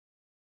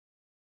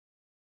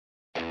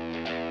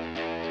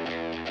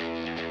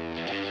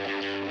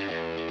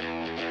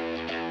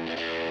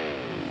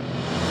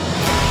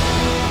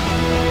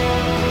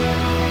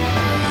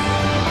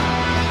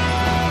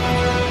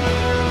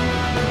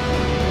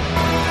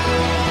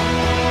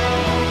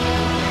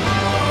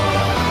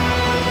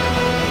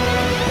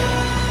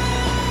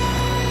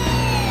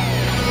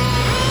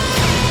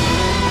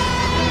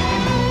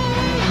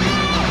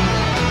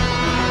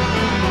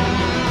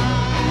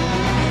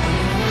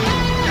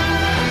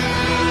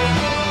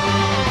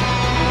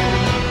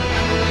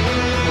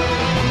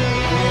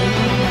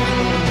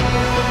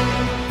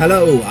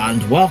Hello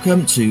and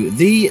welcome to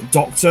the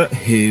Doctor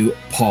Who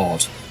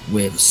pod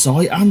with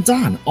Si and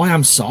Dan. I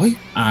am Si,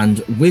 and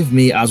with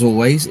me as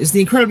always is the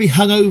incredibly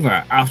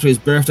hungover after his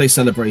birthday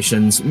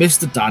celebrations,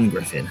 Mr. Dan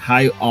Griffin.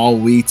 How are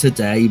we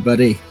today,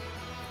 buddy?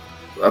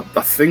 I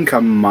think I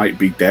might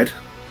be dead.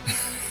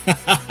 2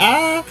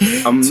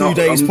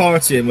 days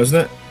partying,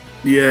 wasn't it?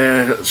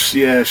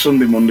 Yeah,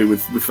 Sunday, Monday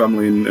with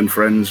family and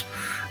friends,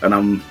 and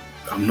I'm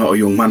not a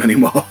young man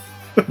anymore.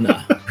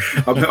 No.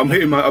 I'm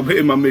hitting my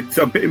mid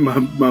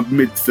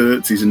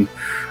 30s, and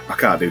I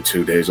can't do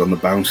 2 days on the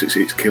bounce.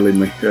 It's killing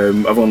me.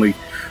 I've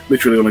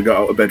literally only got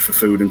out of bed for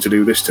food and to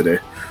do this today.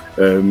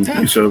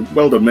 So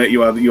well done, mate.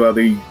 You are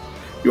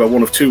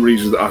one of two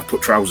reasons that I've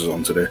put trousers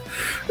on today.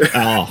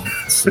 Oh,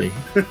 see,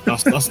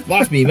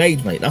 that's me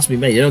made, mate. That's me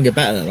made. You don't get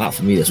better than that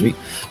for me this week.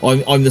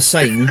 I'm the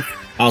same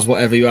as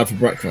whatever you had for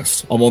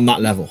breakfast. I'm on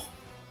that level.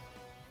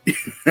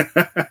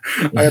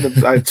 I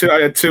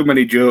had too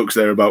many jokes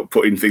there about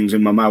putting things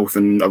in my mouth,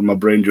 and my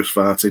brain just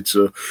farted.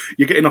 So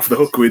you're getting off the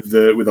hook with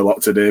a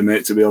lot today,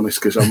 mate. To be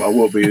honest, because I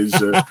won't be as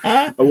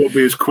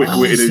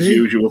quick-witted as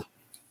usual.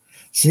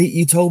 See,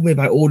 you told me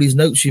about all these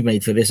notes you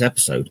made for this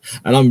episode,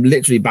 and I'm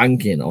literally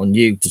banking on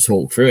you to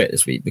talk through it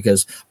this week,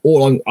 because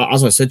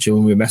as I said to you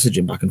when we were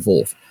messaging back and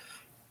forth,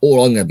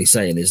 all I'm going to be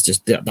saying is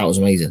just that was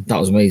amazing,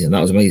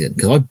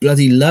 because I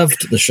bloody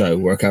loved the show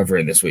we're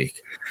covering this week.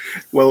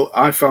 Well,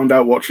 I found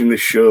out watching this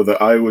show that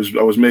I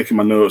was making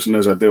my notes, and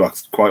as I do, I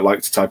quite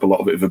like to type a lot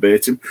of it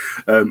verbatim.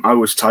 I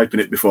was typing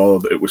it before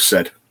it was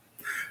said.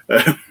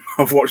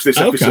 I've watched this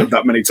episode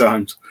that many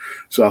times,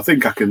 so I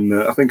think I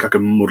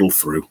can muddle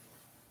through.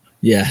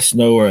 Yes,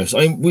 no worries.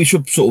 I mean, we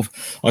should sort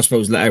of, I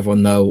suppose, let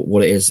everyone know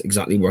what it is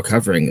exactly we're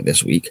covering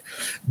this week.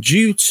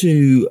 Due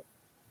to,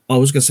 I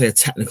was going to say a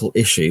technical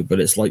issue, but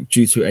it's like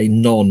due to a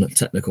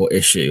non-technical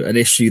issue, an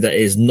issue that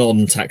is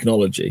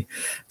technology,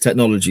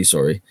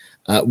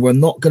 we're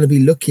not going to be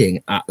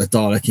looking at the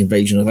Dalek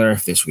Invasion of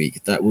Earth this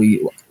week that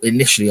we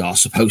initially are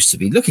supposed to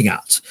be looking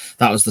at.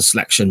 That was the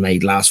selection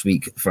made last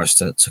week for us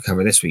to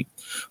cover this week.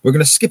 We're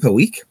going to skip a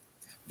week,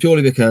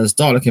 purely because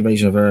Dalek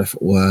Invasion of Earth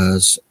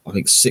was, I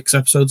think, 6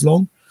 episodes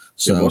long.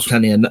 So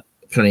plenty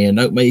of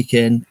note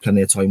making,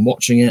 plenty of time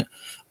watching it,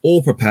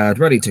 all prepared,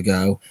 ready to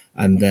go.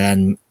 And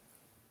then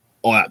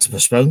I had to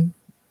postpone.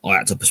 I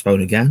had to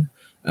postpone again.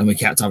 And we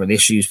kept having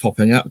issues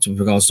popping up with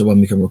regards to when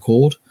we can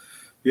record.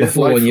 Yeah,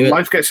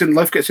 life gets in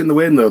the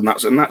way, though,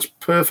 and that's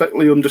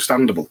perfectly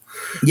understandable.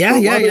 Yeah.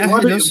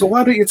 But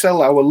why don't you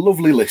tell our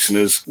lovely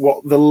listeners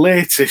what the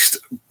latest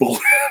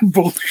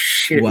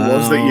bullshit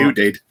was that you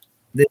did?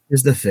 This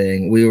is the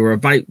thing. We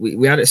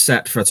had it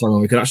set for a time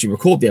when we could actually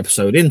record the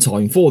episode in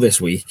time for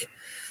this week.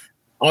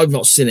 I've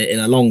not seen it in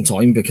a long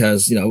time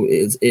because,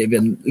 it had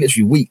been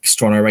literally weeks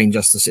trying to arrange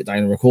us to sit down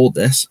and record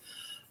this.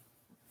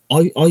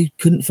 I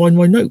couldn't find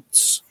my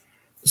notes.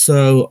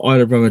 So I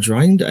had a rummage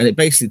around, and it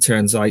basically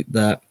turns out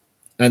that,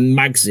 and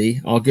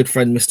Magsy, our good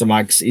friend Mr.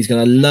 Mags, he's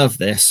going to love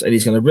this, and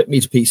he's going to rip me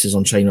to pieces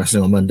on Chain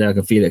Wrestling on Monday. I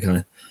can feel it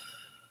coming.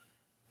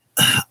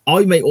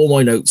 I make all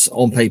my notes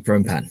on paper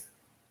and pen.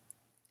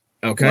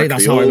 Okay, like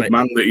that's the how old I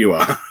man that you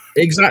are.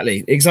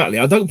 Exactly.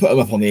 I don't put them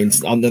up on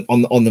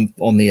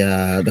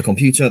the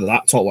computer, the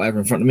laptop, whatever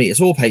in front of me. It's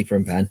all paper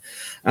and pen,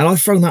 and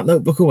I've thrown that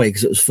notebook away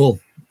because it was full.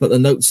 But the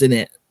notes in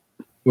it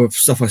were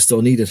stuff I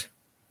still needed.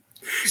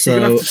 So you're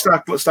gonna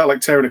have to start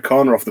like tearing a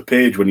corner off the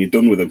page when you're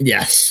done with them.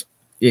 Yes,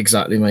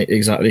 exactly, mate.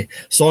 Exactly.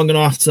 So I'm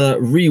gonna have to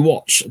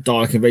rewatch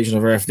Dalek Invasion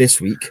of Earth this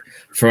week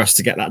for us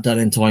to get that done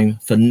in time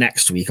for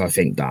next week. I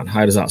think, Dan.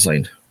 How does that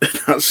sound?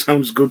 That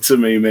sounds good to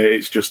me, mate.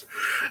 It's just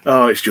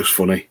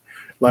funny.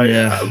 Like,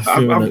 yeah,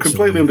 I'm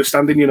completely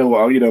understanding. You know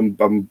what?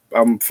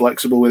 I'm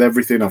flexible with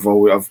everything.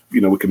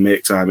 We can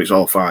make time. It's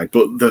all fine.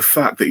 But the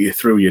fact that you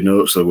threw your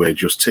notes away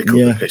just tickled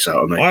the piss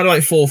out of me. I had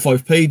like 4 or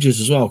 5 pages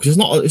as well, because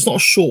it's not a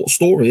short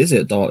story, is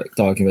it?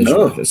 Dalek Invasion.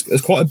 No.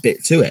 There's quite a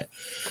bit to it.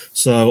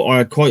 So I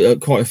had quite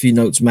a few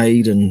notes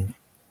made, and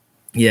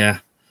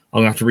yeah, I'm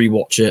gonna have to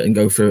rewatch it and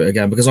go through it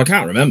again because I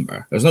can't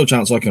remember. There's no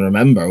chance I can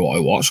remember what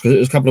I watched because it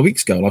was a couple of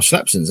weeks ago and I've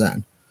slept since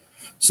then.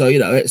 So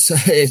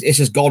it's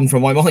just gone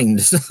from my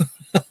mind.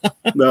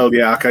 Well,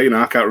 yeah, I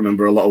can't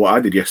remember a lot of what I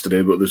did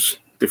yesterday, but there's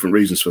different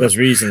reasons for that. There's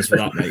reasons for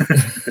that,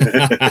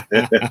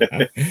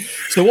 mate.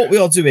 So what we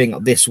are doing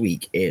this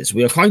week is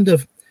we are kind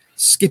of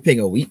skipping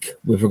a week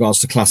with regards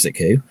to Classic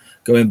Who,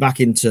 going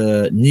back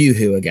into New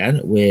Who again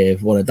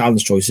with one of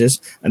Dan's choices,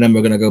 and then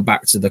we're going to go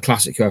back to the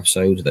Classic Who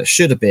episode that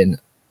should have been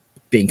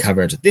being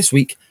covered this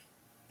week,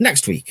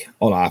 next week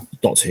on our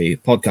Doctor Who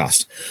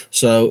podcast.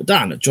 So,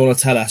 Dan, do you want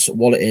to tell us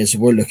what it is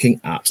we're looking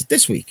at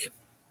this week?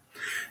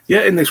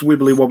 Yeah, in this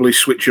wibbly wobbly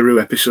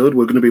switcheroo episode,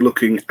 we're going to be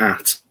looking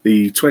at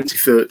the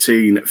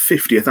 2013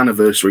 50th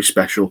anniversary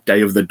special,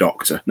 Day of the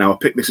Doctor. Now, I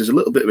picked this as a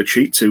little bit of a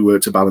cheat to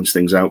balance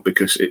things out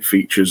because it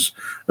features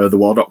the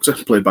War Doctor,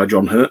 played by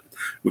John Hurt,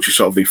 which is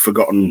sort of the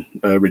forgotten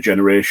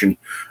regeneration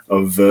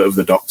of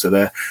the Doctor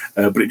there.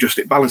 But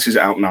it balances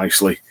it out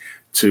nicely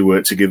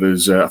to give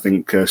us, I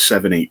think,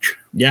 7 each.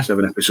 Yeah.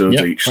 7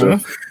 episodes each. So,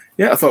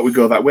 yeah, I thought we'd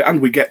go that way.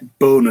 And we get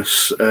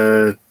bonus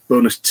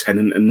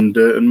Tennant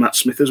and Matt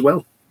Smith as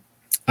well.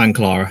 And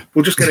Clara.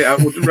 We'll just get it out.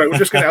 We'll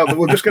just get it out.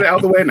 We'll just get it out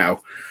of the way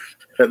now.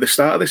 At the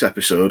start of this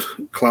episode,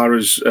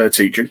 Clara's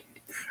teaching.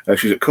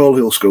 She's at Coal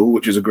Hill School,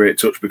 which is a great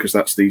touch because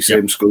that's the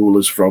same school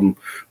as from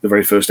the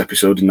very first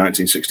episode in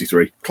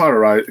 1963.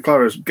 Clara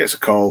gets a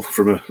call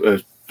from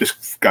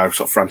this guy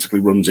sort of frantically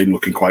runs in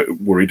looking quite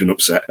worried and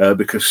upset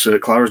because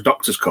Clara's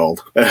doctor's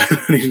called and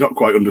he's not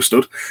quite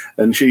understood.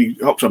 And she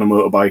hops on a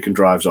motorbike and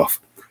drives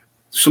off.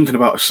 Something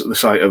about the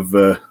sight of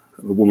a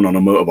woman on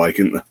a motorbike,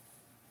 isn't there?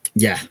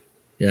 Yeah.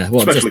 Yeah,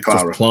 well, especially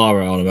Clara. Just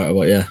Clara on about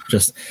what? Yeah,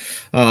 just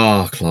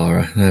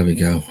Clara. There we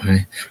go.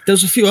 Right.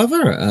 There's a few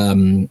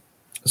other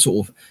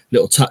sort of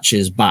little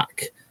touches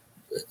back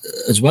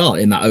as well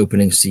in that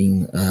opening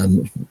scene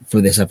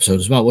for this episode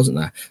as well, wasn't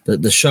there?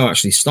 The show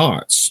actually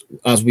starts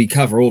as we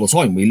cover all the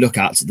time. We look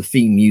at the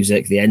theme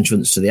music, the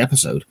entrance to the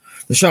episode.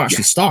 The show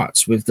actually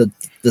starts with the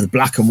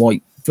black and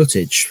white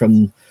footage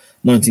from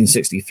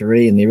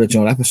 1963 and the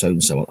original episode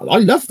and so on. I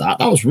love that.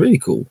 That was really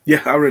cool.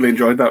 Yeah, I really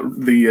enjoyed that.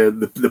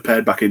 The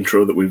pared back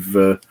intro that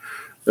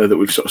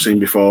we've sort of seen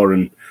before,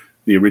 and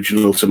the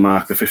original to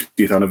mark the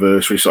 50th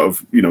anniversary, sort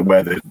of, you know,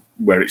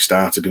 where it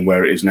started and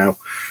where it is now.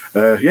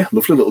 Yeah,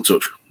 lovely little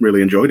touch.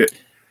 Really enjoyed it.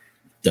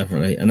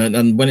 Definitely.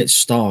 And when it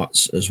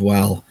starts as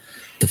well,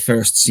 the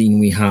first scene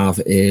we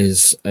have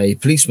is a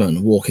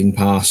policeman walking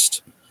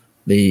past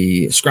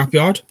the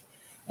scrapyard.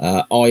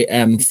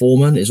 I.M.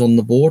 Foreman is on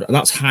the board, and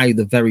that's how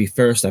the very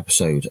first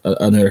episode,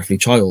 An Earthly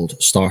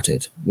Child,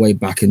 started way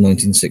back in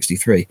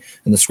 1963.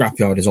 And the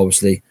scrapyard is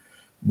obviously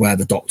where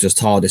the Doctor's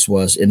TARDIS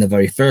was in the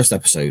very first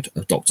episode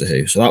of Doctor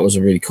Who. So that was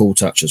a really cool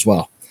touch as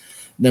well.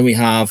 Then we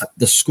have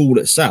the school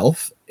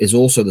itself is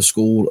also the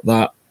school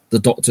that the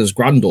Doctor's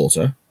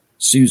granddaughter,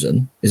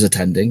 Susan, is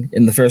attending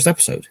in the first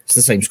episode. It's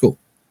the same school.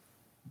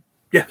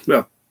 Yeah,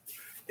 well,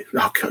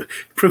 okay.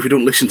 Proof you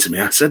don't listen to me.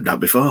 I said that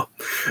before.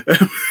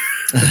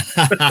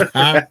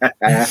 Yeah,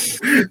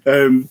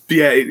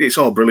 it's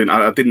all brilliant.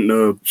 I didn't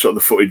know sort of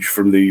the footage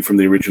from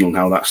the original and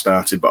how that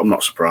started, but I'm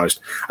not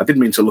surprised. I did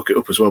mean to look it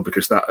up as well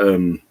because that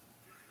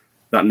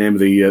name of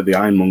the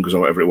Ironmongers or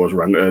whatever it was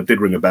did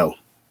ring a bell.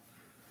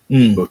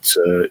 But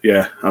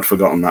yeah, I'd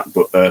forgotten that.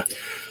 But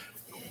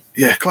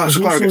yeah, Clara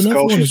gets a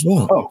call as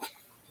well. Oh,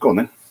 go on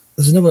then.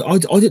 There's another. I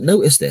didn't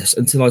notice this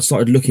until I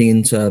started looking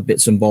into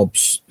bits and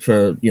bobs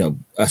for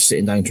us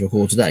sitting down to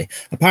record today.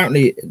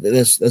 Apparently,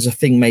 there's a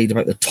thing made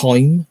about the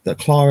time that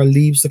Clara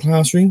leaves the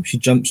classroom. She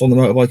jumps on the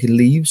motorbike and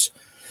leaves,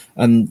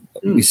 and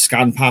we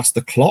scan past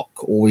the clock,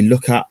 or we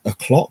look at a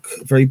clock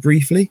very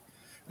briefly,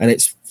 and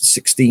it's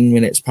 16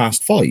 minutes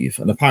past 5.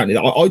 And apparently,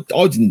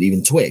 I didn't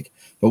even twig.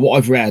 But what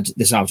I've read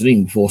this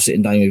afternoon before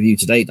sitting down with you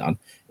today, Dan,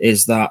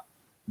 is that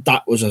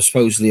was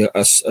supposedly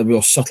a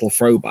real subtle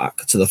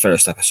throwback to the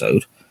first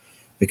episode.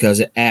 Because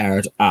it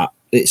aired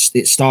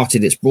it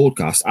started its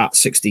broadcast at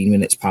 16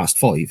 minutes past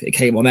 5. It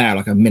came on air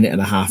like a minute and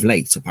a half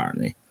late,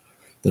 apparently,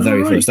 the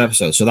very first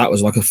episode. So that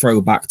was like a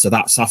throwback to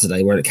that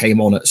Saturday where it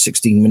came on at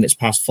 16 minutes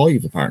past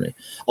 5, apparently.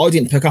 I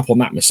didn't pick up on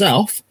that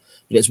myself,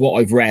 but it's what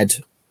I've read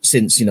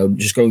since,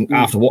 just going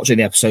after watching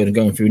the episode and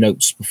going through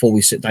notes before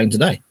we sit down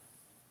today.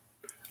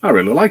 I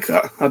really like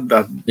that.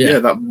 That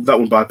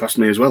one bypassed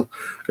me as well.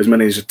 As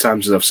many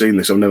times as I've seen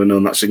this, I've never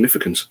known that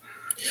significance.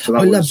 So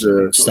that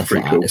was stuff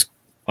pretty like cool. That.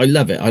 I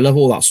love it. I love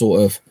all that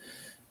sort of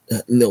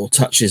little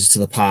touches to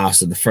the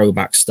past and the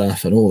throwback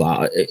stuff and all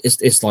that.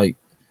 It's like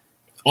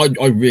I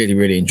really,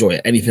 really enjoy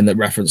it. Anything that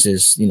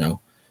references,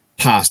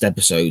 past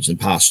episodes and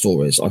past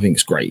stories, I think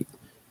it's great.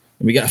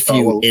 And we get a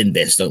few in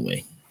this, don't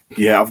we?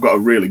 Yeah, I've got a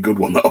really good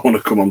one that I want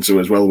to come on to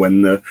as well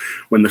when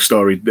the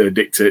story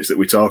dictates that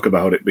we talk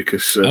about it,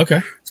 because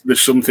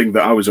there's something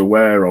that I was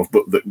aware of,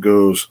 but that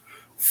goes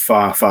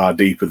far, far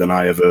deeper than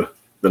I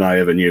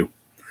ever knew.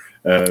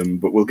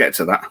 But we'll get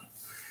to that.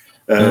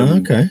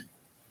 Okay.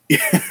 Yeah,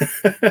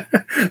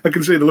 I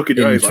can see the look in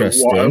your eyes.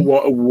 Like,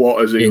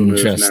 what is it?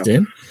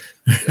 Interesting.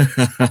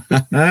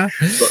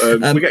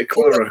 But we get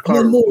Clara.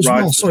 One more as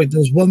well. Sorry,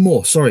 there's one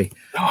more. Sorry.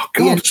 Oh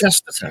God. Ian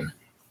Chesterton.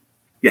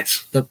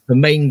 Yes. The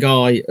main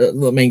guy.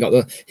 The main guy.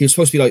 He was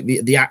supposed to be like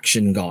the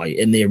action guy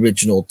in the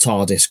original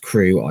TARDIS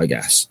crew, I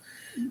guess.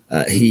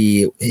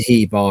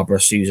 He,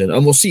 Barbara, Susan,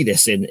 and we'll see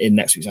this in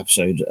next week's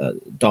episode,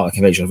 Dalek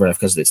Invasion of Earth,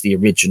 because it's the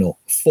original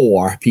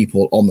 4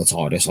 people on the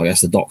TARDIS. I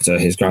guess the Doctor,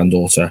 his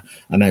granddaughter,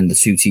 and then the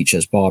 2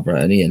 teachers,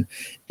 Barbara and Ian.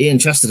 Ian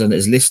Chesterton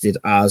is listed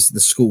as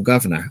the school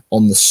governor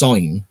on the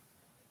sign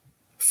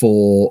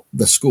for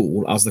the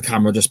school as the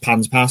camera just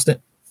pans past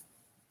it.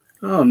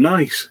 Oh,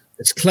 nice!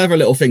 It's clever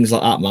little things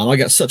like that, man. I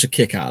get such a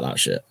kick out of that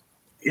shit.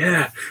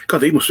 Yeah,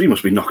 God, he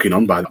must be knocking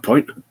on by that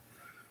point.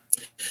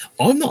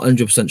 I'm not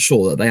 100%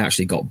 sure that they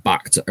actually got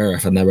back to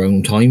Earth in their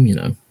own time,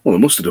 Well, they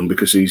must have done,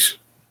 because he's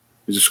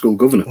a school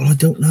governor. Well, I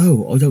don't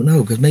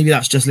know, because maybe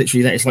that's just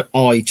literally that. It's like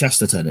I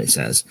Chesterton, it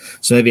says.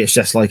 So maybe it's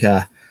just like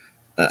a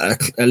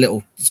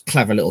little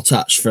clever little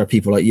touch for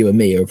people like you and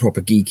me who are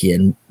proper geeky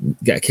and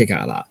get a kick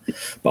out of that.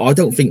 But I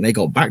don't think they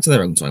got back to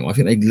their own time. I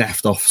think they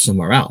left off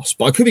somewhere else.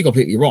 But I could be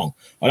completely wrong.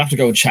 I'd have to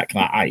go and check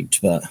that out.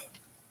 But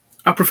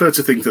I prefer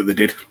to think that they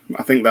did.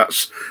 I think that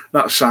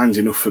signs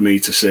enough for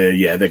me to say,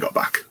 yeah, they got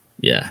back.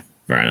 Yeah,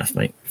 Fair enough,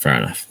 mate. Fair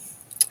enough.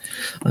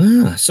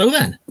 So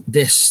then,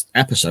 this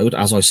episode,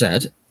 as I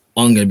said,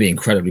 I'm going to be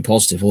incredibly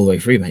positive all the way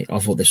through, mate. I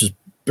thought this was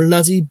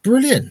bloody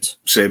brilliant.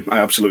 Same. I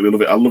absolutely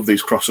love it. I love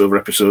these crossover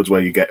episodes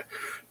where you get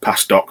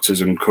past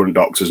doctors and current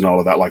doctors and all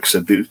of that. Like I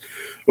said,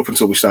 up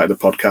until we started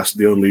the podcast,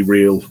 the only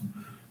real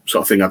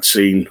sort of thing I'd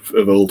seen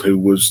of old Who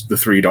was the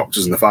 3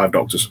 doctors and the 5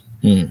 doctors.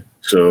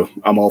 So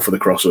I'm all for the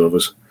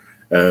crossovers.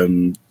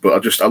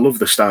 But I love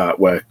the start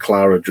where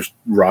Clara just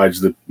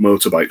rides the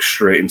motorbike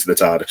straight into the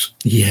TARDIS.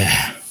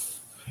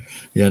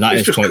 Yeah, that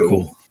is quite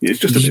cool. It's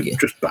just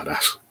just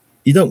badass.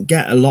 You don't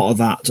get a lot of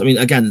that. I mean,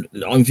 again,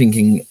 I'm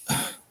thinking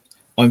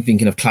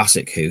of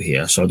classic Who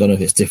here, so I don't know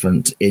if it's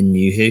different in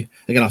New Who.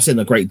 Again, I've seen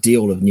a great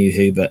deal of New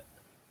Who, but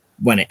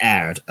when it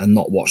aired and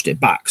not watched it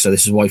back. So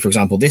this is why, for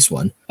example, this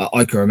one,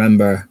 I can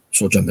remember,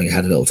 sort of jumping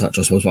ahead a little touch,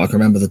 I suppose, but I can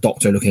remember the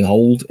Doctor looking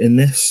old in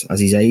this as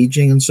he's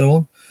aging and so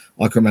on.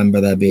 I can remember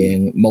there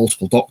being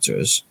multiple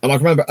Doctors. And I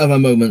can remember other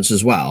moments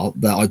as well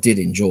that I did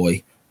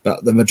enjoy,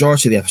 but the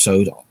majority of the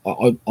episode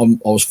I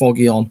was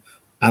foggy on,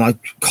 and I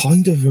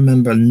kind of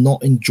remember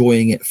not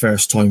enjoying it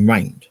first time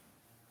round.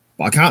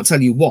 But I can't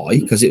tell you why,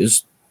 because it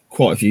was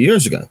quite a few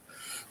years ago.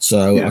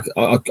 So yeah.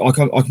 I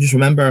can just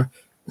remember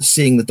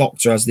seeing the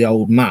Doctor as the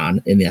old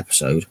man in the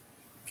episode,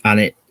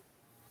 and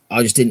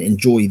I just didn't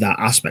enjoy that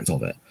aspect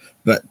of it.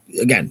 But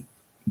again,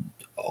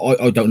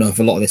 I don't know if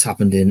a lot of this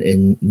happened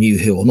in New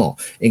Who or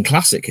not. In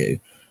Classic Who,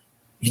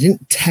 you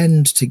didn't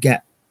tend to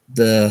get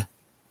the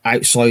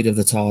outside of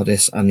the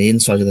TARDIS and the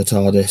inside of the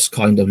TARDIS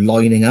kind of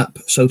lining up,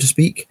 so to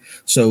speak.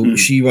 So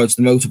she rides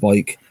the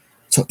motorbike,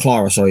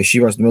 she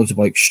rides the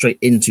motorbike straight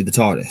into the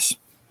TARDIS.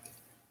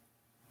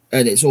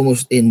 And it's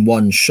almost in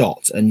one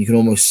shot, and you can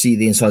almost see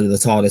the inside of the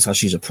TARDIS as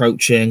she's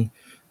approaching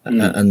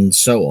and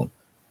so on.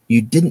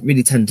 You didn't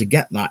really tend to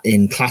get that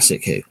in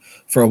Classic Who.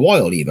 For a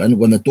while, even,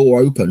 when the door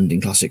opened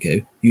in Classic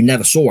Who, you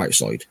never saw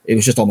outside. It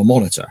was just on the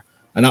monitor.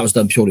 And that was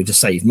done purely to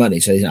save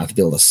money, so they didn't have to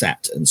build a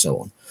set and so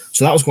on.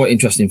 So that was quite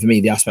interesting for me,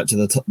 the aspect of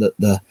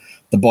the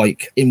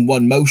bike in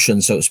one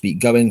motion, so to speak,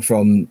 going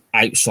from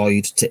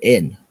outside to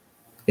in,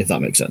 if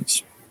that makes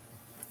sense.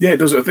 Yeah, it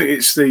does. I think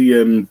it's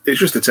it's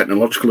just the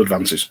technological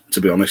advances,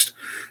 to be honest,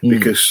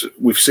 because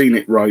we've seen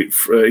it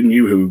in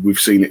New Who. We've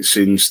seen it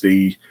since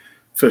the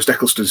first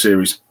Eccleston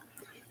series.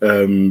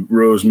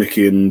 Rose,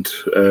 Mickey,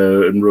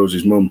 and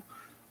Rose's mum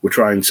were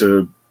trying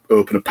to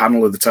open a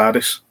panel of the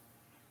TARDIS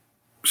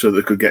so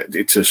they could get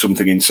it to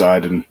something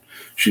inside, and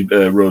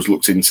Rose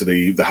looked into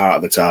the heart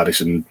of the TARDIS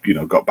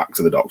and got back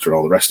to the Doctor and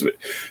all the rest of it.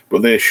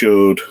 But they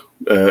showed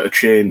a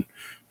chain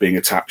being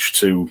attached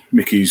to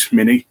Mickey's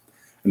Mini,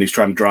 and he's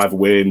trying to drive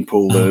away and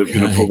pull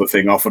the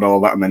thing off and all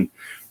that, and then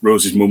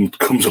Rose's mum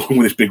comes along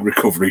with this big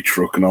recovery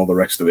truck and all the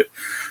rest of it.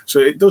 So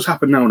it does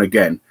happen now and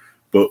again,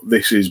 but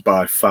this is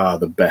by far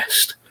the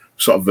best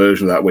sort of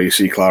version of that, where you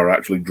see Clara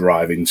actually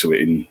drive into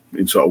it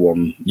in sort of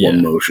one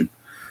motion.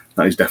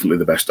 That is definitely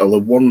the best. Although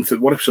one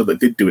episode that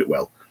did do it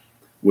well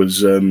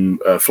was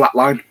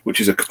Flatline,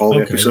 which is a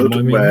Capaldi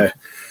episode where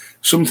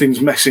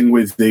something's messing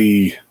with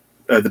the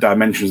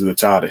dimensions of the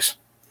TARDIS.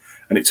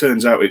 And it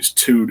turns out it's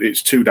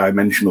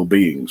two-dimensional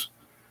beings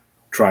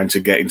trying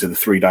to get into the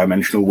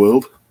three-dimensional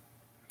world.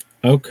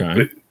 Okay.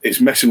 But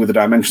it's messing with the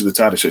dimensions of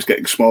the TARDIS, so it's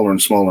getting smaller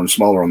and smaller and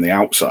smaller on the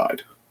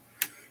outside.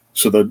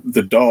 So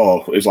the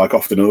door is like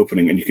often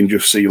opening, and you can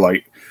just see,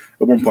 like,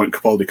 at one point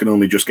Capaldi can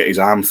only just get his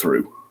arm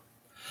through.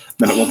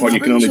 Then at one point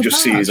you can only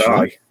just see his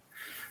eye.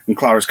 And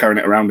Clara's carrying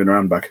it around in her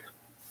handbag.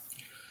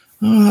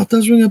 Oh, that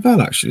does ring a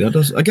bell, actually. That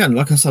does. Again,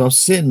 like I said, I've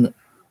seen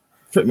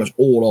pretty much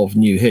all of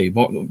New Who,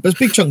 but there's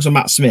big chunks of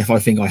Matt Smith I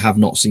think I have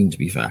not seen, to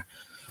be fair.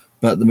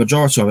 But the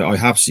majority of it I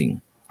have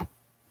seen.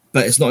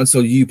 But it's not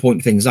until you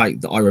point things out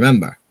that I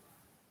remember.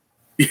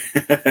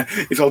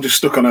 It's all just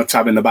stuck on a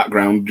tab in the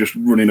background, just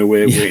running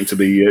away, waiting to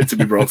be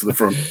brought to the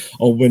front.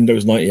 On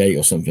Windows 98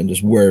 or something,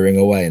 just whirring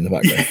away in the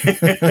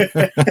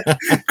background.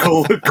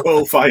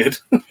 Coal fired.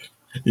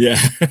 Yeah.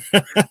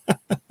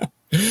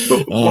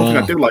 But one thing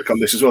I do like on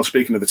this as well,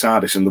 speaking of the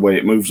TARDIS and the way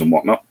it moves and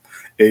whatnot,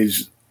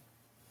 is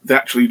they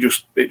actually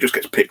just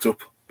gets picked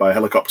up by a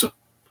helicopter.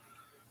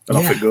 And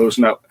off it goes.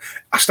 Now,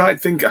 I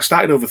started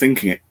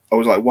overthinking it. I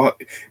was like, what?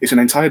 It's an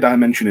entire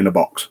dimension in a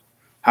box.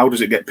 How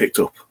does it get picked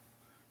up?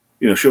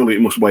 Surely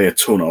it must weigh a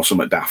ton or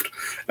something daft.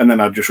 And then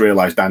I just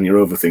realised, Dan,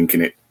 you're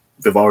overthinking it.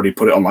 They've already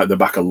put it on like the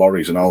back of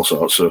lorries and all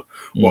sorts. So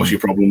what's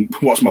your problem?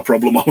 What's my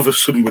problem all of a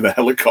sudden with a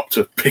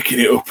helicopter picking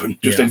it up and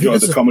just enjoy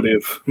the comedy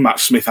of Matt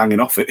Smith hanging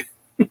off it?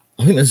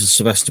 I think there's a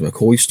Sylvester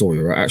McCoy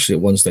story where it actually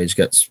at one stage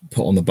gets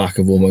put on the back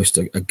of almost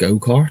a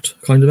go-kart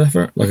kind of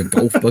effort, like a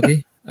golf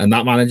buggy, and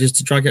that manages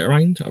to drag it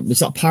around. Was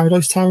that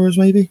Paradise Towers,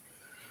 maybe?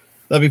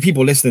 There'll be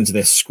people listening to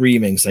this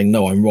screaming, saying,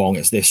 no, I'm wrong,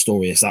 it's this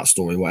story, it's that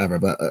story, whatever.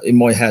 But in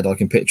my head, I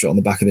can picture it on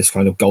the back of this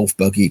kind of golf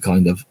buggy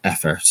kind of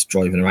effort,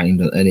 driving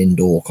around an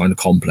indoor kind of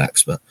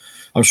complex. But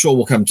I'm sure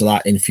we'll come to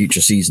that in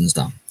future seasons,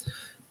 Dan.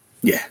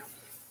 Yeah.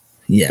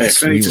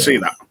 Yes. I need to see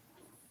that.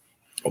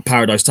 Or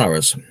Paradise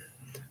Towers?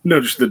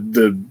 No, just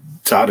the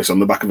TARDIS on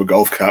the back of a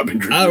golf cart being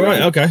driven. Oh,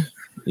 right, okay.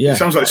 Yeah. It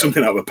sounds like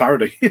something out of a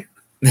parody.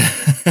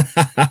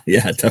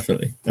 Yeah,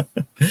 definitely.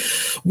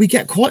 We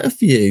get quite a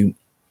few,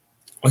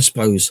 I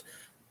suppose,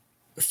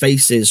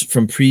 faces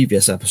from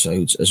previous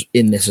episodes as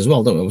in this as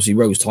well, don't we? Obviously,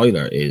 Rose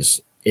Tyler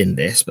is in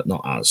this, but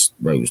not as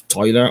Rose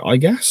Tyler, I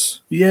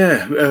guess.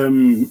 Yeah,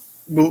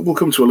 we'll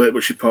come to her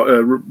later,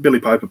 but Billie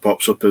Piper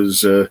pops up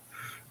as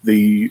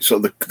the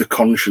sort of the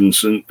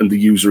conscience and the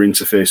user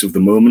interface of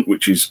the moment,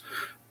 which is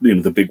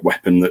the big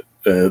weapon that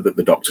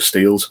the Doctor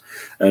steals,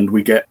 and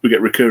we get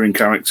recurring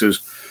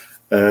characters.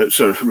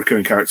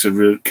 Recurring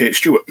character Kate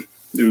Stewart,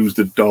 who's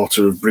the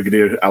daughter of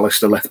Brigadier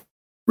Alistair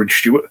Lethbridge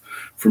Stewart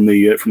from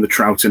the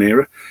Troughton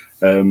era,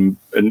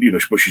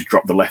 but she's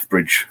dropped the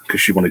Lethbridge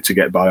because she wanted to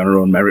get by on her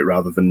own merit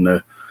rather than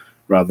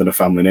a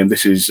family name.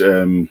 This is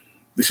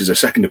her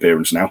second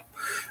appearance now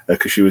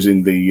because she was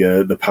in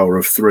the Power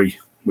of Three,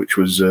 which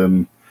was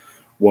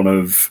one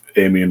of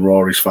Amy and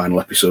Rory's final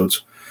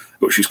episodes,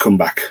 but she's come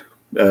back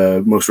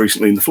most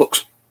recently in the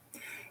Flux.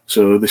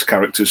 So this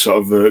character's sort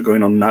of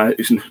going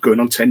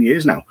on 10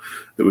 years now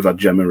that we've had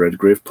Gemma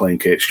Redgrave playing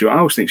Kate Stewart. I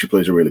always think she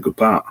plays a really good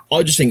part.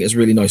 I just think it's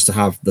really nice to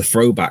have the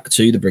throwback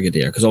to the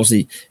Brigadier, because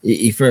obviously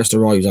he first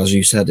arrives, as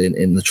you said,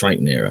 in the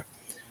Triton era,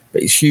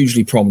 but he's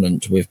hugely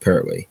prominent with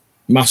Pertwee,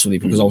 massively,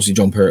 because obviously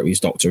John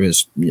Pertwee's Doctor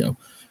is,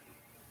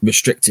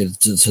 restricted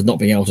to not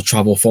being able to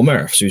travel from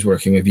Earth. So he's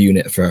working with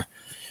UNIT for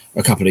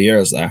a couple of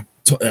years there.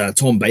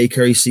 Tom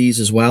Baker he sees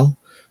as well,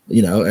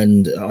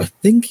 and I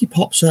think he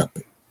pops up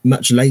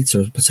much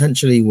later,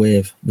 potentially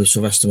with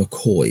Sylvester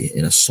McCoy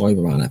in a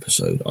Cyberman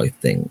episode, I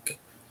think.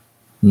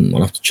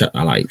 I'll have to check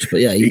that out.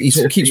 But yeah, he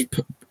sort of keeps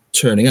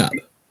turning up.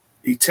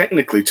 He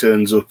technically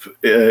turns up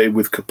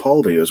with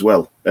Capaldi as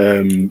well.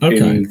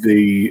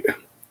 Okay.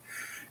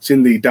 It's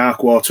in the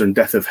Dark Water and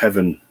Death of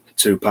Heaven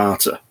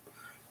two-parter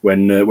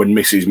when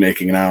Missy's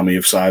making an army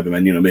of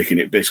Cybermen, making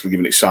it, basically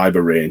giving it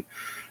cyber reign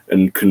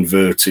and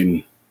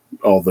converting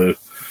all the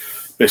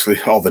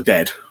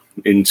dead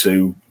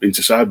into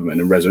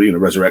Cybermen and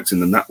resurrecting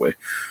them that way.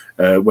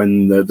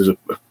 When there's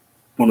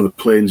one of the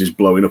planes is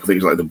blowing up, I think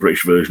it's like the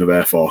British version of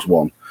Air Force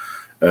One,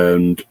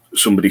 and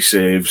somebody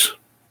saves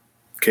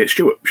Kate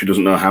Stewart. She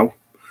doesn't know how,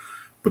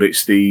 but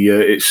it's the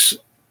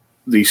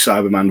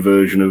Cyberman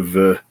version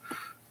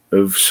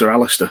of Sir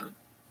Alistair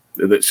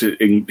that's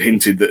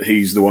hinted that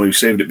he's the one who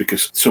saved it,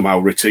 because somehow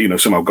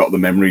got the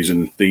memories,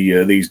 and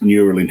these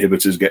neural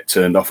inhibitors get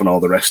turned off and all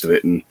the rest of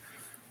it, and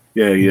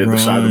yeah, right,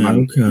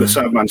 the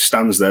Cyberman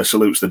stands there,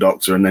 salutes the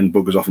Doctor, and then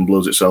buggers off and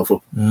blows itself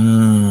up.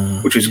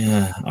 Which is,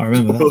 I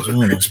remember that as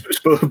well.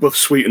 It's both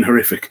sweet and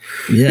horrific.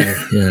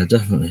 Yeah,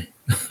 definitely.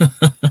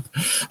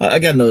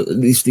 Again, though,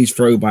 these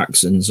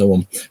throwbacks and so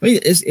on. I mean,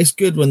 it's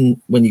good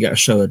when you get a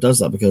show that does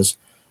that, because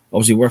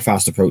obviously we're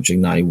fast approaching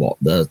now,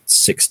 the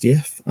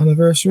 60th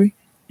anniversary?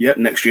 Yeah,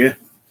 next year,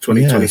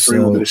 2023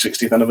 will be the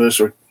 60th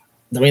anniversary.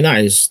 I mean,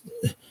 that is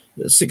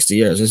 60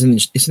 years. It's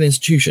an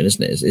institution,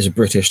 isn't it? It's a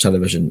British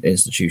television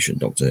institution,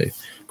 Doctor Who.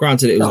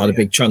 Granted, it was had a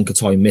big chunk of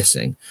time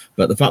missing,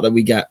 but the fact that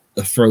we get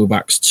the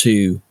throwbacks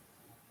to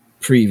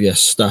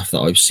previous stuff that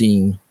I've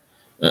seen,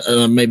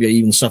 and maybe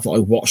even stuff that I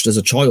watched as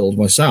a child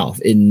myself,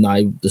 in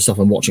now the stuff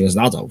I'm watching as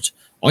an adult,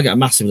 I get a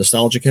massive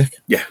nostalgia kick.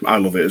 Yeah, I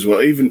love it as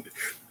well. Even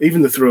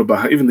the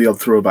throwback, even the odd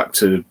throwback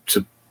to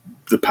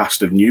the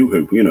past of New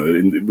Who,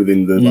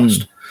 within the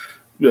last.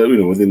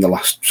 Within the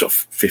last sort of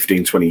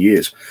 15, 20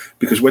 years.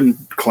 Because when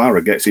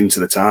Clara gets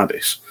into the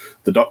TARDIS,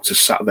 the Doctor's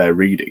sat there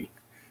reading,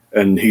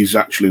 and he's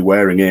actually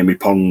wearing Amy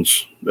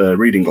Pond's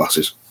reading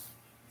glasses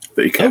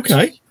that he kept.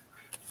 Okay.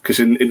 Because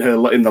in her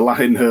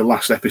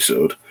last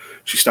episode,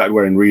 she started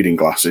wearing reading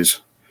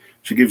glasses.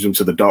 She gives them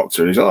to the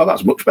Doctor, and he's like, "Oh,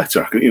 that's much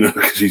better,"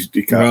 because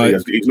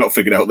he's not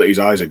figured out that his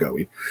eyes are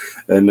going.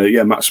 And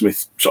Matt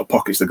Smith sort of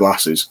pockets the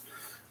glasses.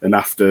 And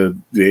after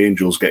the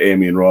Angels get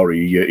Amy and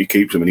Rory, he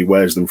keeps them and he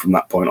wears them from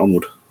that point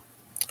onward.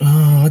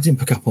 Oh, I didn't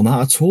pick up on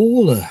that at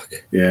all,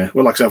 look. Yeah,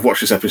 well, like I said, I've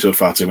watched this episode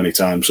far too many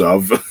times, so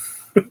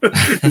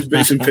there's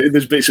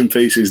bits and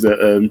pieces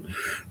that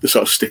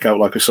sort of stick out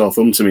like a sore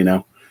thumb to me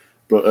now.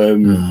 But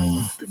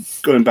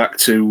going back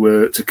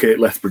to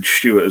Kate Lethbridge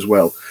Stewart as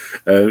well,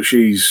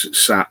 she's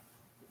sat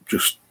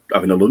just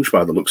having a lunch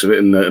by the looks of it,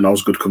 and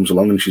Osgood comes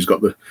along and she's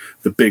got the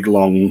big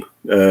long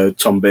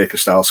Tom Baker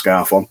style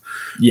scarf on,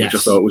 which I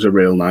thought was a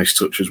real nice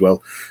touch as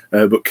well.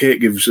 But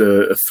Kate gives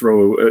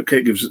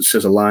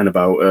says a line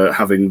about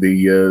having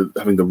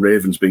the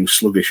Ravens being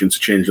sluggish and to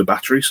change the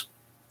batteries.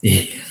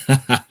 Yeah.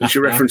 And she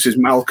references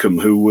Malcolm,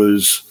 who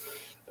was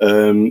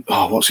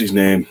what's his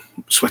name?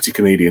 Sweaty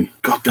comedian.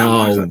 God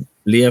damn.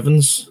 Lee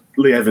Evans.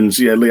 Lee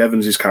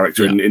Evans'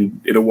 character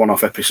in a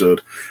one-off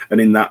episode,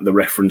 and in that they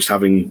referenced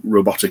having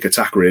robotic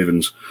attack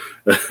ravens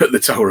at the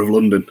Tower of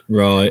London.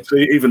 Right. So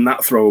even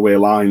that throwaway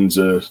line's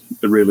a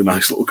really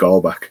nice little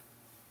callback.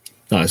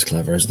 That is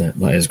clever, isn't it?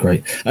 That is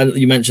great. And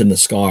you mentioned the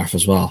scarf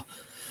as well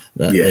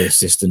that the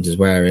assistant is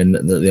wearing,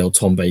 the old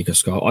Tom Baker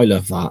scarf. I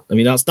love that. I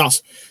mean,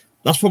 that's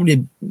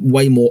probably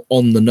way more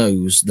on the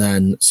nose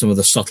than some of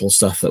the subtle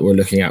stuff that we're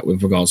looking at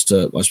with regards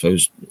to, I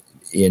suppose,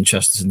 Ian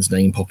Chesterton's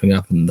name popping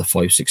up and the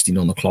 5:16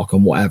 on the clock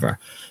and whatever.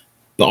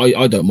 But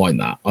I don't mind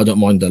that. I don't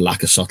mind the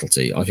lack of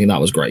subtlety. I think that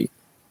was great.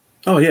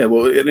 Oh yeah,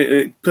 well,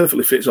 it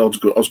perfectly fits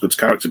Osgood's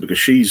character because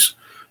she's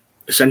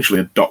essentially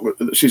a doctor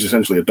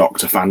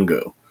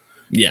fangirl.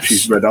 Yes,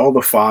 she's read all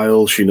the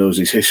files. She knows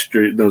his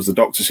history, knows the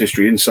Doctor's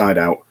history inside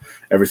out.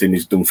 Everything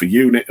he's done for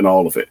UNIT and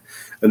all of it.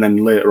 And then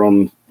later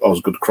on,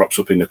 Osgood crops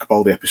up in a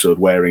Capaldi episode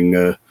wearing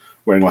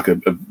like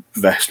a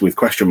vest with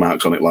question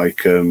marks on it, like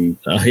Sylvester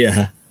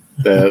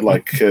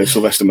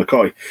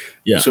McCoy.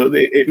 Yeah. So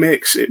it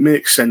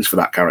makes sense for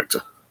that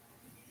character.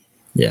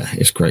 Yeah,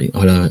 it's great.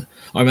 I know it.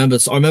 I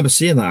remember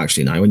seeing that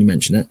actually now when you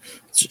mention it.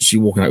 She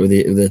walking out with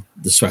the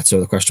sweater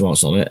with the question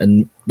marks on it,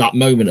 and that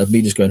moment of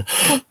me just going,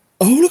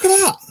 "Oh, look at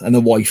that!" and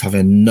the wife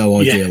having no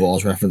idea what I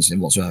was referencing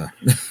whatsoever.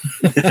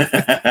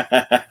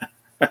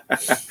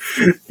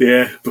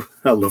 Yeah,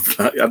 I love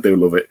that. I do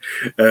love it.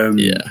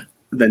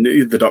 Then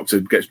the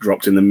Doctor gets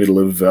dropped in the middle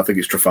of, I think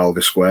it's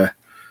Trafalgar Square,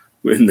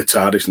 in the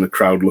TARDIS and the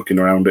crowd looking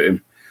around at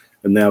him,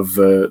 and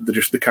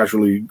they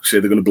casually say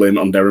they're going to blame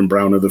it on Derren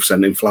Brown, or they've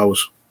sent him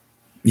flowers.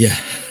 Yeah.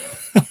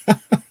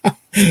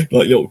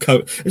 Like little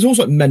coat. It's almost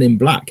like Men in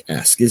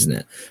Black-esque, isn't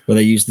it? Where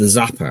they use the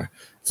zapper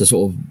to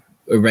sort of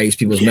erase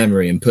people's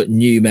memory and put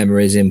new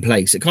memories in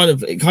place. It kind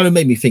of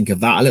made me think of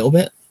that a little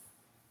bit.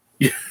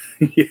 Yeah.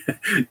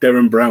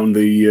 Derren Brown,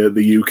 the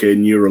UK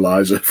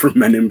neuralizer from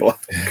Men in Black.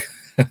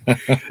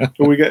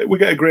 we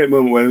get a great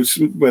moment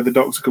where the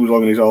Doctor comes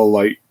along and he's all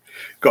like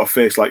got a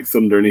face like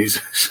thunder and he's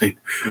saying,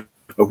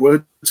 "A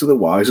word to the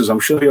wise, as I'm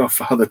sure your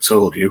father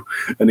told you,"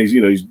 and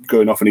he's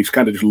going off and he's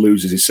kind of just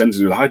loses his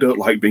senses. "I don't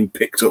like being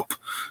picked up."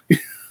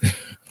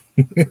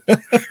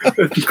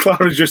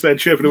 Clara's just there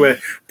chirping away.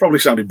 Probably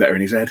sounded better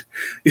in his head.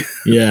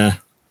 Yeah,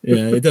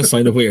 it does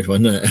sound a weird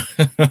one, doesn't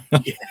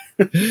it?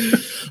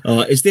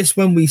 Is this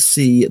when we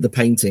see the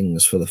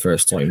paintings for the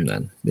first time?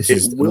 Then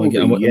am I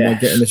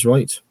getting this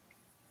right?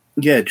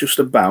 Yeah, just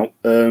about.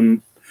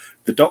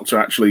 The Doctor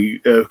actually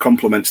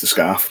compliments the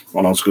scarf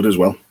on Osgood as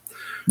well.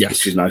 Yes,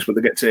 which is nice. But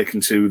they get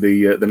taken to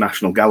the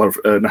National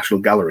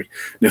Gallery.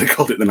 Nearly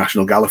called it the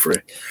National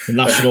Gallifrey. The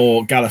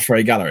National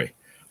Gallifrey Gallery.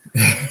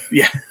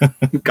 Yeah,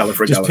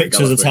 Gallifrey. Just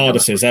pictures of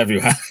TARDISes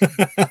everywhere.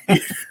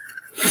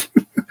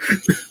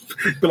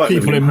 Like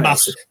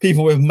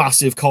people with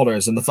massive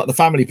collars, and the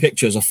family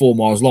pictures are 4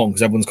 miles long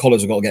because everyone's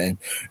collars have got to get in.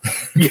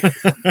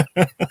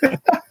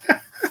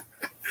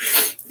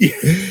 Yeah.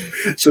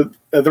 So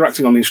they're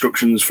acting on the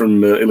instructions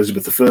from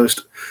Elizabeth I.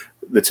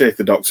 They take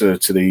the Doctor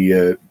to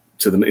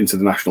into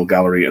the National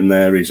Gallery, and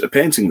there is a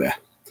painting there,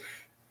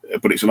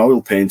 but it's an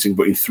oil painting,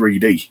 but in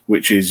 3D,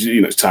 which is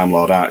it's Time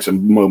Lord art. It's a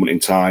moment in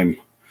time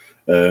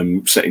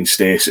set in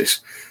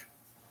stasis,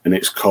 and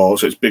it's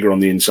bigger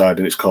on the inside,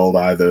 and it's called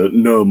either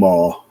No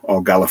More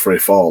or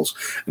Gallifrey Falls,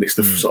 and it's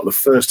the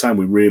first time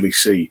we really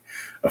see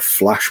a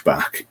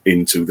flashback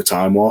into the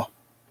Time War,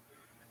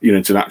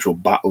 into an actual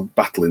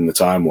battle in the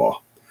Time War.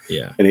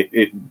 Yeah, and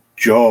it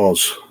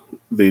jars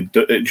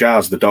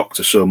the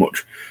Doctor so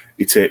much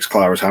he takes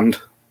Clara's hand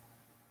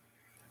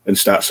and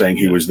starts saying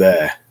he was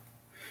there.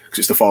 Because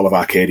it's the fall of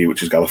Arcadia,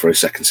 which is Gallifrey's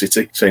second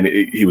city, saying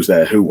he was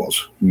there. Who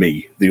was?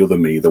 Me, the other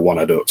me, the one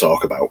I don't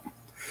talk about.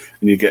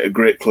 And you get a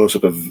great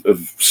close-up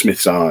of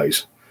Smith's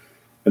eyes,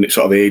 and it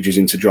sort of ages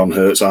into John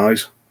Hurt's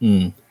eyes.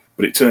 Mm.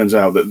 But it turns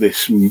out that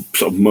this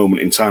sort of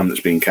moment in time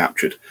that's being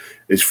captured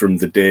is from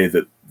the day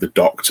that the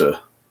Doctor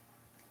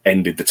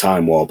ended the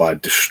Time War by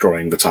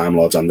destroying the Time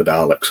Lords and the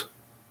Daleks.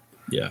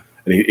 Yeah.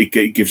 And he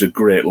gives a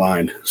great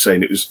line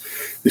saying this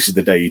is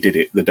the day he did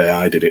it, the day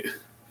I did it,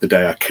 the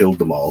day I killed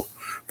them all,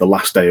 the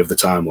last day of the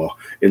Time War.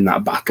 In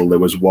that battle, there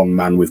was one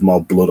man with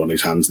more blood on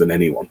his hands than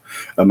anyone,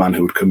 a man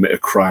who would commit a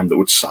crime that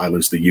would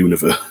silence the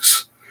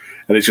universe.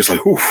 And it's just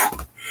like,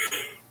 oof.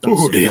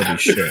 Oh dear.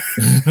 Shit.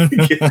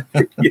 Yeah.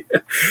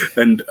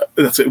 And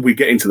that's it. We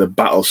get into the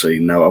battle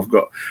scene now.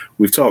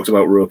 We've talked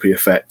about ropey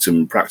effects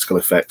and practical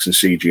effects and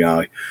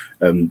CGI.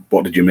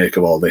 What did you make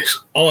of all this?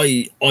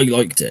 I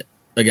liked it.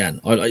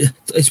 Again,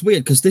 it's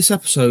weird because this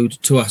episode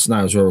to us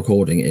now as we're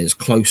recording is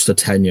close to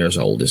 10 years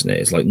old, isn't it?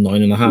 It's like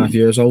 9.5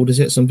 years old, is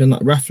it? Something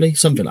like roughly,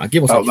 something like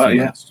give or take.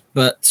 Months.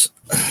 But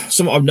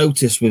something I've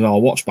noticed with our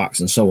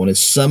watchbacks and so on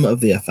is some of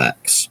the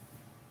effects.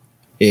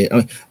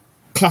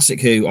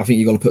 Classic Who, I think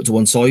you've got to put to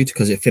one side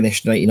because it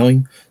finished in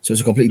 89, so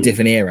it's a completely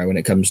different era when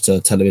it comes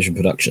to television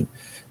production.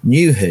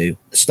 New Who,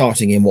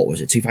 starting in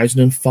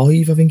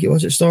 2005, I think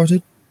it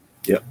started.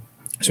 Yeah.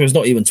 So it's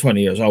not even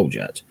 20 years old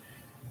yet.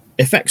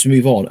 Effects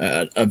move on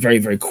at a very,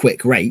 very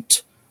quick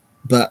rate,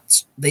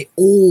 but they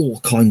all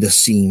kind of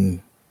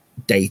seem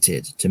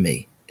dated to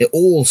me. It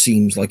all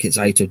seems like it's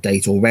out of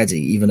date already,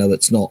 even though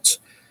it's not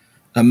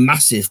a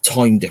massive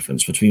time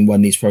difference between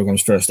when these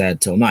programs first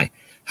aired till now.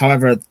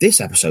 However,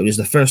 this episode is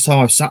the first time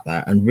I've sat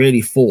there and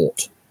really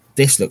thought,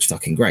 this looks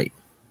fucking great.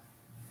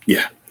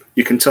 Yeah,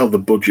 you can tell the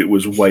budget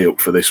was way up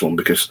for this one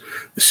because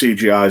the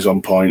CGI is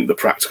on point, the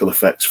practical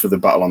effects for the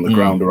battle on the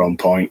ground are on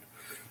point.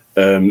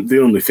 The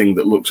only thing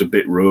that looks a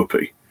bit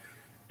ropey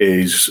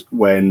is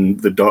when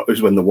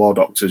the War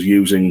Doctor's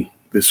using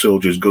the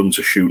soldier's gun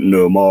to shoot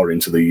no more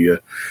into the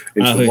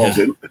walls.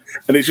 Yeah.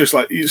 And it's just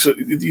like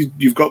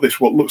you've got this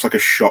what looks like a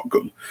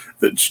shotgun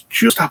that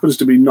just happens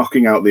to be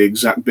knocking out the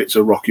exact bits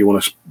of rock you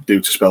want to do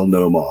to spell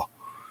no more.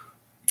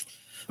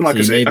 And like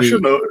I say, I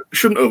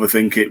shouldn't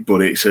overthink it,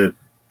 but it's a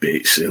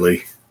bit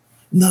silly.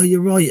 No,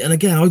 you're right. And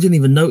again, I didn't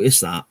even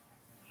notice that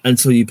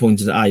until you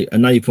pointed it out.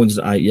 And now you pointed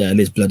it out, yeah, it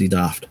is bloody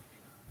daft.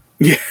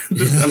 Yeah,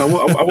 and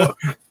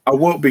I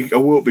won't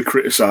be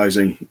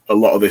criticising a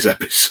lot of this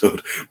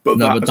episode, but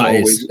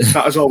that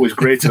has always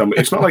grated on me.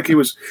 It's not like he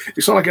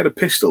had a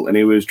pistol and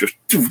he was just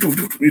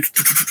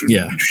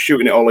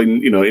shooting it all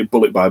in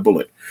bullet by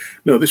bullet.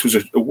 No, this was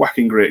a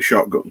whacking great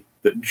shotgun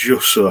that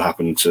just so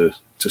happened to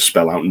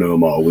spell out no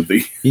more with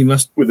the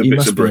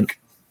bits of brick.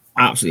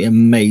 Absolutely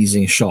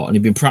amazing shot, and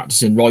he'd been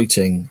practicing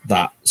writing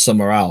that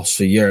somewhere else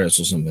for years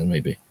or something,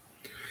 maybe.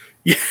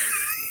 Yeah.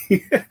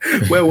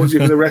 Where was he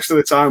for the rest of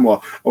the time?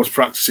 While I was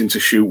practicing to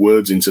shoot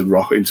words into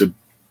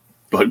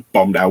like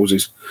bombed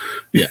houses.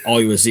 Yeah,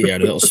 I was here, a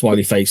little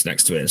smiley face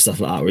next to it and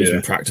stuff like that. Where he's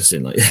been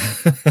practicing. Like,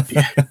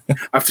 yeah. I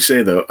have to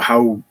say though,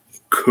 how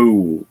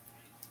cool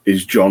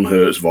is John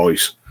Hurt's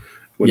voice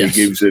when he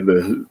gives it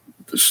the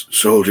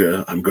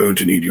soldier? I'm going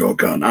to need your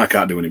gun. I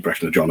can't do an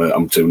impression of John Hurt.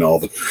 I'm too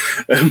northern.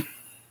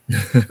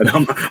 And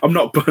I'm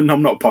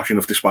not posh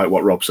enough, despite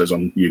what Rob says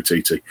on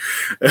UTT.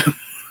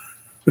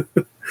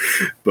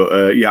 But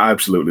I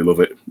absolutely love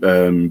it.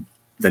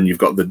 Then you've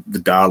got the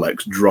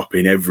Daleks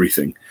dropping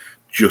everything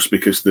just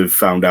because they've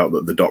found out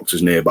that the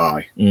Doctor's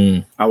nearby.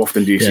 How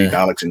often do you see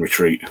Daleks in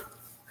retreat?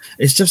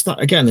 It's just that,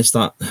 again,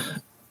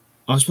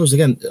 I suppose,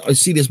 again, I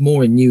see this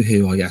more in New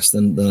Who, I guess,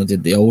 than I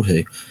did the old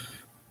Who.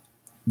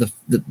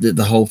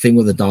 The whole thing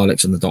with the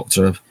Daleks and the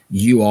Doctor of,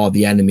 you are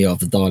the enemy of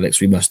the Daleks,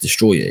 we must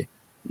destroy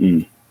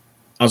you.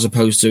 As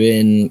opposed to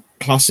in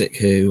classic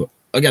Who,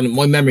 again,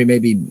 my memory may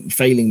be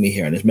failing me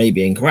here and it may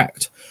be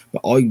incorrect,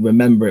 but I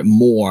remember it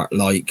more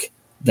like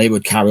they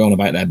would carry on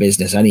about their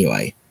business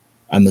anyway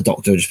and the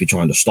Doctor would just be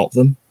trying to stop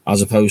them,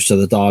 as opposed to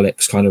the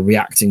Daleks kind of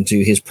reacting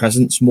to his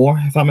presence more,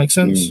 if that makes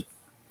sense.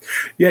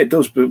 Yeah, it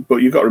does, but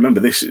you've got to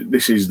remember, this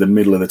is the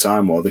middle of the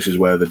Time War. This is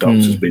where the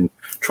Doctor's been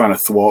trying to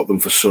thwart them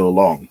for so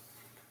long.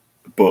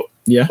 But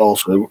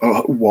also,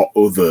 what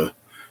other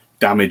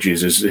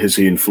damages has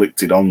he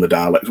inflicted on the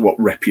Daleks? What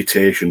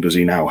reputation does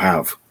he now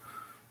have?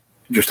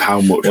 Just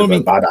how much of a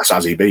badass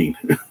has he been?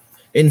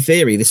 In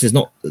theory, this is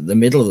not the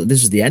middle.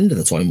 This is the end of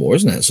the Time War,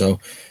 isn't it? So,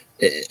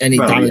 any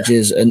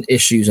damages and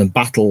issues and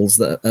battles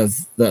that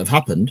have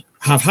happened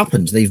have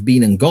happened. They've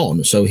been and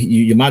gone. So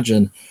you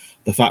imagine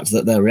the fact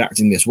that they're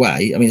reacting this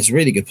way. I mean, it's a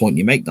really good point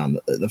you make, Dan.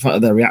 The fact that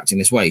they're reacting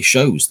this way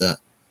shows that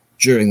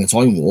during the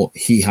Time War,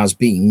 he has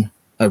been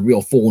a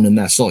real thorn in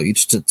their side,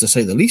 to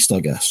say the least, I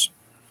guess.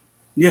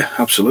 Yeah,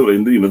 absolutely.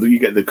 And, you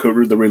get the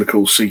really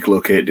cool seek,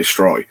 locate,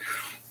 destroy.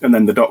 And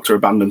then the Doctor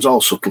abandons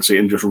all subtlety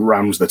and just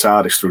rams the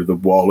TARDIS through the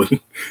wall and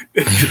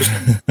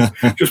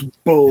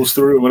just bowls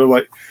through them. And I'm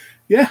like,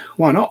 yeah,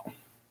 why not?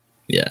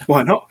 Yeah.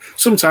 Why not?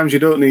 Sometimes you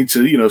don't need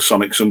to,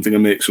 sonic something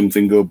and make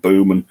something go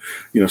boom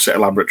and, set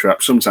elaborate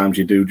traps. Sometimes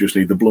you do just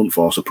need the blunt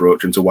force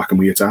approach and to whack them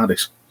with your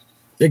TARDIS.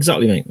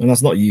 Exactly, mate. And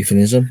that's not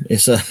euphemism.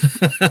 It's a...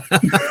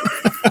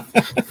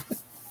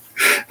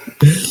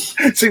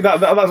 See,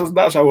 that's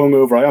how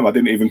hungover I am. I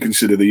didn't even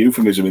consider the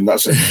euphemism in that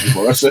sentence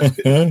before I said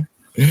it.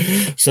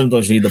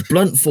 Sometimes you need the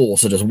blunt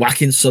force of just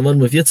whacking someone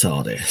with your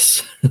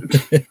TARDIS.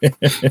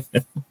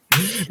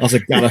 That's a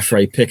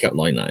Gallifrey pickup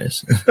line, that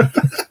is.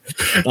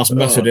 That's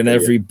muttered in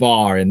every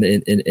bar in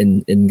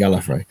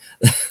Gallifrey.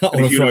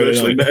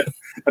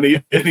 And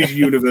he's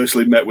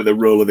universally met with a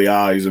roll of the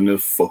eyes and a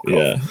fuck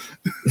off.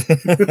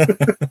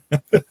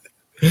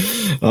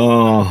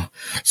 Oh,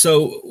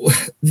 so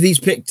these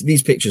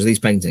pictures, these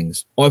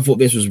paintings, I thought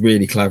this was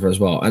really clever as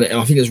well, and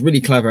I think it's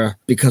really clever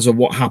because of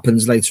what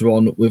happens later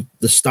on with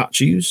the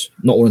statues.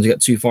 Not wanting to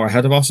get too far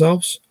ahead of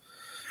ourselves,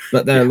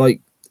 but they're like,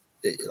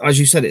 as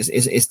you said,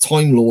 it's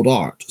Time Lord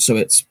art, so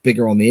it's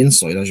bigger on the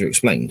inside, as you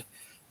explained,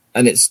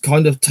 and it's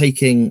kind of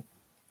taking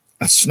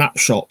a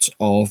snapshot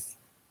of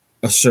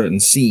a certain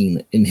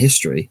scene in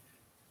history,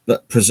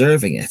 but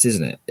preserving it,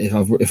 isn't it? If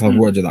I've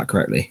worded that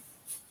correctly.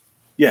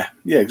 Yeah,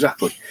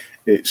 exactly.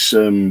 It's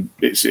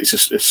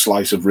a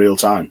slice of real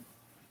time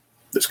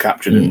that's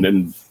captured,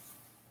 and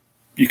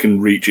you can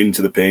reach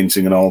into the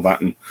painting and all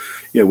that. And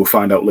we'll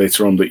find out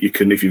later on that you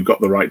can, if you've got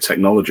the right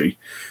technology,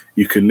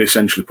 you can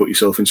essentially put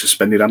yourself in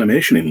suspended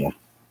animation in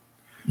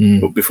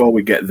one. But before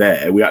we get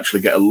there, we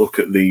actually get a look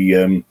at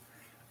the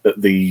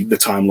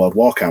Time Lord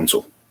War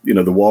Council.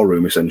 The war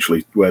room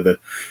essentially, where they're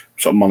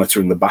sort of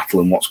monitoring the battle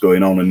and what's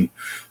going on. And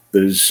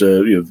there's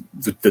the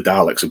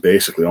Daleks are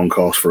basically on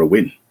course for a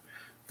win.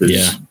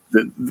 There's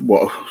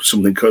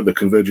they're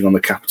converging on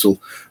the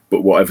capital,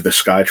 but whatever the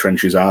sky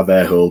trenches are,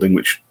 they're holding,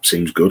 which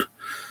seems good.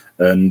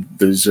 And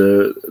there's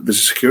a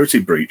security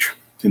breach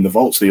in the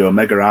vaults. The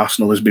Omega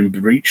Arsenal has been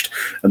breached,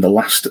 and the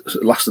last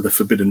of the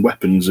forbidden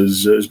weapons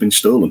has been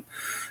stolen,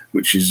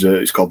 which is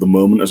it's called the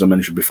Moment, as I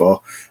mentioned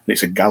before. And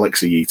it's a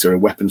Galaxy Eater, a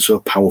weapon so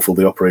powerful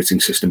the operating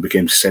system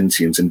became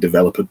sentient and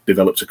developed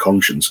a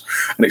conscience.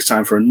 And it's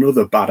time for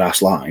another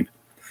badass line.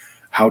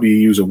 how do you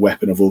use a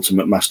weapon of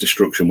ultimate mass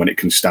destruction when it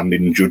can stand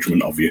in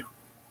judgment of you?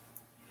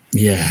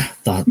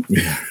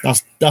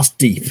 That's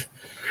deep.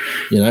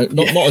 You know,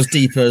 not as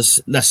deep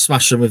as let's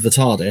smash them with the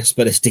TARDIS,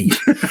 but it's deep.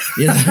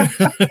 You know.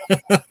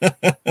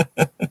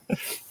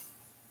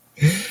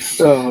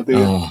 Oh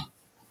dear.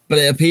 But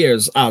it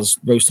appears as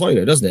Rose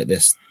Tyler, doesn't it?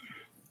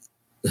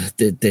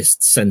 This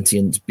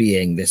sentient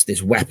being,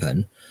 this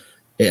weapon.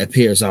 It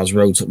appears as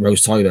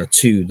Rose Tyler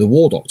to the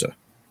War Doctor.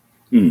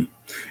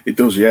 It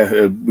does,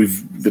 yeah.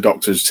 With the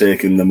Doctor's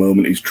taken the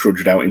moment he's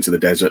trudged out into the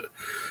desert,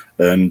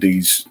 and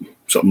he's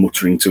sort of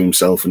muttering to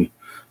himself and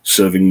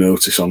serving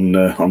notice on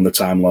the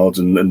Time Lords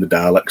and the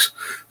Daleks,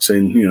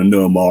 saying, you know,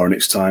 no more, and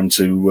it's time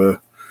to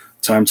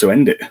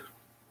end it.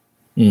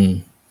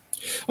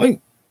 I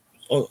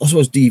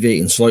suppose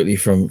deviating slightly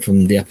from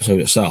the episode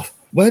itself,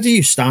 where do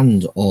you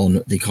stand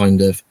on the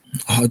kind of,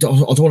 I don't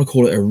want to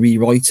call it a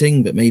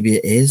rewriting, but maybe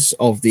it is,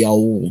 of the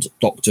old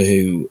Doctor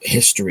Who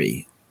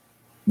history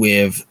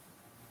with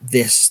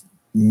this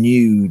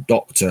new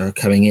Doctor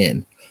coming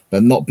in,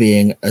 but not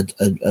being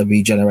a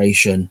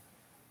regeneration,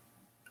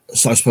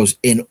 so I suppose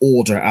in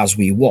order as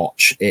we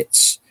watch,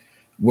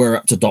 we're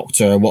up to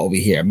Doctor, what are we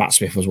here? Matt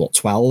Smith was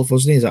 12,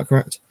 wasn't he? Is that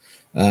correct?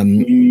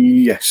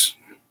 Yes.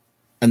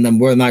 And then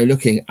we're now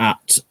looking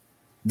at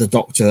the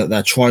Doctor that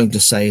they're trying to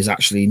say is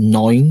actually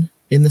 9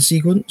 in the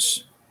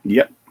sequence.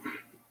 Yep.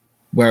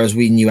 Whereas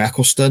we knew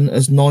Eccleston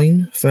as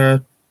 9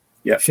 for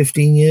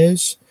 15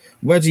 years.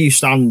 Where do you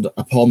stand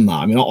upon that?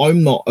 I mean,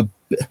 I'm not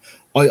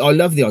I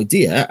love the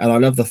idea, and I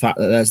love the fact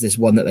that there's this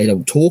one that they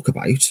don't talk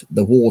about,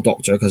 the War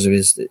Doctor, because of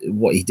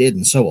what he did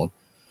and so on.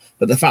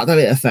 But the fact that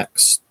it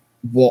affects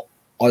what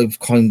I've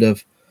kind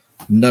of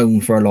known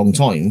for a long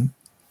time,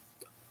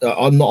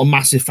 I'm not a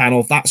massive fan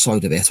of that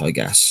side of it, I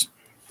guess.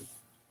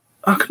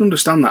 I can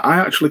understand that. I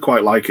actually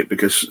quite like it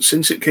because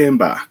since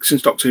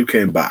Doctor Who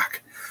came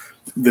back,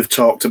 they've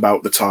talked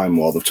about the Time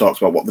War. They've talked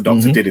about what the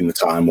Doctor did in the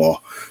Time War.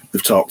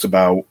 They've talked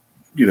about,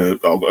 you know,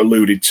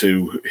 alluded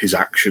to his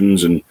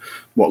actions and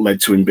what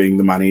led to him being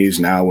the man he is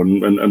now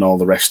and all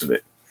the rest of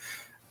it.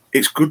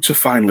 It's good to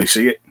finally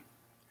see it.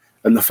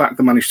 And the fact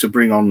they managed to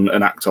bring on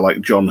an actor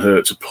like John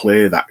Hurt to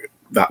play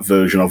that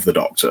version of the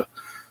Doctor,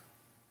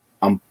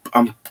 I'm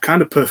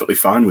kind of perfectly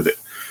fine with it,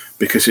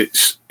 because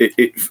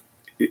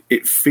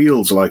it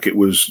feels like it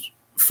was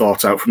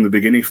thought out from the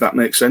beginning, if that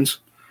makes sense.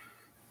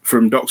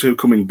 From Doctor Who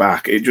coming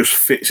back, it just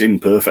fits in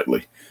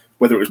perfectly.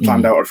 Whether it was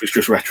planned out or if it's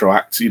just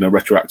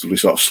retroactively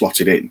sort of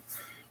slotted in,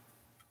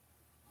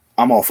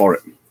 I'm all for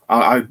it.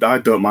 I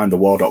don't mind the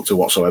War Doctor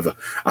whatsoever.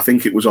 I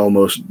think it was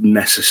almost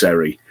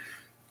necessary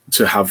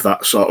to have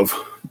that sort of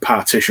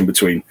partition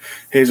between,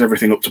 here's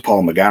everything up to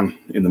Paul McGann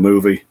in the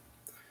movie,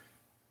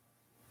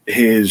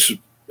 here's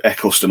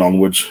Eccleston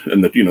onwards,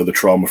 and the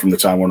trauma from the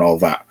Time War and all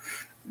that.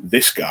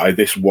 This guy,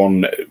 this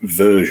one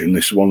version,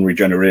 this one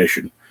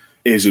regeneration,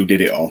 is who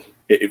did it all.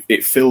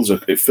 It fills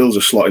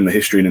a slot in the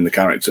history and in the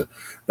character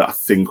that I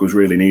think was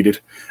really needed,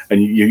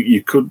 and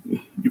you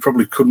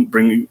probably couldn't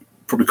bring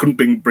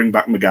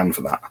back McGann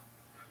for that.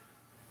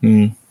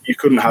 You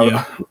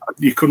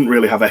couldn't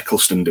really have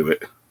Eccleston do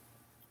it.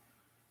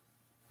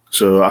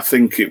 So I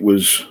think it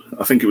was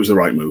the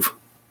right move.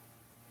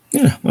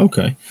 Yeah.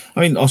 Okay.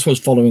 I mean, I suppose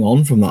following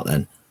on from that,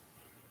 then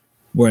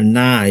we're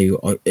now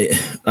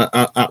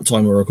at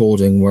time of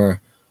recording,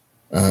 we're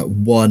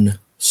one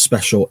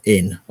special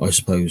in, I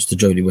suppose, to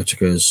Jodie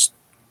Whittaker's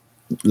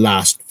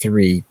last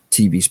 3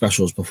 TV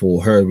specials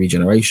before her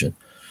regeneration.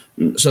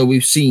 So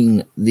we've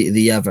seen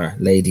the other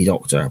Lady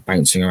Doctor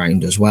bouncing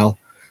around as well.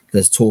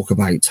 There's talk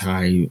about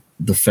how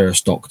the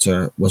first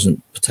Doctor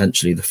wasn't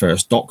potentially the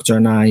first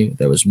Doctor now.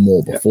 There was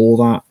more before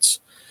that.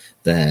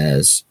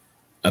 There's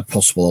a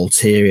possible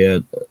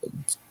ulterior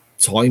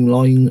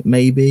timeline,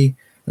 maybe.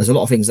 There's a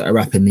lot of things that are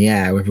up in the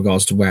air with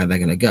regards to where they're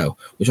going to go,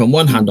 which on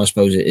one hand, I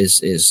suppose it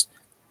is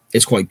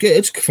quite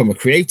good from a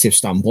creative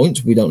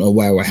standpoint. We don't know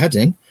where we're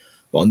heading.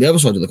 But on the other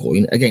side of the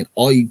coin, again,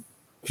 I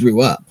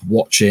grew up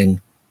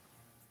watching,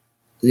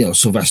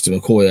 Sylvester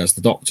McCoy as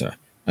the Doctor,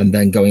 and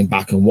then going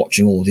back and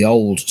watching all the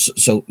old,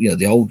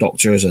 the old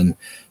Doctors, and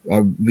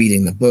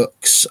reading the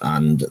books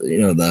and,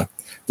 the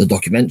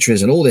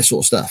documentaries and all this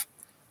sort of stuff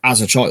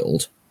as a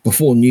child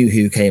before New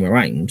Who came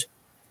around.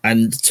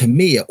 And to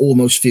me, it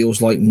almost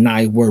feels like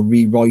now we're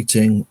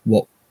rewriting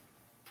what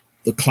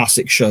the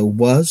classic show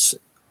was.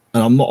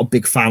 And I'm not a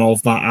big fan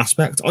of that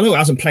aspect. I know it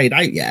hasn't played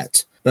out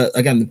yet, but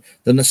again,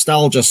 the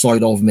nostalgia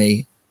side of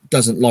me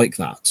doesn't like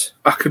that.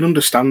 I can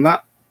understand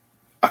that.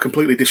 I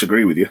completely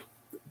disagree with you,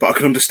 but I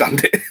can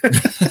understand it.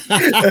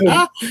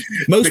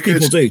 Most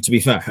people do, to be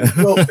fair.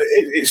 Well,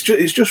 it's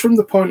just from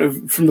the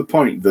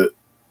point that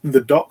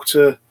the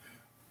Doctor,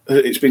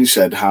 it's been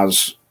said,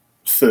 has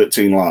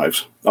 13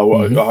 lives.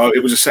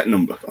 It was a set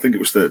number. I think it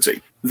was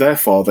 13.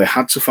 Therefore, they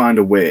had to find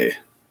a way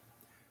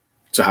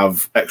to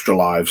have extra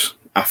lives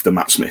after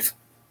Matt Smith,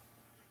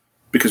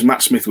 because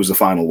Matt Smith was the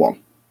final one.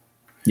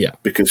 Yeah.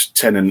 Because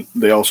Tennant,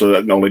 they also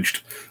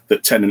acknowledged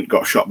that Tennant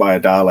got shot by a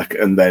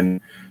Dalek and then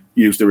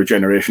used the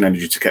regeneration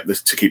energy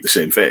to keep the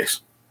same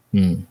face.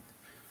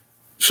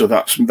 So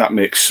that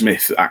makes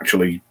Smith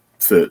actually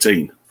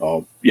 13,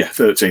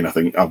 13, I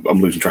think.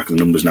 I'm losing track of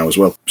the numbers now as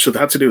well. So they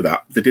had to do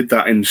that. They did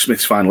that in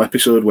Smith's final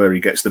episode where he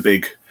gets the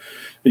big,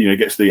 he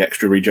gets the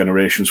extra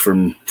regenerations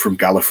from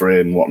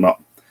Gallifrey and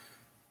whatnot.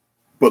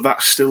 But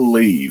that still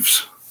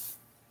leaves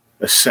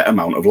a set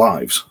amount of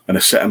lives and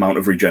a set amount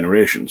of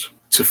regenerations.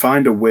 To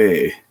find a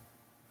way,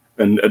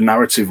 and a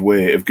narrative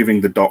way of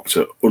giving the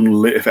Doctor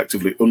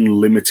effectively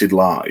unlimited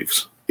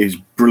lives is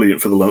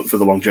brilliant for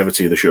the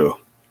longevity of the show.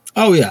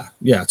 Oh yeah,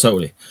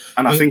 totally.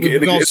 And I think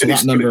it's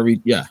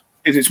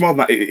more than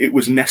that. It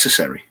was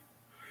necessary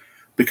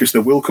because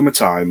there will come a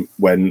time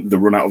when they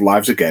run out of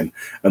lives again,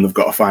 and they've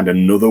got to find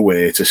another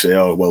way to say,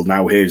 "Oh, well,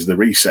 now here's the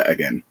reset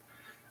again,"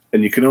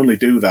 and you can only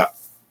do that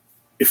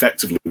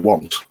effectively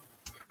once.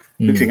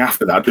 Anything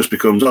after that just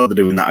becomes, "Oh, they're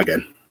doing that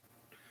again."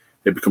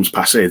 It becomes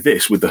passé.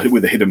 This with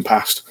the hidden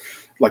past,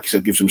 like you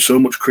said, gives them so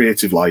much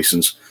creative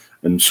license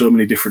and so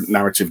many different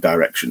narrative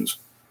directions.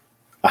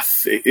 I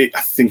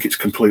think it's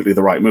completely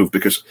the right move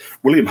because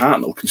William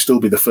Hartnell can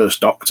still be the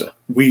first Doctor.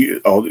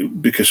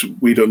 Because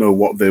we don't know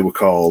what they were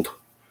called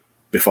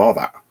before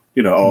that.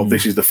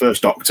 This is the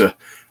first Doctor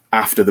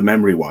after the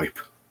memory wipe.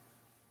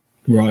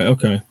 Right.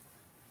 Okay.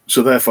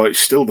 So therefore, it's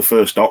still the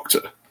first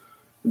Doctor,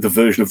 the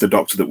version of the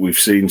Doctor that we've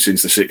seen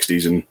since the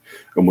 60s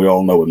and we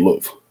all know and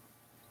love.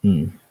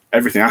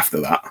 Everything after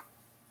that,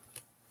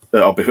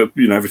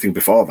 everything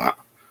before that,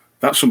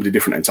 that's somebody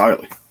different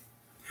entirely.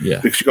 Yeah,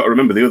 because you've got to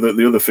remember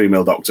the other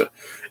female Doctor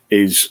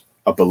is,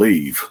 I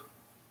believe,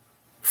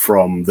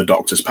 from the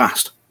Doctor's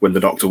past when the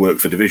Doctor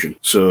worked for Division.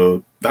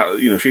 So that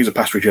she's a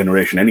past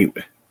regeneration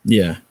anyway.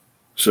 Yeah.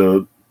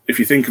 So if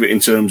you think of it in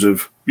terms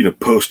of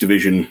post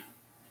Division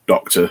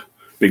Doctor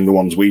being the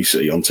ones we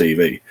see on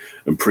TV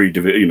and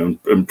pre-Division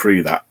and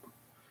pre that,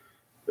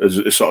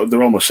 as sort of,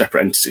 they're almost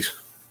separate entities.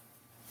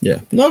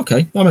 Yeah.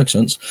 Okay, that makes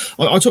sense.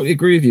 I totally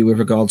agree with you with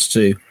regards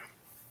to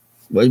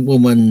when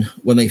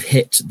they've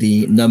hit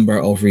the number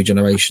of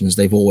regenerations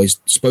they've always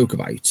spoke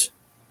about.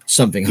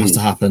 Something has to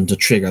happen to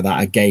trigger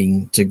that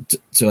again to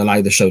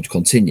allow the show to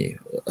continue.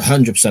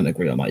 100%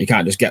 agree on that. You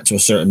can't just get to a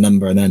certain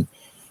number and then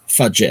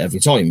fudge it every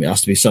time. It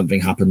has to be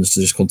something happens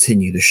to just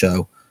continue the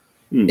show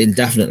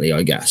indefinitely,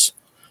 I guess.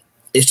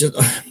 It's just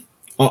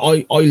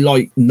I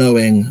like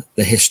knowing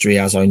the history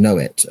as I know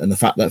it, and the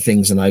fact that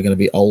things are now going to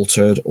be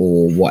altered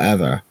or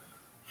whatever.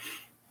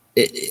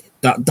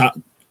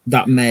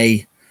 That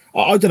may,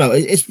 I don't know.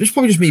 It's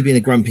probably just me being a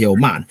grumpy old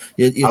man.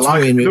 I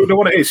like it. You know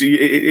what it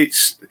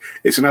is?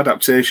 It's an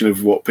adaptation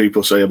of what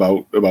people say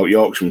about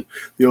Yorkshiremen.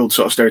 The old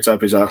sort of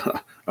stereotype is, I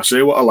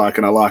say what I like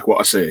and I like what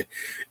I say.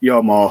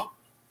 You're more,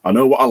 I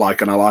know what I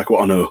like and I like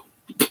what I know.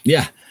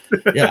 Yeah.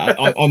 Yeah,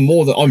 I'm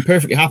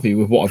perfectly happy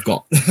with what I've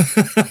got.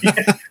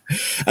 Yeah.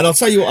 And I'll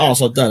tell you what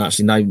else I've done,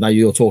 actually, now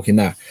you're talking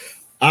there.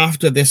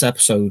 After this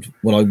episode,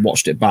 when I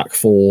watched it back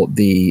for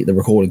the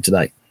recording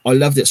today, I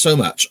loved it so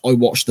much, I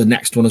watched the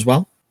next one as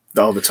well.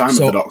 Oh, the time of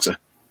the Doctor.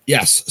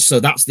 Yes, so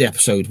that's the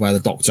episode where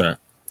the Doctor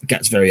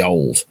gets very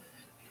old.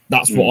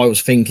 That's what I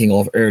was thinking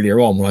of earlier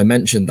on when I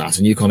mentioned that,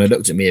 and you kind of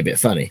looked at me a bit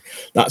funny.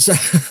 That's I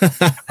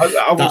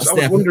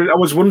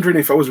was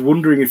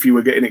wondering if you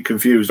were getting it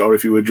confused or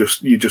if you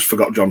just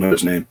forgot John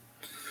Hurt's name.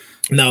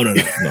 No.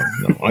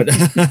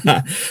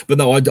 But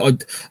no,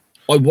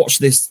 I watched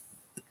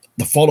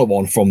the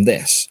follow-on from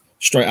this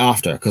straight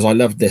after because I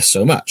loved this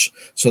so much.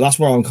 So that's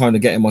where I'm kind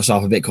of getting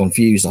myself a bit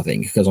confused, I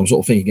think, because I'm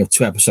sort of thinking of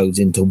 2 episodes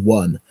into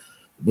one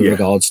with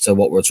regards to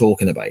what we're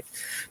talking about.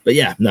 But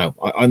yeah, no,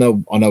 I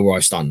know where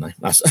I stand now.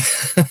 That's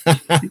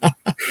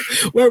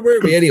where were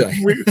we anyway?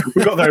 we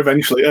got there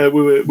eventually.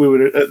 We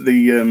were at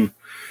the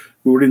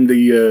we were in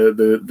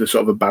the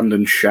sort of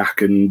abandoned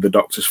shack, and the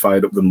Doctor's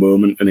fired up the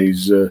moment, and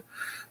his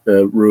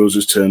Rose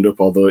has turned up,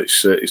 although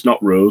it's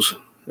not Rose.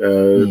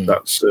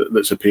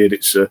 That's appeared.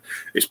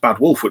 It's Bad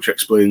Wolf, which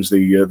explains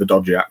the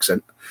dodgy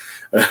accent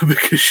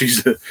because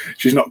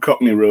she's not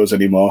Cockney Rose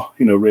anymore.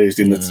 Raised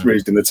in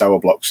the tower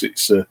blocks.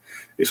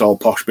 It's all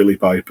posh Billy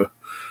Piper.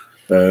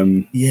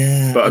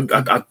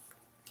 But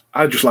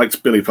I just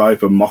liked Billy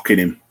Piper mocking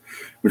him.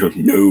 Which was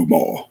no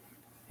more,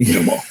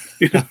 giving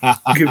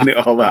it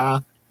all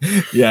that.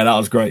 Yeah, that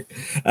was great.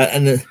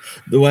 And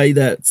the way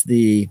that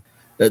the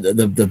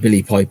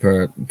Billy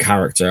Piper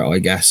character, I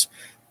guess,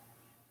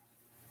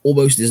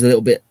 almost is a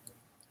little bit,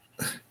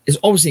 it's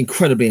obviously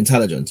incredibly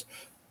intelligent,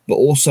 but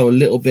also a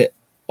little bit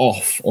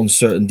off on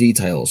certain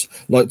details,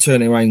 like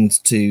turning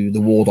around to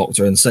the War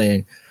Doctor and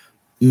saying,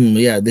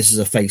 yeah, this is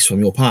a face from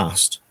your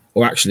past,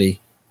 or actually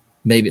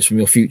maybe it's from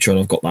your future and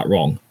I've got that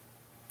wrong.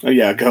 Oh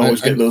yeah, I can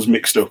always get those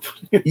mixed up.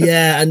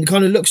 Yeah, and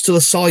kind of looks to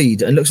the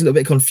side and looks a little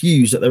bit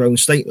confused at their own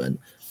statement.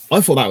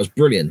 I thought that was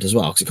brilliant as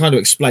well, because it kind of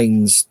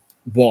explains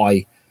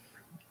why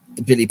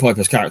Billy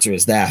Piper's character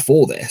is there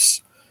for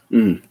this.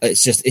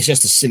 It's just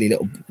a silly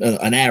little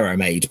an error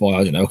made by,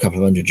 I don't know, a couple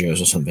of 100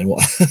 years or something.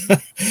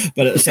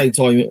 But at the same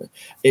time,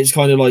 it's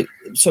kind of like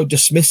so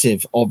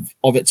dismissive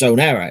of its own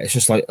error. It's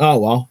just like, oh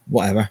well,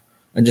 whatever,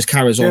 and just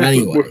carries on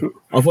anyway.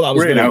 I thought that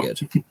was very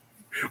good.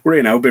 we're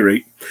here now,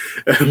 Birry.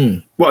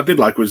 What I did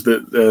like was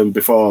that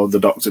before the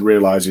Doctor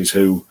realises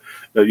who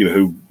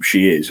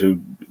she is,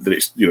 that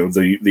it's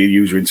the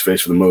user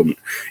interface for the moment.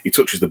 He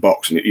touches the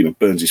box and it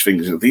burns his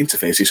fingers. The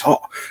interface is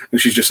hot, and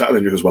she's just sat there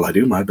and goes, "Well, I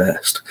do my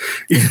best."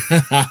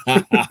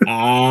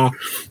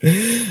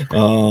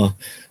 Oh,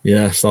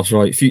 yes, that's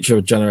right.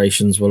 Future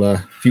regenerations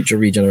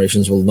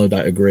will no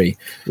doubt agree.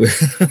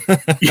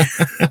 Yeah.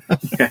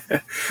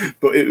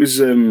 But it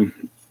was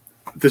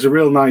there's a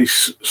real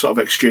nice sort of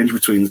exchange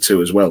between the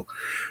two as well,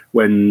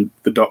 when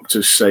the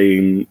Doctor's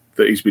saying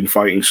that he's been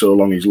fighting so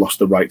long he's lost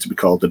the right to be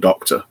called the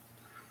Doctor,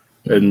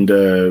 and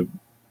the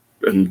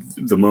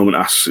moment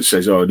asks, it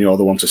says, "Oh, and you're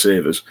the one to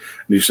save us,"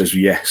 and he says,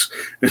 "Yes,"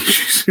 and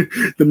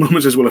the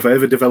moment says, "Well, if I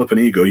ever develop an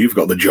ego, you've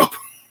got the job."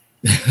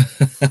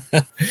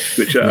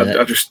 Which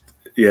I just,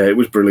 it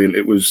was brilliant.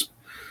 It was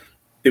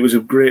a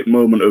great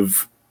moment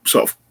of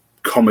sort of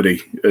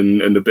comedy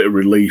and a bit of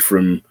relief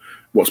from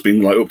what's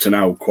been like up to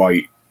now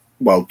quite.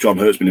 Well, John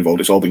Hurt's been involved.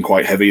 It's all been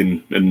quite heavy,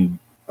 and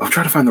I'm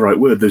trying to find the right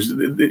word.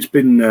 It's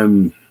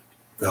been,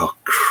 oh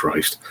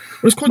Christ,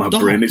 well, it's quite my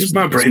dark, brain.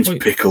 My brain's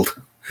pickled.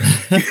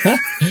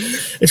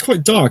 It's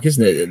quite dark,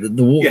 isn't it?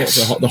 The War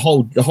Doctor,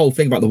 the whole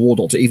thing about the War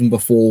Doctor, even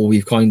before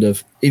we've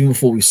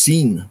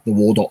seen the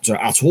War Doctor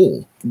at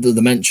all,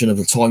 the mention of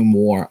the Time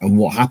War and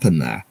what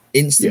happened there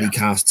instantly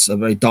casts a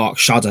very dark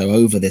shadow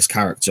over this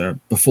character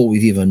before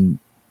we've even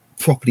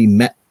properly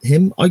met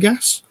him, I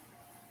guess.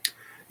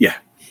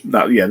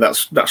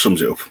 That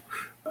sums it up.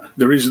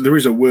 There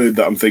is a word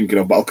that I'm thinking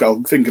of, but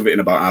I'll think of it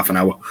in about half an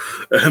hour.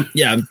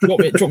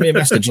 Drop me a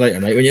message later,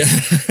 mate. When you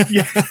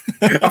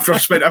after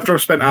I've spent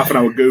half an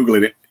hour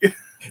googling it.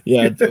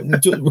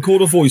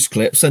 Record a voice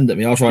clip, send it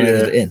me. I'll try and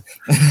edit it in.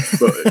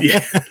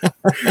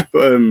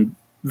 But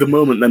the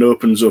moment then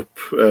opens up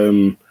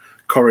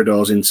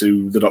corridors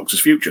into the Doctor's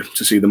future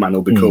to see the man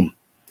he'll become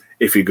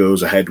if he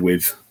goes ahead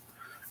with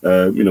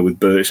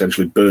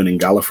essentially burning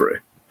Gallifrey,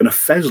 and a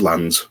Fez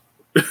lands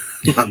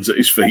at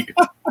his feet.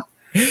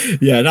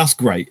 Yeah, that's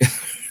great.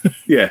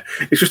 Yeah,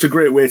 it's just a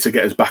great way to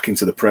get us back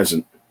into the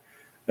present.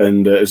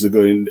 And as they're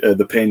going,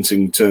 the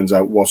painting turns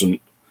out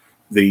wasn't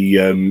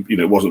wasn't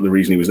the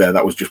reason he was there.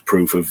 That was just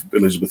proof of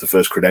Elizabeth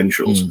I's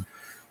credentials.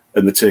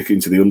 And they're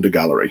taken to the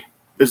undergallery.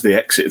 As they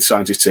exit, the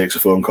scientist takes a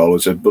phone call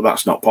and says, "But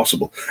that's not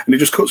possible." And it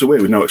just cuts away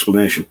with no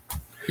explanation.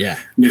 Yeah,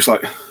 and just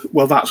like,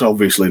 well, that's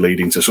obviously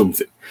leading to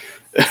something.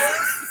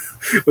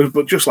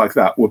 But just like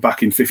that, we're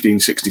back in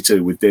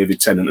 1562 with David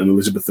Tennant and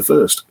Elizabeth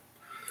I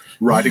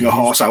riding a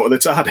horse out of the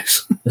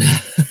TARDIS.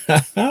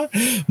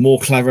 More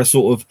clever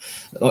sort of,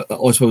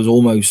 I suppose,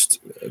 almost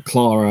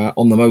Clara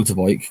on the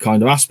motorbike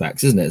kind of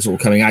aspects, isn't it? Sort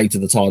of coming out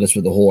of the TARDIS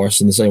with the horse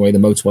in the same way the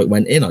motorbike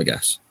went in, I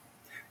guess.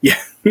 Yeah,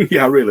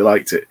 I really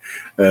liked it.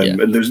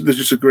 And there's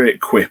just a great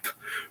quip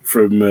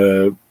from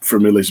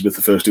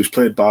Elizabeth I, who's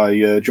played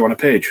by Joanna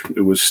Page,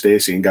 who was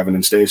Stacey in Gavin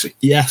and Stacey.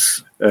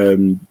 Yes.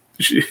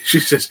 She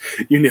says,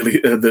 "You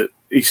nearly."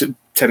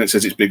 Tennant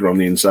says it's bigger on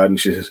the inside, and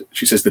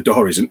she says the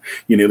door isn't.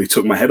 "You nearly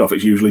took my head off.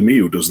 It's usually me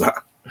who does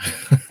that."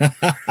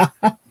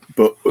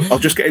 But I'll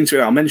just get into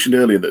it. I mentioned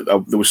earlier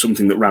that there was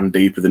something that ran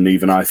deeper than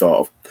even I thought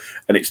of,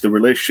 and it's the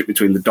relationship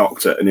between the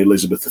Doctor and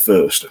Elizabeth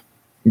I.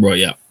 Right.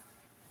 Yeah.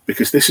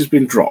 Because this has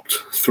been dropped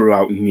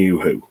throughout New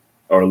Who,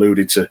 or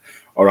alluded to,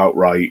 or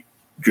outright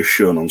just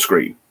shown on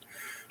screen.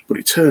 But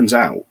it turns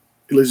out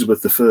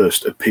Elizabeth I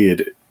first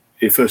appeared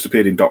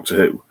in Doctor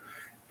Who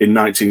in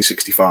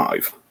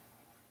 1965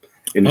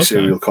 in a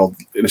serial called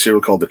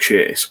The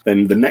Chase.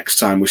 Then the next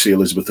time we see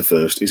Elizabeth I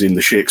is in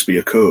the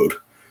Shakespeare Code,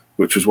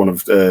 which was one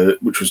of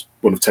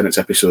Tennant's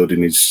episode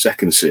in his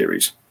second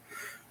series,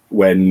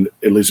 when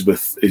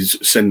Elizabeth is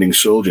sending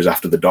soldiers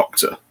after the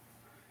Doctor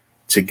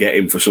to get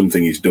him for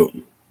something he's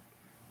done,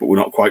 but we're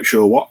not quite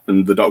sure what.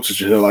 And the Doctor's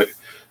just like,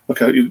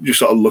 okay, you're just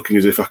sort of looking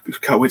as if I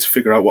can't wait to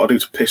figure out what I do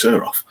to piss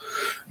her off.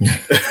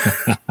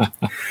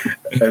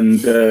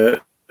 And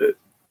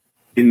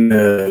in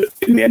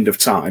the End of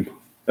Time,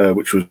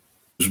 which was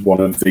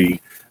one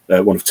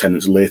of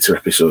Tennant's later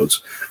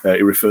episodes,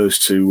 it refers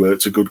to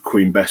good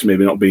Queen Bess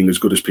maybe not being as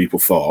good as people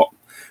thought,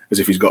 as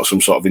if he's got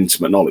some sort of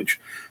intimate knowledge.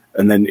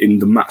 And then in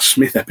the Matt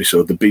Smith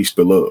episode, The Beast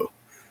Below,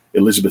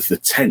 Elizabeth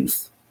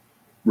X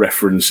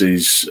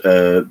references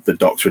the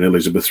Doctor and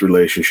Elizabeth's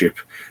relationship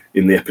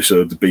in the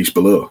episode The Beast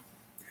Below.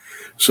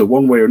 So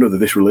one way or another,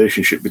 this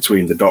relationship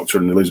between the Doctor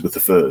and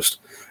Elizabeth I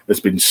has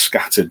been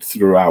scattered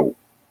throughout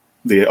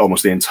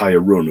almost the entire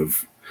run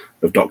of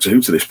Doctor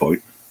Who to this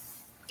point.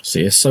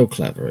 See, it's so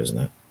clever, isn't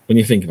it? When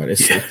you think about it,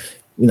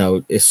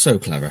 it's so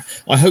clever.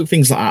 I hope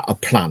things like that are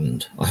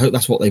planned. I hope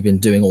that's what they've been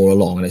doing all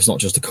along, and it's not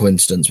just a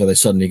coincidence where they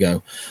suddenly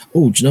go,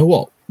 "Oh, do you know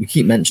what? We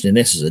keep mentioning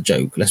this as a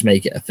joke. Let's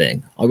make it a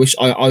thing."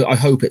 I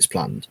hope it's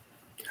planned.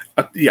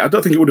 I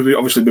don't think it would have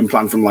obviously been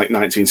planned from like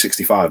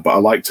 1965, but I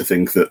like to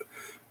think that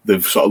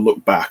they've sort of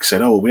looked back,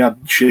 said, "Oh, we had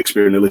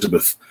Shakespeare and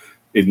Elizabeth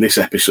in this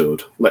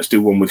episode. Let's do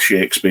one with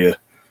Shakespeare,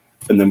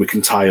 and then we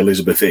can tie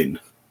Elizabeth in."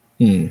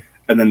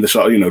 And then they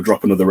sort of,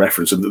 drop another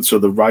reference. And so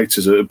the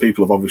writers,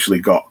 people have obviously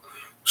got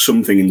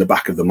something in the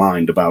back of the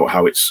mind about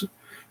how it's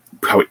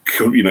how it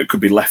could, it could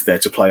be left there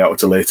to play out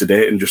at a later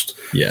date, and just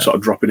sort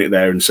of dropping it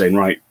there and saying,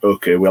 right,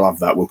 okay, we'll have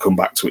that, we'll come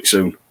back to it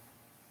soon.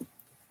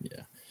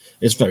 Yeah,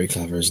 it's very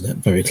clever, isn't it?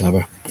 Very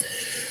clever.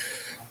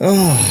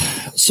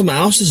 Something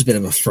else is a bit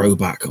of a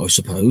throwback, I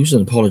suppose,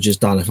 and apologies,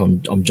 Dan, if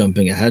I'm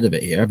jumping ahead a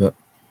bit here, but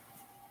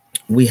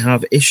we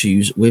have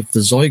issues with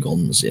the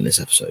Zygons in this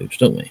episode,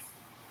 don't we?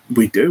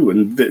 We do,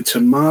 and to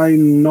my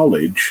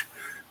knowledge,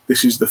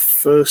 this is the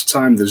first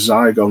time the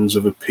Zygons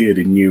have appeared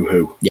in New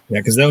Who. Yeah,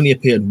 because they only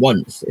appeared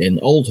once in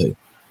Old Who.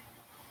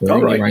 They're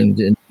only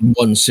around in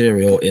one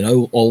serial in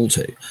Old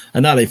Who.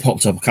 And now they've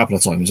popped up a couple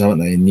of times, haven't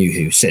they, in New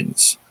Who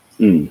since.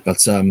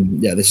 But,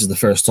 this is the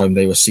first time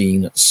they were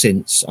seen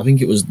since, I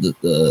think it was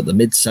the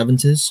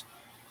mid-70s.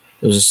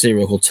 There was a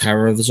serial called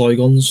Terror of the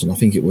Zygons, and I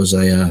think it was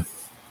a...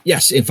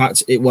 yes, in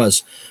fact, it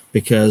was,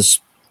 because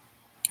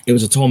it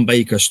was a Tom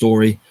Baker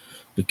story,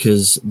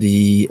 because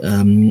the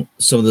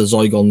some of the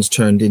Zygons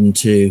turned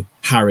into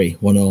Harry,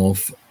 one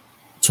of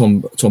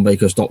Tom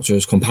Baker's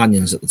Doctor's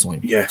companions at the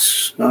time.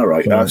 Yes, all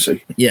right, I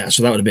see. Yeah,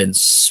 so that would have been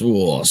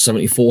 74,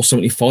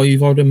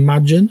 75, I would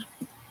imagine.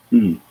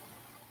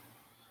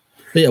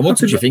 But yeah, what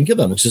did you think of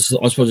them? I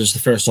suppose it's the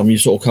first time you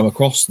sort of come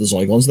across the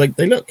Zygons.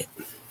 They look,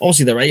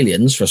 obviously they're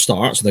aliens for a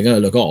start, so they're going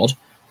to look odd,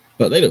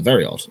 but they look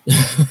very odd.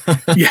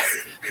 Yeah,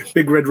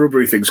 big red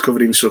rubbery things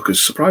covered in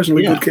suckers.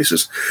 Surprisingly good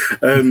kisses.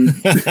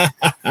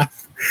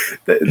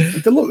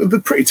 They're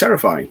pretty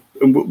terrifying,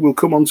 and we'll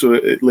come on to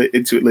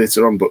into it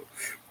later on, but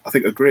I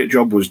think a great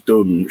job was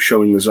done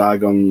showing the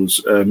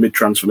Zygons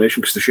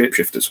mid-transformation, because they're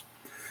shapeshifters.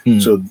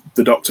 So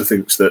the Doctor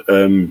thinks that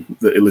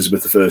that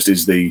Elizabeth I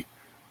is the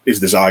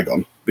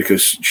Zygon,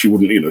 because she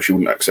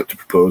wouldn't accept a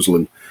proposal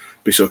and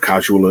be so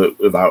casual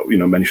about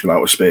mention of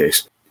outer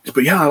space.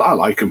 But yeah, I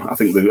like them. I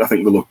think they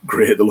look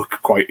great. They look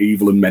quite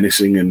evil and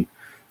menacing and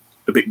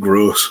a bit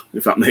gross,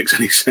 if that makes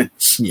any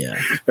sense.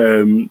 Yeah.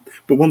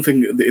 But one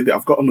thing,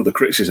 I've got another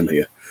criticism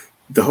here.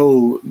 The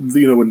whole,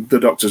 when the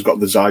Doctor's got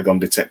the Zygon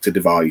detector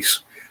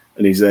device,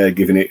 and he's there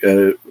giving it,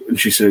 and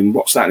she's saying,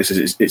 "What's that?" And he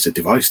says, "It's a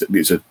device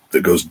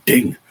that goes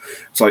ding."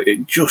 It's like,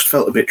 it just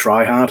felt a bit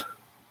try hard.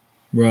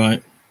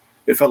 Right.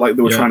 It felt like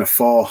they were trying to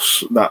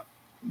force that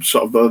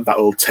sort of that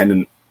old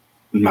Tennant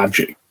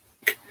magic.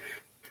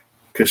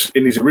 Because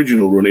in his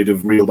original run, he'd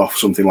have reeled off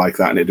something like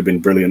that and it'd have been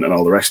brilliant and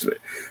all the rest of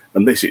it.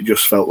 And this, it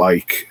just felt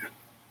like,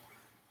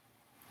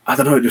 I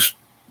don't know, it just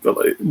felt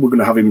like we're going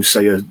to have him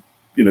say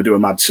do a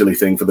mad silly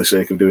thing for the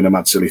sake of doing a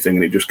mad silly thing,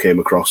 and it just came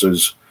across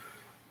as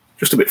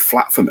just a bit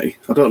flat for me.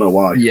 I don't know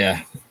why.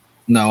 Yeah.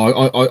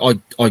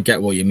 No, I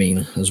get what you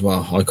mean as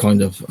well. I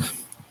kind of...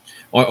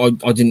 I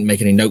didn't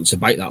make any notes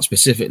about that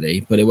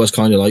specifically, but it was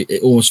kind of like,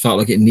 it almost felt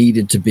like it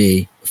needed to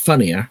be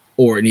funnier,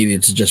 or it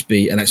needed to just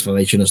be an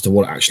explanation as to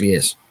what it actually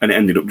is. And it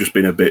ended up just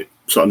being a bit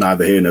sort of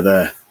neither here nor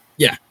there.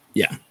 Yeah,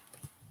 yeah.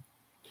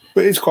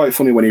 But it's quite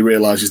funny when he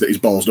realises that he's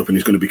ballsed up and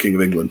he's going to be King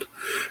of England.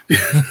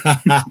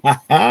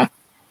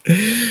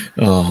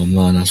 Oh,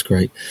 man, that's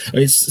great. I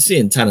mean,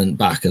 seeing Tennant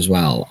back as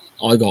well,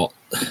 I can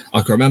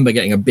remember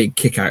getting a big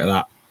kick out of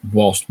that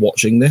whilst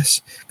watching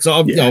this. Because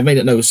I've made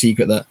it no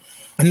secret that,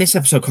 and this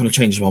episode kind of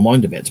changes my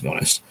mind a bit, to be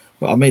honest,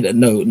 but I made it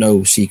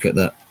no secret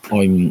that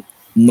I'm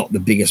not the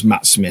biggest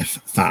Matt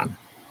Smith fan,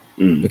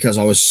 because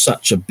I was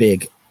such a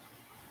big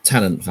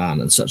Tennant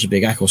fan and such a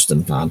big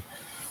Eccleston fan.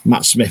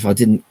 Matt Smith, I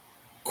didn't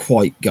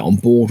quite get on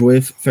board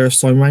with first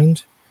time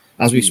round,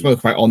 as we spoke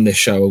about on this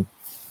show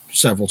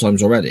several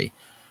times already.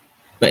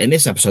 But in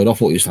this episode, I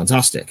thought he was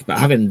fantastic. But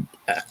having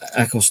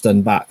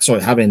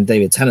having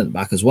David Tennant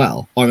back as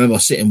well, I remember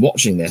sitting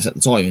watching this at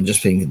the time and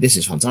just thinking, this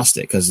is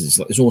fantastic, because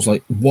it's almost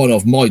like one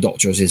of my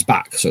Doctors is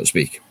back, so to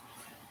speak.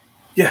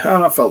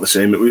 Yeah, I felt the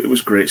same. It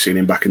was great seeing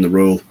him back in the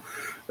role.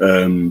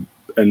 And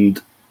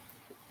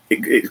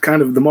it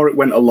kind of, the more it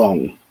went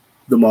along,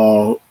 the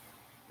more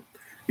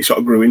he sort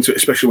of grew into it,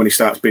 especially when he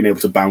starts being able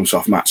to bounce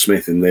off Matt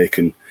Smith and they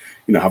can,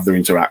 have their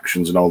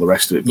interactions and all the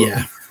rest of it.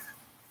 But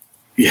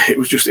yeah,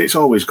 it's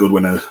always good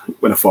when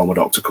a former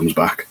Doctor comes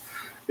back.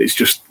 It's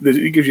just,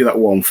 it gives you that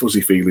warm,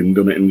 fuzzy feeling,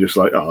 doesn't it? And just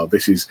like,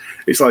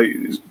 it's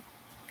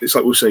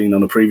like we were saying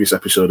on a previous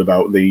episode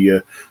about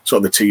the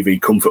sort of the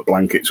TV comfort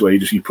blankets, where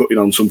you're putting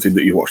on something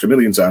that you've watched a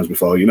million times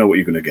before, you know what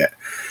you're going to get.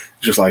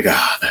 It's just like,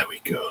 there we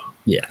go.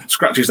 Yeah.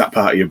 Scratches that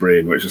part of your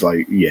brain where it's just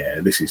like, yeah,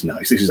 this is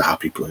nice. This is a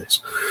happy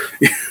place.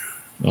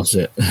 That's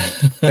it.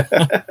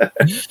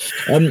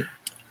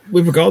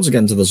 With regards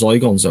again to the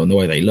Zygons, though, and the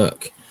way they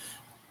look,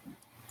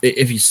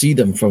 if you see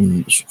them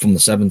from the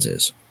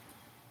 70s,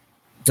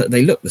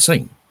 they look the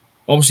same.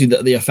 Obviously,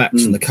 the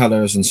effects and the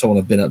colours and so on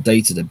have been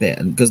updated a bit,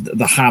 and because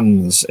the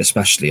hands,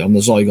 especially on the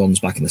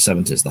Zygons back in the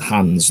 70s, the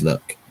hands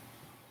look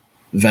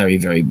very,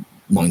 very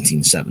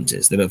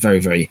 1970s. They look very,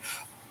 very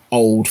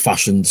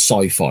old-fashioned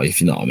sci-fi, if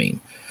you know what I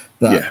mean.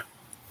 But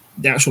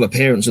the actual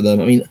appearance of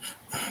them, I mean,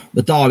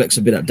 the Daleks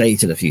have been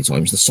updated a few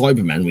times. The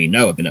Cybermen, we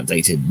know, have been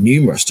updated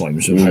numerous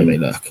times with how they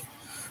look.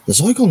 The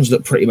Zygons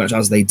look pretty much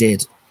as they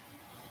did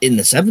in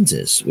the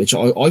 70s, which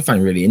I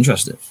find really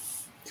interesting.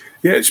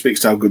 Yeah, it speaks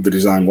to how good the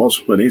design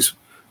was and is.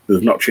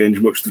 They've not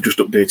changed much. They've just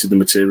updated the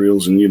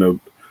materials and,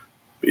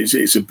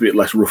 it's a bit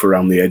less rough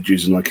around the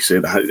edges, and like you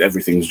say,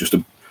 everything's just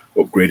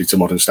upgraded to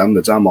modern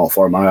standards. I'm all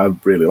for them. I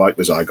really like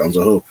the Zygons.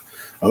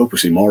 I hope we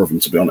see more of them,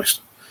 to be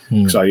honest.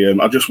 Because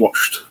I just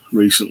watched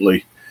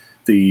recently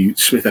the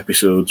Smith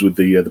episodes with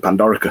the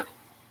Pandorica,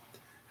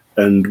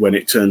 and when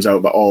it turns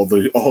out that all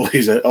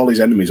his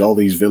enemies, all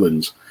these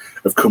villains,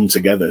 have come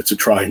together to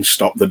try and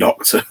stop the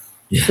Doctor.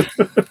 Yeah.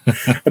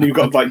 And you've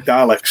got like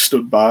Daleks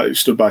stood by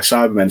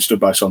Cybermen, stood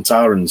by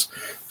Sontarans,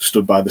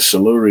 stood by the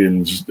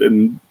Silurians,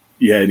 and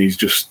it's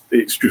just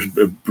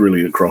a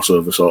brilliant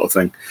crossover sort of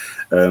thing.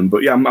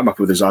 But yeah, I'm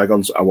happy with the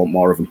Zygons. I want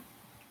more of them.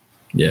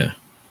 Yeah,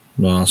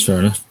 no, that's fair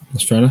enough.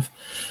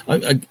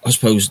 I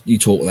suppose you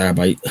talk there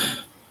about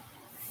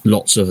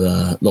lots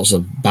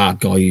of bad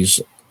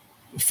guys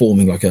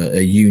forming like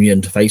a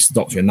union to face the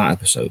Doctor in that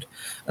episode,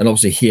 and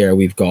obviously here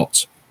we've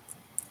got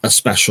a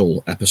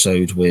special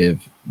episode with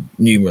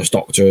numerous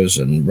Doctors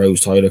and Rose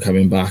Tyler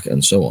coming back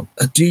and so on.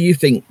 Do you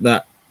think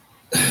that...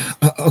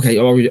 Okay,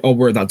 I'll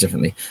word that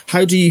differently.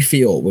 How do you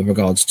feel with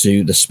regards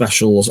to the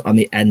specials and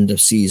the end of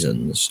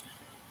seasons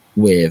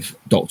with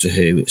Doctor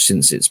Who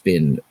since it's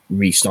been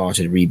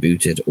restarted,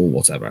 rebooted, or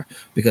whatever?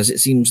 Because it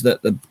seems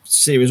that the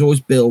series always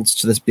builds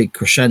to this big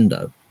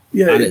crescendo.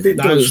 Yeah, it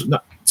does.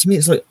 To me,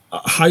 it's like,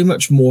 how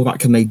much more of that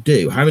can they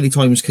do? How many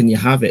times can you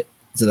have it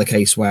to the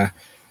case where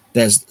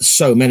there's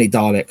so many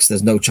Daleks,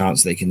 there's no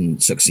chance they can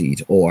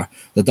succeed, or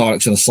the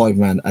Daleks and the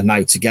Cybermen are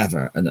now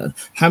together? And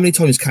how many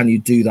times can you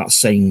do that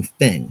same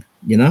thing,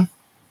 you know?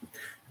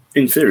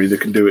 In theory, they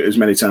can do it as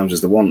many times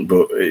as they want,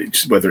 but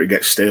it's whether it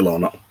gets stale or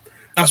not.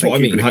 That's what I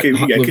mean. Keeping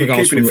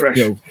it fresh.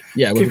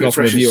 With regards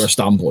from a viewer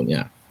standpoint,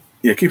 yeah.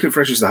 Yeah, keeping it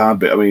fresh is the hard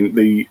bit. I mean,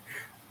 the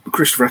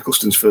Christopher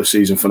Eccleston's first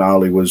season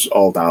finale was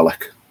all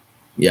Dalek.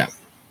 Yeah.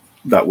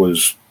 That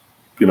was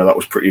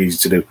pretty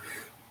easy to do.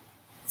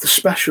 The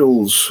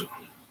specials...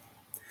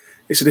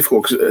 It's a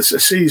difficult because a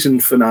season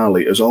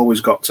finale has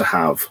always got to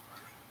have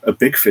a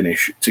big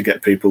finish to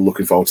get people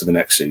looking forward to the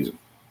next season.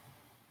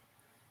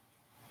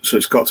 So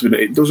it's got to be.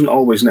 It doesn't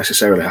always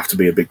necessarily have to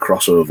be a big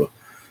crossover,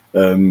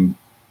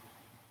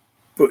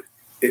 but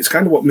it's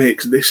kind of what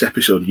makes this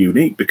episode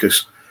unique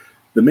because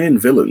the main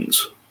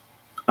villains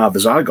are the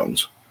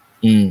Zygons.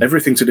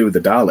 Everything to do with the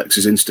Daleks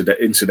is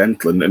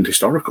incidental and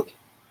historical.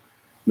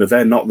 Now,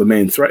 they're not the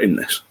main threat in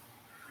this.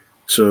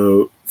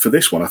 So for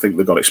this one, I think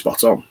they got it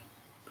spot on.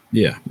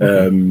 Yeah.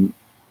 Okay.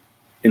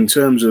 In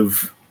terms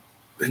of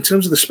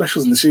the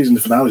specials and the season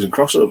finales and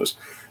crossovers,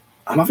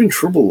 I'm having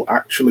trouble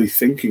actually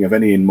thinking of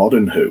any in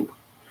modern Who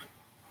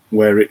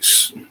where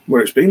it's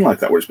been like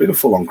that, where it's been a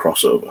full on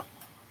crossover.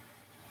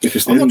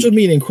 Because I'm not just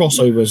meaning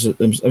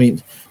crossovers. I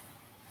mean,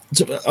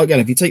 again,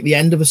 if you take the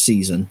end of a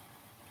season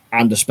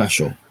and a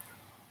special,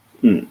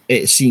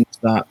 it seems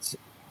that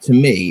to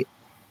me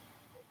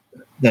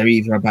they're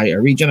either about a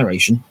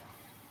regeneration.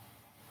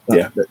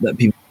 That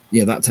people.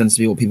 Yeah, that tends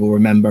to be what people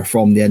remember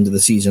from the end of the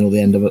season or the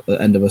end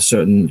of a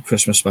certain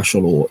Christmas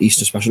special or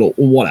Easter special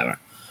or whatever.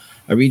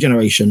 A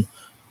regeneration,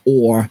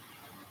 or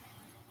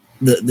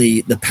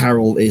the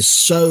peril is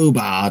so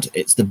bad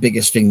it's the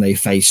biggest thing they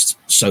faced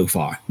so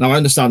far. Now, I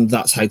understand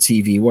that's how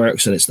TV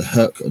works and it's the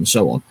hook and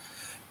so on.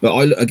 But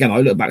I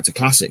look back to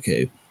Classic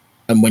Who,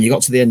 and when you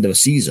got to the end of a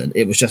season,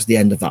 it was just the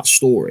end of that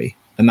story,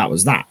 and that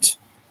was that.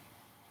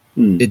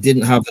 It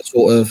didn't have the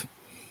sort of...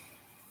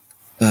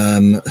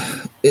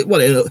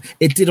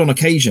 it did on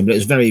occasion, but it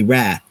was very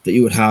rare that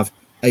you would have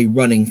a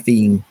running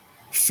theme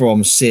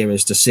from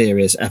series to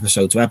series,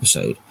 episode to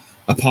episode.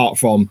 Apart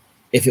from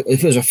if it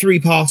was a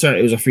 3-parter,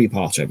 it was a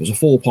 3-parter. If it was a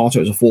 4-parter, it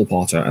was a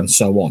 4-parter, and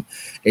so on.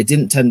 It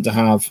didn't tend to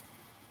have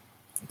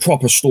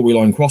proper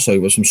storyline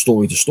crossovers from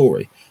story to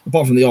story,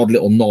 apart from the odd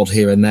little nod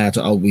here and there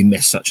to, we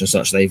missed such and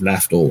such, they've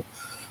left, or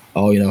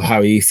how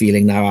are you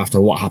feeling now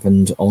after what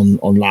happened on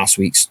last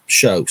week's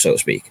show, so to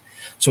speak.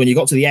 So when you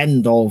got to the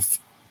end of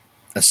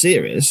a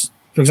series,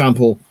 for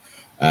example,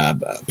 I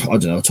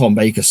don't know, Tom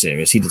Baker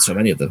series, he did so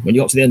many of them. When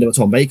you got to the end of a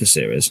Tom Baker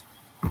series,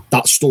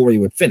 that story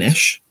would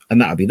finish,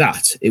 and that would be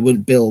that. It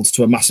wouldn't build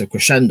to a massive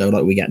crescendo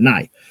like we get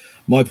now.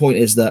 My point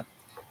is that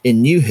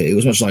in New Who,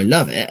 as much as I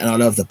love it, and I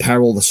love the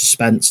peril, the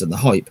suspense, and the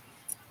hype,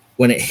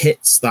 when it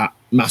hits that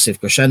massive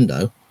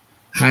crescendo,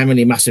 how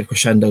many massive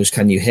crescendos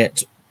can you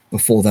hit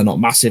before they're not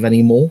massive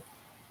anymore?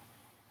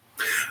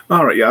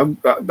 All right, yeah,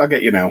 I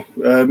get you now.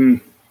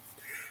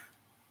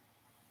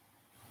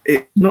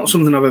 It's not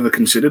something I've ever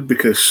considered,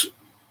 because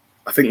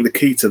I think the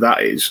key to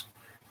that is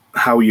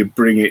how you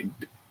bring it.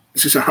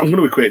 I'm going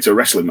to equate it to a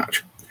wrestling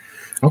match.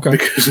 Okay.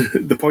 Because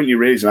the point you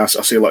raise, and I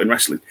see a lot in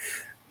wrestling,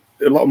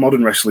 a lot of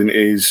modern wrestling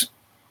is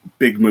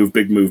big move,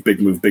 big move,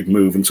 big move, big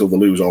move until they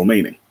lose all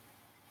meaning.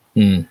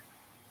 And,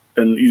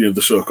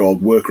 the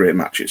so-called work rate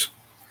matches.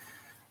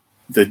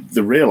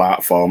 The real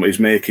art form is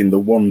making the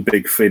one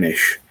big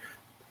finish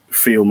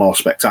feel more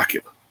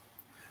spectacular.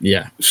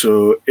 Yeah.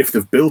 So if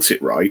they've built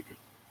it right,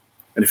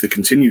 and if they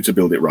continue to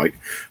build it right,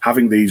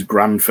 having these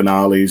grand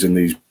finales and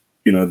these,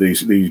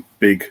 these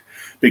big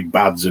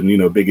bads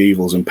and, big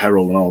evils and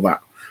peril and all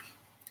that,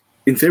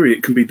 in theory,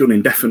 it can be done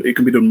indefinitely. It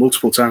can be done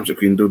multiple times. It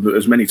can be done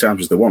as many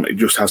times as they want. It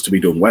just has to be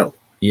done well.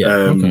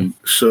 Yeah.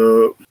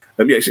 So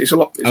It's a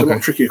lot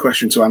trickier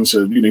question to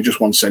answer, just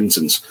one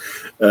sentence,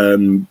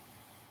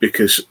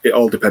 because it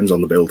all depends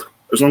on the build.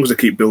 As long as they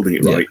keep building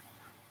it right,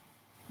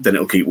 then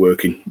it'll keep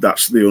working.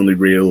 That's the only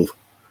real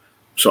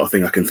sort of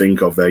thing I can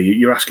think of there.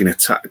 You're asking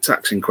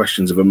taxing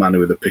questions of a man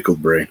with a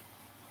pickled brain.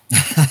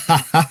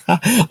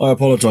 I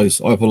apologise.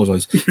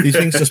 These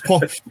things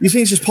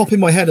just pop in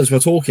my head as we're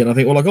talking. I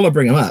think, well, I've got to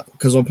bring them up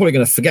because I'm probably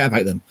going to forget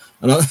about them,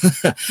 and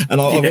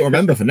I'll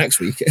remember for next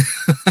week.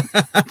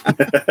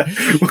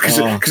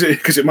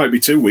 Because it might be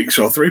 2 weeks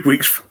or 3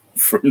 weeks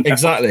from now.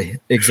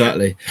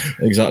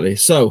 Exactly.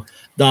 So,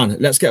 Dan,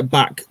 let's get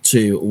back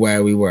to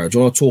where we were. Do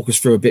you want to talk us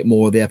through a bit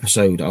more of the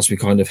episode as we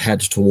kind of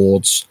head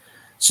towards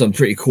some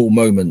pretty cool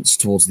moments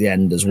towards the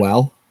end as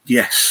well?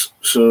 Yes.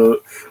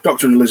 So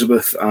Doctor and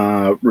Elizabeth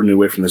are running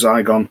away from the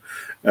Zygon.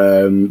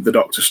 The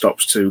Doctor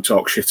stops to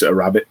talk shit at a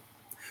rabbit.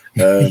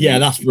 Yeah,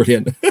 that's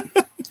brilliant.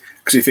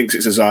 Because he thinks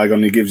it's a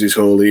Zygon. He gives his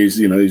whole, he's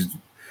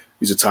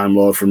a Time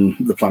Lord from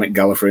the planet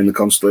Gallifrey in the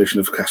constellation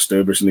of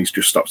Castorberus, and he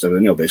just stops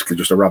everything. You're basically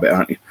just a rabbit,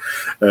 aren't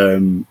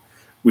you?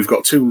 We've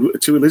got two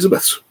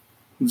Elizabeths.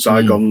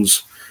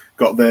 Zygons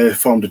got there,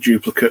 formed a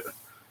duplicate,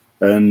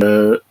 and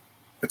a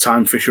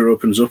Time Fisher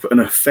opens up, and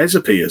a Fez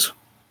appears.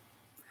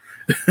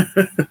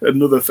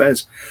 Another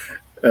Fez.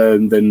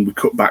 And then we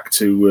cut back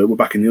to we're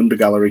back in the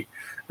Undergallery,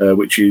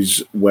 which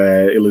is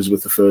where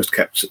Elizabeth I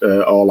kept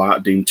all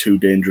art deemed too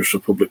dangerous for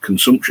public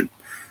consumption.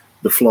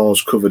 The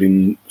floor's covered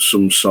in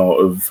some sort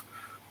of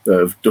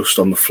dust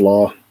on the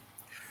floor.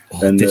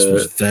 And this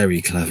was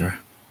very clever.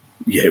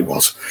 Yeah, it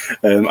was.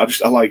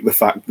 I like the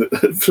fact that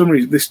for some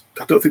reason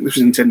I don't think this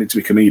was intended to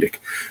be comedic,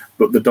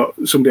 but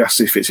somebody asks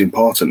if it's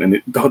important,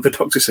 and the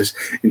Doctor says,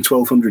 "In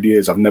 1,200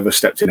 years, I've never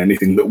stepped in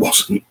anything that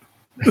wasn't."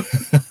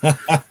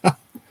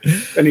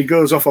 And he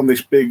goes off on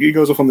this big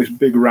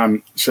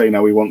rant saying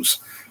how he wants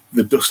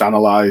the dust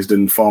analysed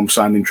and form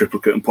signed in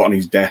triplicate and put on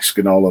his desk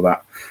and all of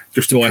that.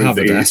 Do I have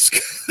a desk?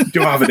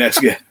 Do I have a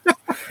desk? Yeah.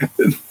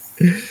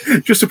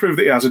 Just to prove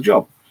that he has a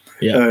job.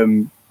 Yeah.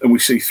 And we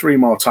see 3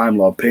 more Time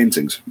Lord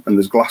paintings, and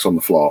there's glass on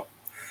the floor,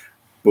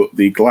 but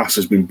the glass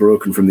has been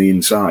broken from the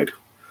inside,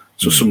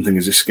 so something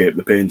has escaped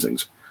the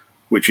paintings,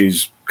 which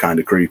is kind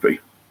of creepy.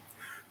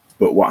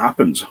 But what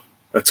happens?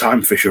 A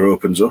Time Fisher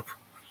opens up,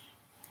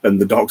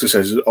 and the Doctor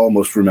says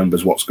almost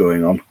remembers what's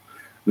going on, and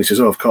he says,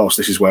 "Oh, of course,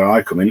 this is where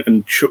I come in,"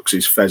 and chucks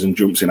his fez and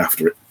jumps in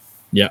after it.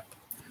 Yeah.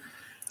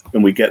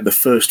 And we get the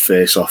first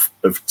face-off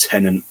of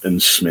Tennant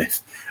and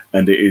Smith,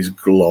 and it is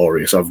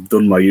glorious. I've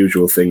done my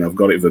usual thing. I've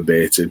got it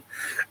verbatim.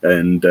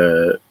 And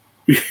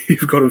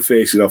you've got them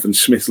facing off, and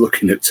Smith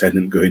looking at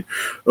Tennant going,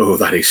 "Oh,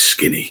 that is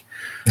skinny.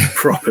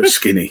 Proper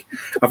skinny.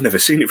 I've never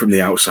seen it from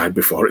the outside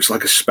before. It's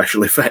like a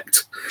special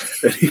effect."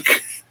 And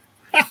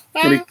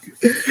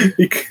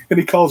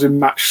he calls him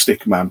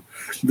Matchstick Man.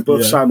 They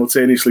both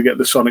simultaneously get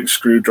the sonic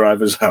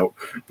screwdrivers out,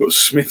 but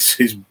Smith's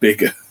is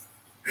bigger.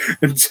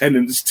 And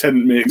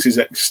Tennant makes his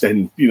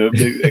extends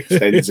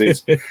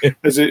his,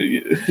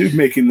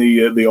 making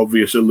the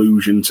obvious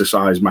allusion to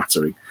size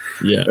mattering.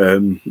 Yeah.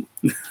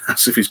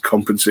 As if he's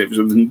compensating for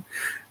something.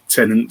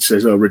 Tennant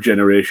says, "Oh,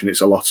 regeneration,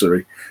 it's a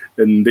lottery."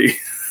 And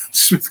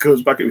Smith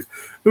goes back with,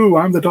 "Oh,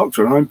 I'm the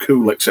Doctor and I'm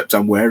cool, except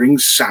I'm wearing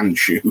sand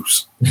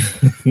shoes."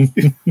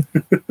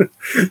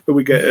 But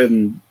we get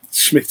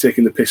Smith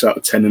taking the piss out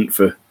of Tennant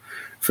for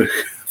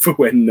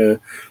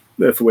when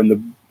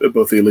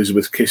both the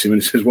Elizabeths kiss him,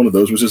 and he says one of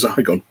those was a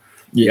Zygon.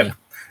 Yeah. Yep.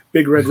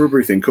 Big red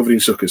rubbery thing covered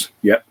in suckers.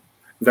 Yep.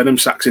 Venom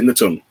sacs in the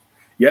tongue.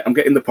 Yeah, I'm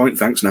getting the point,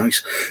 thanks,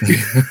 nice.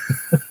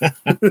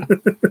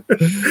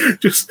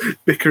 Just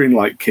bickering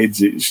like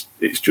kids, it's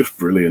just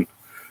brilliant.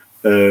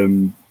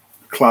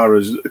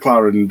 Clara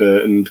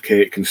and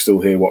Kate can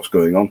still hear what's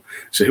going on.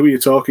 So who are you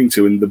talking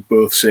to? And they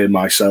both say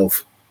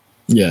myself.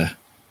 Yeah.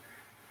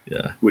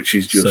 Which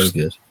is just so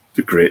good.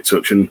 A great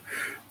touch. And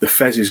the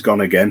fez is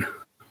gone again.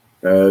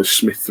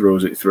 Smith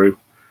throws it through.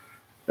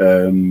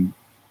 And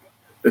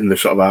they're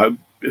sort of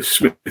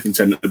Smith and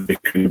Tennant are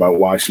bickering about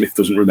why Smith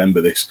doesn't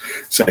remember this,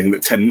 saying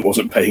that Tennant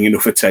wasn't paying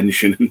enough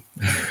attention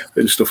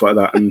and stuff like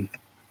that. And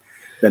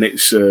then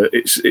it's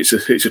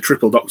a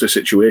triple Doctor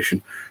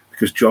situation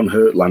because John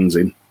Hurt lands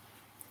in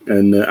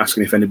and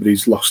asking if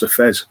anybody's lost a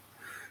fez,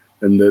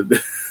 and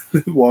the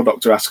War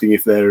Doctor asking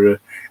if they're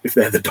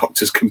the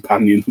Doctor's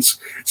companions,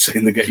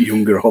 saying they get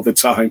younger all the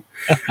time.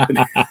 And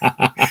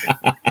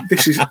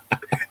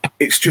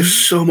it's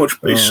just so much.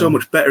 It's so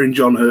much better in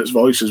John Hurt's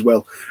voice as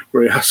well,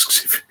 where he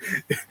asks if.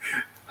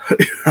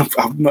 I'm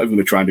not even going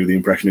to try and do the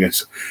impression again.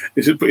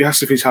 But he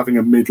asks if he's having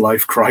a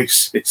midlife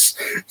crisis,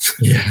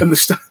 and they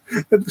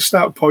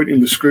start pointing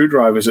the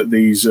screwdrivers at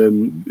these, at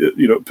him.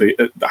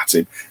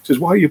 He says,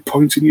 "Why are you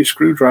pointing your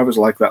screwdrivers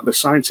like that? They're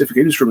scientific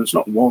instruments,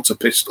 not water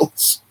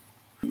pistols."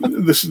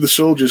 The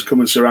soldiers come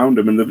and surround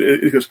him, and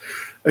he goes,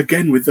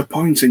 "Again with the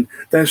pointing.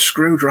 They're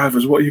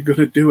screwdrivers. What are you going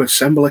to do?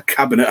 Assemble a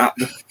cabinet at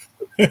them?"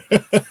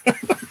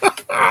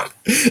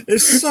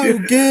 It's so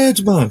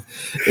good, man.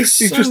 He's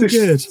just this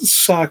good.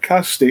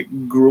 Sarcastic,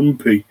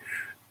 grumpy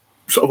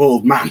sort of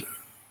old man.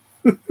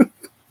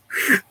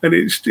 And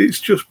it's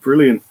just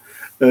brilliant.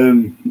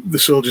 The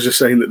soldiers are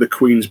saying that the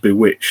Queen's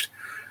bewitched,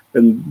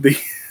 And the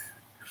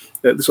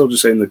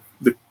soldiers saying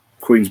the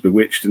Queen's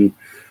bewitched, and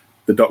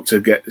the Doctor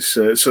gets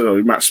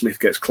Matt Smith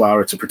gets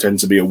Clara to pretend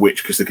to be a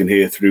witch because they can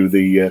hear through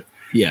the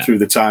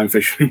time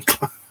fishing.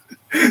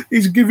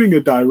 He's giving a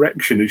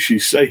direction as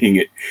she's saying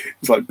it.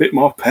 It's like a bit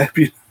more pep.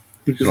 She's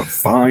like,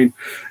 fine.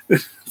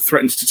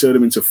 Threatens to turn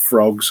them into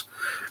frogs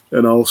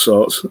and all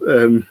sorts.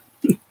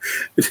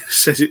 It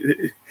says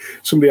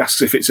somebody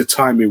asks if it's a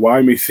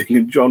timey-wimey thing,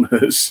 and John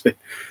Hurt said,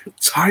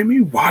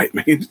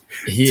 timey-wimey?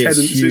 He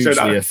is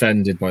hugely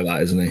offended by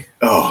that, isn't he?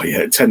 Oh,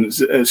 yeah. Tennant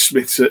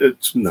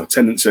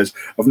says,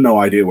 I've no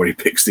idea where he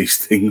picks these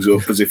things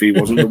up, as if he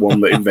wasn't the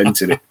one that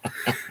invented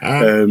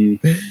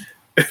it.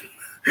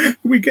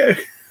 We get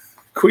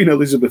Queen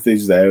Elizabeth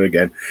is there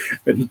again,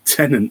 and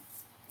Tennant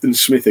and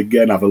Smith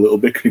again have a little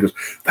bicker. He goes,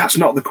 that's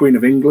not the Queen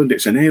of England,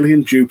 it's an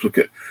alien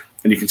duplicate.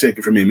 And you can take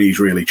it from him, he's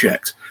really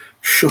checked.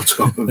 Shut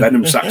up,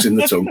 venom sacs in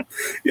the tongue.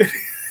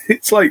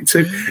 It's like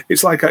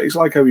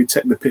how you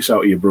take the piss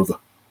out of your brother.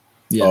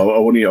 Yeah.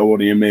 Or one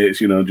of your mates,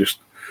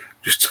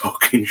 just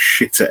talking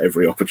shit at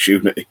every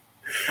opportunity.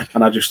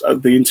 And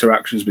the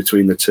interactions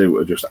between the two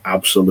are just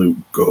absolute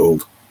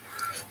gold.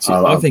 See,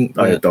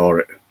 I adore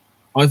it.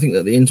 I think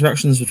that the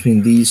interactions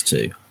between these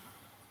two,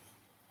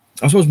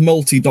 I suppose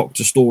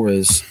multi-Doctor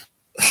stories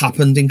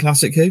happened in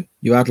Classic Who.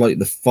 You had like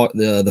the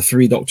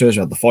 3 Doctors,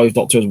 you had the 5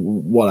 Doctors,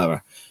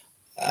 whatever.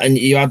 And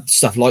you had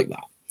stuff like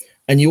that.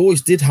 And you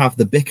always did have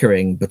the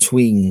bickering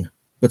between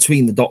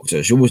the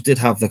Doctors. You always did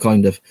have the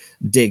kind of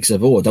digs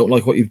of, I don't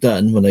like what you've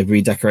done when they've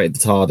redecorated the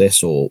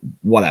TARDIS or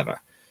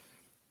whatever.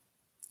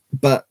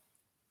 But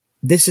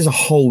this is a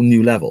whole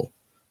new level.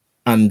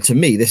 And to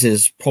me, this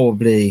is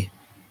probably...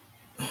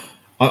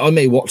 I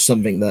may watch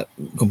something that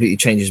completely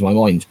changes my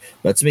mind,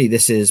 but to me,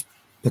 this is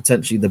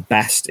potentially the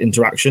best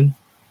interaction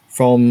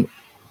from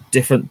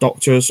different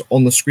Doctors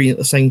on the screen at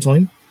the same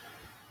time.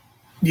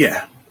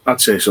 Yeah, I'd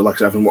say so. Like I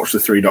said, I haven't watched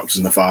the 3 Doctors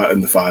and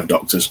the 5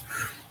 Doctors.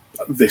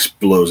 This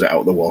blows it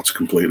out of the water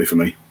completely for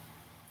me.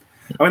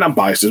 I mean, I'm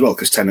biased as well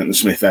because Tennant and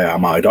Smith, they are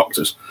my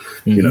Doctors,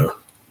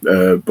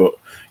 but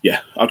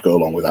yeah, I'd go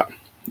along with that.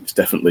 It's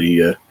definitely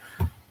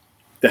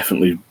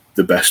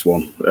the best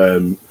one.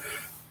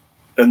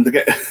 And they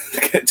get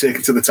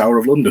taken to the Tower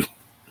of London,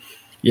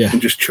 and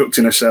just chucked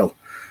in a cell.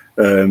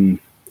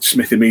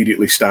 Smith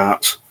immediately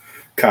starts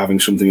carving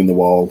something in the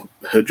wall.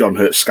 John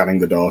Hurt's scanning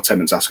the door.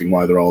 Tennant's asking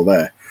why they're all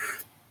there,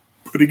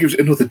 but he gives it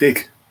another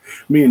dig.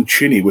 Me and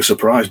Chinny were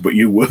surprised, but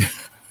you were.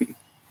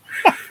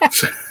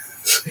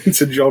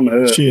 To John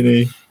Hurt.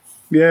 Chinny.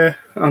 Yeah,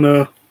 I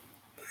know.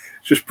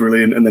 It's just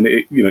brilliant. And then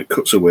it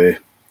cuts away,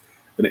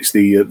 and it's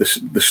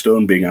the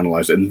stone being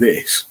analysed. And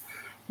this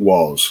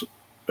was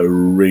a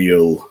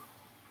real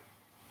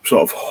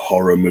sort of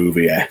horror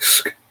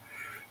movie-esque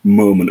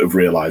moment of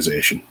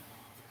realisation.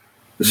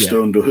 The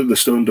stone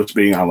dust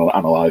being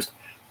analysed,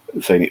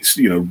 saying it's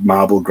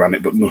marble,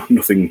 granite, but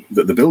nothing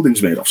that the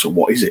building's made of. So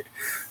what is it?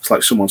 It's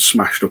like someone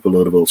smashed up a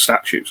load of old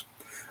statues.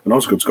 And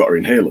Osgood's got her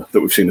inhaler that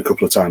we've seen a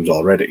couple of times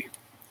already.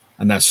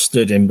 And that's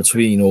stood in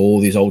between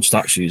all these old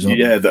statues, aren't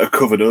they? That are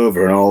covered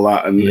over and all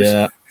that.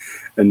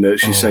 And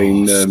she's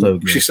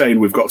saying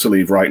we've got to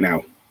leave right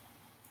now.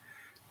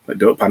 Like,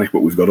 don't panic, but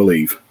we've got to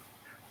leave.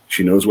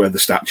 She knows where the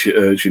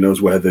statue. She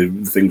knows where the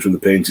things from the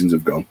paintings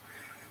have gone.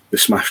 They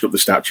smashed up the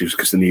statues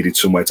because they needed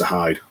somewhere to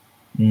hide.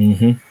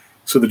 Mm-hmm.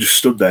 So they just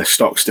stood there,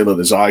 stock still at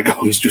the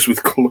Zygons, just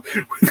with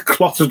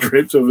cloth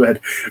draped over their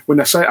head. When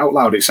I say it out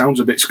loud, it sounds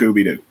a bit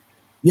Scooby-Doo.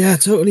 Yeah,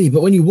 totally.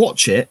 But when you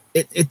watch it,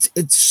 it's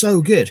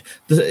so good.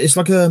 It's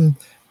like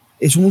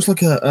it's almost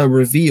like a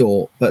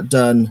reveal, but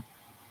done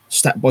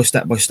step by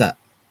step by step.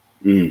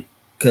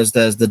 Because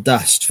there's the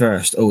dust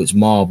first. Oh, it's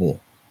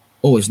marble.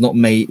 Oh, it's not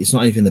made. It's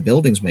not anything the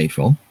building's made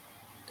from.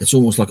 It's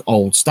almost like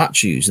old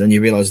statues. And then you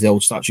realise the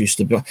old statues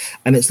stood by.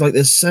 And it's like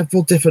there's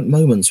several different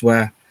moments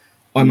where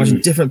I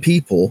imagine different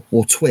people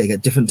will twig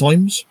at different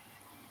times.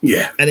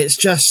 Yeah. And it's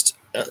just,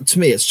 to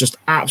me, it's just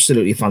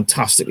absolutely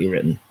fantastically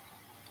written.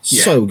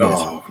 Yeah. So good.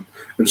 Oh,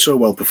 and so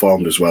well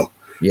performed as well.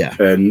 Yeah.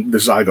 And the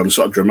Zygons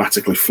sort of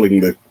dramatically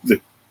fling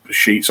the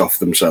sheets off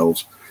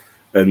themselves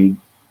and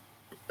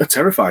are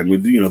terrifying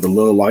with, the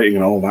low lighting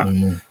and all that.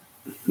 And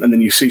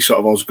then you see sort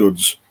of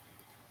Osgood's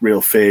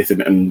real faith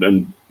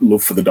and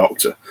love for the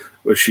Doctor,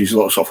 where she's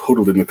sort of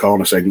huddled in the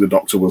corner saying the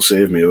Doctor will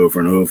save me over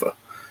and over.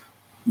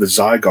 The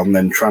Zygon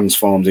then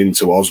transforms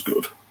into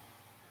Osgood,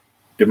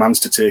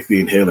 demands to take the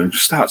inhaler and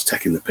just starts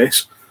taking the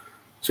piss.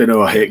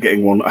 So, I hate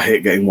getting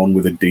one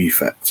with a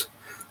defect.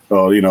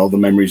 Or, all the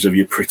memories of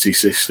your pretty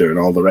sister and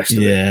all the rest of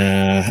it.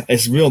 Yeah,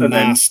 it's real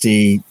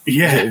nasty.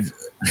 Yeah.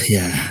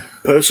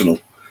 Personal.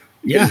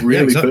 Yeah, it's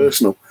really exactly.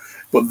 personal.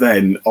 But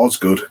then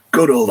Osgood,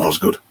 good old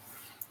Osgood,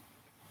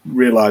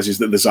 realises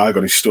that the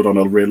Zygon is stood on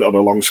a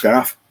long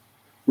scarf,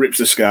 rips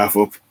the scarf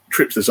up,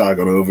 trips the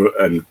Zygon over,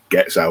 and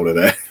gets out of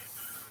there.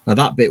 Now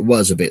that bit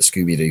was a bit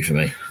Scooby-Doo for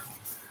me.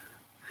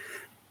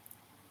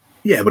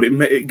 Yeah, but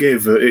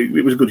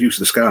it was a good use of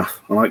the scarf.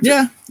 I liked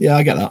it. Yeah,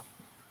 I get that.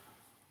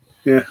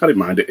 Yeah, I didn't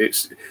mind it.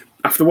 It's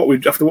after what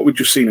we've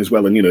just seen as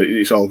well, and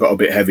it's all got a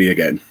bit heavy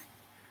again.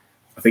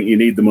 I think you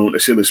need the moment to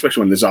see,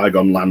 especially when the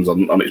Zygon lands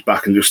on its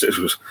back and just it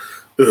was,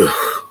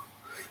 ugh.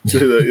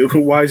 So,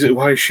 why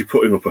is she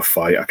putting up a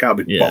fight? I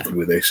can't be bothered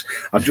with this.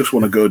 I just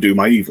want to go do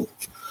my evil.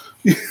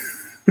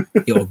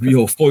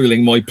 You're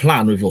foiling my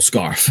plan with your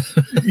scarf.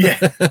 Yeah.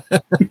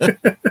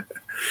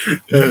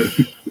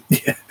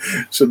 Yeah.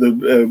 So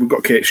we've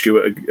got Kate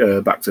Stewart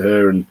back to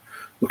her and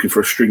looking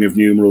for a string of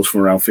numerals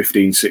from around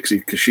 1560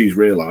 because she's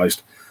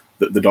realised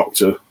that the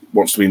Doctor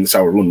wants to be in the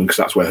Tower of London because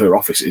that's where her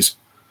office is,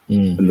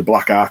 and the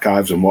Black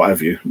Archives and what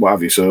have you.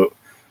 So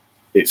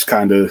it's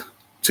kind of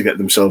to get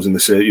themselves in the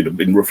same,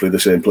 in roughly the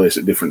same place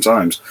at different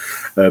times,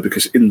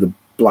 because in the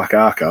Black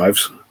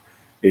Archives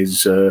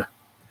is a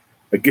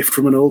gift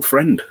from an old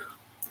friend.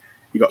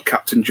 You got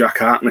Captain Jack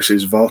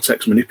Harkness's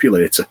Vortex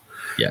Manipulator,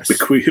 yes,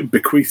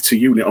 bequeathed to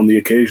UNIT on the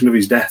occasion of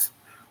his death.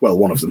 Well,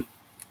 one of them.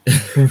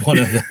 One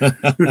of them.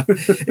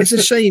 It's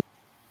a shame.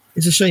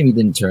 It's a shame he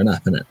didn't turn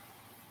up, isn't it?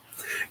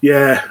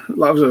 Yeah,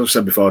 like as I've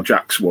said before,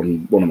 Jack's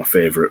one of my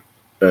favourite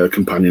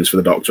companions for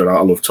the Doctor.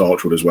 I love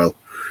Torchwood as well,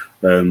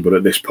 but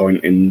at this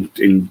point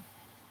in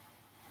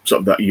sort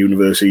of that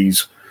universe,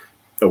 he's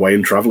away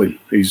and travelling.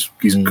 He's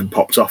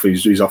popped off.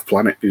 He's off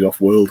planet. He's off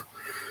world.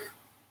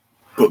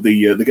 But they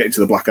get into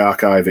the Black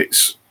Archive.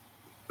 It's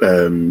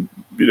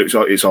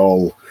it's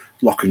all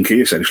lock and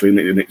key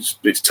essentially, and it's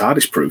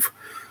TARDIS proof.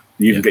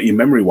 You can get your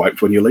memory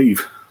wiped when you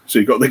leave. So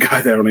you've got the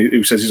guy there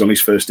who says he's on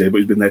his first day, but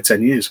he's been there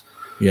 10 years.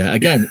 Yeah,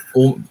 again,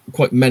 all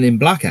quite Men in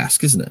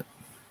Black-esque, isn't it?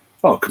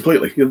 Oh,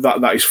 completely.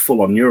 That is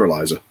full on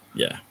neuralizer.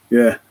 Yeah.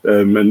 Yeah,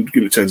 and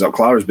it turns out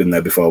Clara's been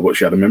there before, but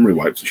she had a memory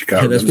wipe, so she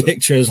can't remember. There's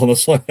pictures on the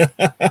side.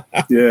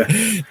 Yeah.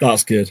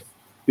 That's good.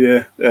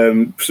 Yeah,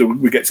 so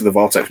we get to the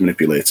Vortex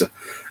Manipulator,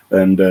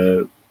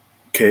 and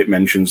Kate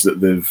mentions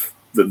that they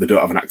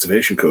don't have an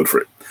activation code for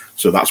it.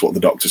 So that's what the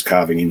Doctor's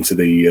carving into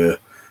the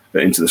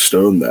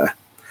stone there.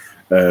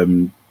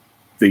 The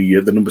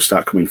numbers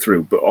start coming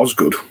through, but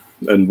Osgood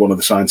and one of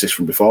the scientists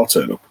from before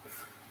turn up,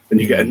 and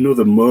you get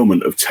another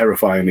moment of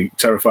terrifying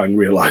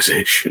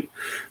realization.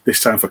 This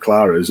time for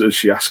Clara, as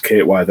she asks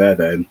Kate why they're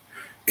there, and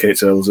Kate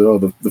tells her,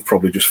 they've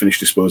probably just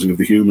finished disposing of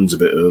the humans a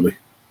bit early.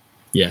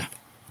 Yeah,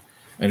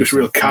 and just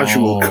real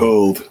casual,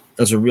 cold.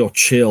 There's a real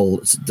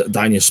chill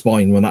down your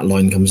spine when that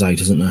line comes out,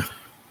 isn't there?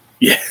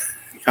 Yeah,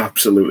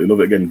 absolutely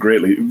love it. Again,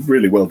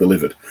 really well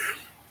delivered.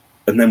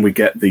 And then we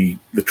get the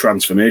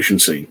transformation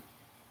scene,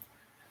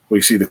 where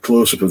you see the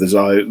close-up of the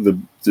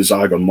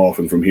Zygon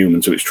morphing from human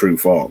to its true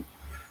form,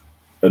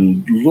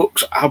 and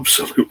looks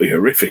absolutely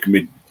horrific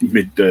mid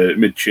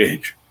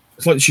change.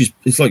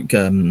 It's like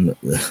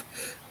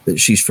that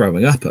she's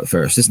throwing up at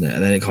first, isn't it?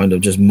 And then it kind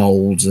of just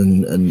molds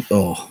and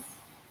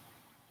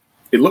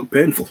it looked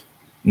painful.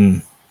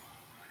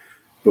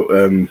 But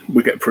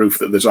we get proof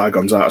that the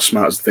Zygons aren't as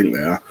smart as they think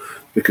they are,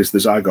 because the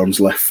Zygons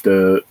left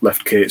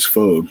Kate's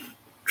phone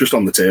just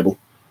on the table,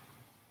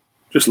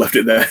 just left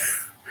it there.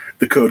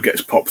 The code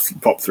gets popped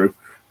through.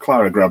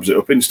 Clara grabs it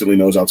up, instantly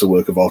knows how to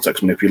work a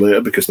vortex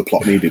manipulator because the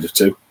plot needed it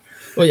to.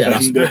 Well, yeah,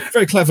 that's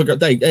very clever.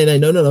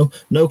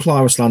 No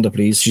Clara slander,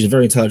 please. She's a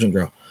very intelligent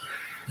girl.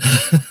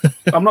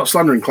 I'm not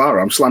slandering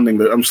Clara. I'm slandering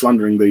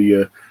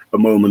a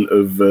moment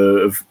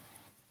of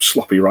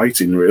sloppy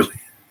writing, really.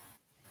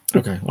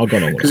 Okay, I'll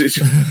go on. Because it's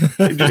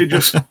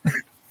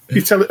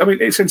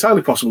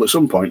entirely possible at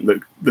some point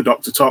that the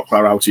Doctor taught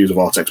Clara how to use a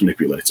vortex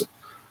manipulator,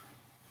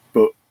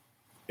 but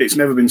it's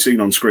never been seen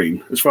on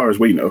screen, as far as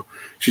we know.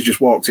 She's just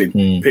walked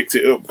in, picked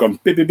it up, gone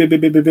bip bip bip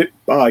bip bip bip,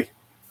 bye.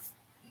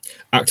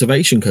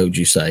 Activation code,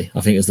 you say?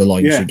 I think is the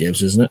line she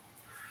gives, isn't it?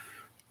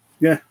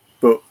 Yeah,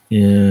 but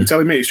you're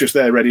telling me it's just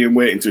there, ready and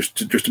waiting just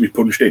to be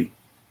punched in.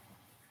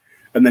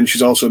 And then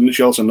she also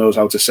knows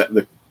how to set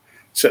the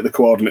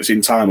coordinates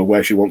in time of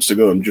where she wants to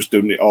go, and just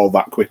doing it all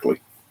that quickly.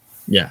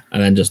 Yeah,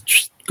 and then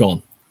just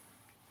gone.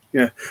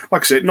 Yeah,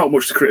 like I said, not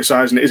much to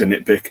criticise, and it is a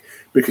nitpick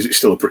because it's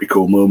still a pretty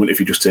cool moment if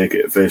you just take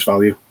it at face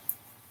value.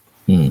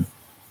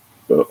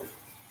 But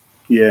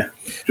yeah,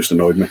 just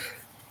annoyed me.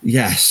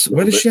 Yes.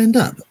 Where does she end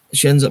up?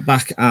 She ends up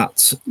back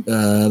at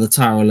the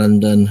Tower of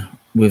London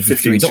with the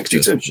three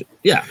Doctors.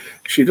 Yeah,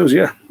 she does.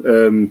 Yeah,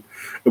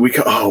 we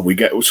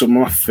get some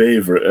of my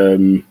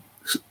favourite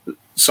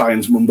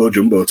science mumbo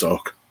jumbo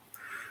talk,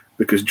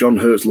 because John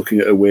Hurt's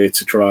looking at a way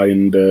to try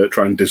and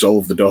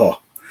dissolve the door.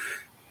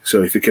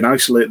 So if you can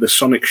isolate the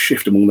sonic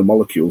shift among the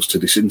molecules to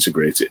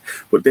disintegrate it,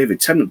 but David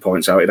Tennant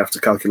points out he'd have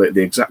to calculate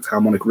the exact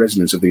harmonic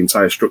resonance of the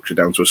entire structure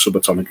down to a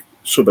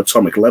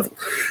subatomic level.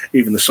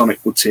 Even the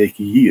sonic would take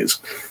years.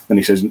 And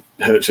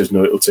Hurt says,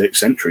 no, it'll take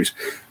centuries.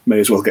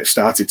 May as well get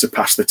started to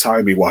pass the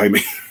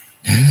timey-wimey.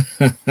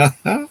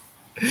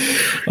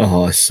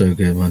 Oh, it's so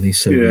good, man. He's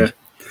so good.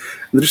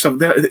 They just have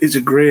it's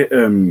a great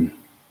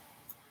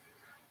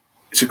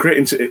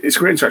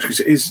interaction,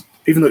 because it is,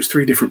 even though it's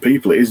three different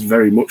people, it is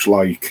very much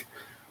like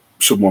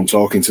someone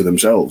talking to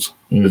themselves,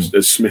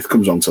 as Smith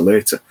comes on to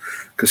later,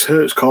 because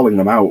Hurt's calling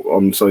them out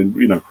on saying,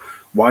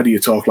 why do you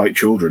talk like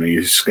children? Are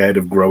you scared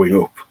of growing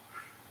up?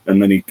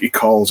 And then he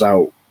calls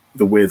out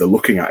the way they're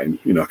looking at him.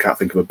 I can't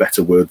think of a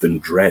better word than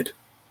dread.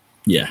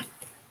 Yeah.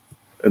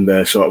 And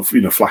they're sort of,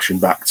 flashing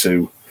back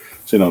to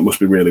So, it must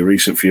be really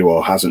recent for you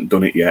or hasn't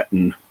done it yet.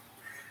 And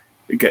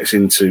it gets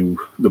into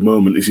the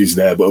moment is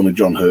there, but only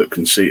John Hurt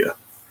can see her.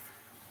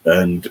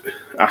 And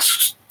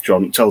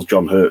tells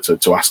John Hurt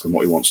to ask him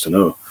what he wants to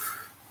know.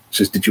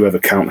 Says, did you ever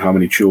count how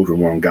many children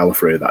were on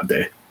Gallifrey that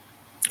day?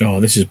 Oh,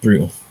 this is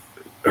brutal.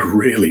 A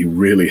really,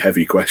 really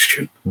heavy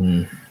question.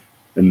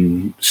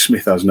 And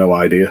Smith has no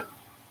idea.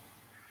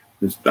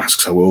 He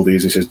asks how old he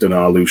is. He says, don't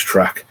know, I lose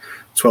track.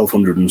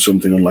 1,200 and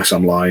something, unless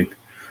I'm lying.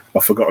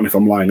 I've forgotten if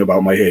I'm lying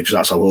about my age.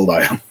 That's how old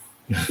I am.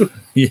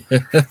 Yeah.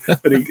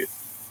 But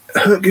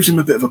Hurt gives him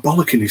a bit of a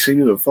bollocking. He's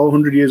saying,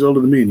 400 years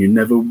older than me, and you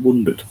never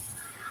wondered.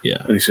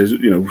 Yeah. And he says,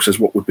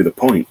 what would be the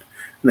point?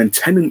 And then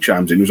Tennant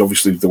chimes in, who's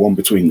obviously the one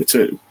between the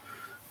two,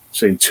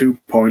 saying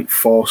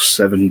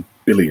 2.47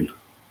 billion.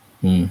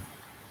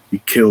 He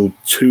killed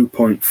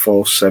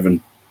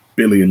 2.47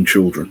 billion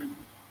children.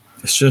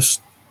 It's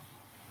just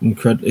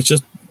incredible. It's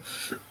just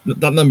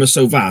that number is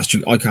so vast,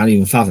 I can't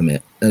even fathom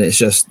it. And it's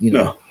just,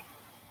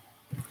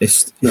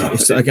 it's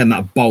again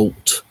that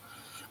bolt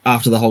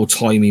after the whole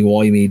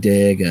timey-wimey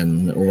dig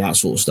and all that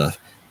sort of stuff.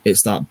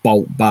 It's that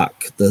bolt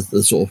back, the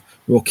sort of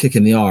real kick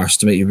in the arse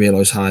to make you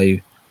realise how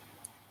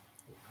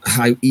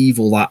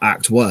evil that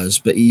act was,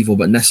 but evil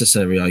but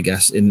necessary, I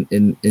guess,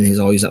 in his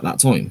eyes at that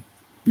time.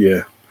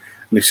 Yeah.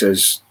 And he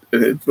says,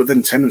 but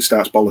then Tennant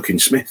starts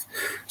bollocking Smith,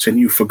 saying,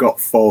 you forgot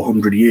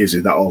 400 years,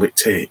 is that all it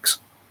takes?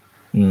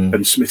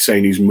 And Smith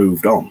saying he's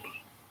moved on.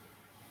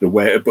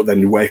 But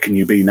then where can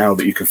you be now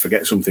that you can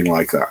forget something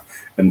like that?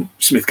 And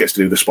Smith gets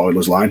to do the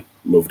spoilers line.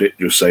 Loved it,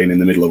 just saying in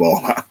the middle of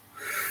all that.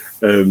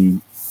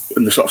 And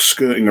they're sort of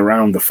skirting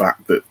around the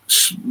fact that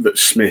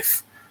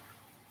Smith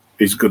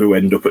is going to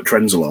end up at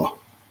Trenzalore.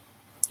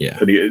 Yeah.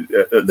 At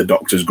the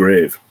Doctor's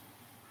grave.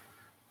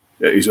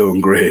 At his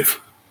own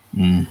grave.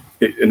 And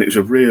it was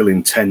a real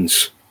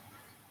intense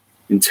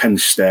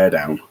stare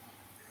down.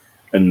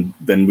 And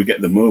then we get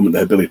the moment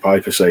there, Billy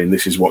Piper saying,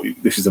 this is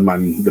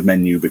the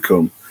men you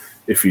become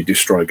if you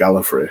destroy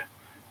Gallifrey.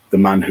 The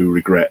man who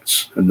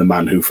regrets and the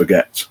man who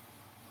forgets.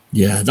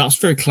 Yeah, that's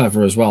very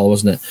clever as well,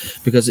 wasn't it?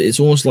 Because it's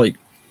almost like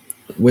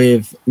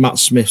with Matt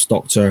Smith's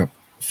Doctor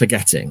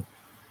forgetting,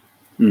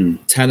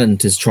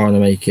 Tennant is trying to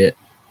make it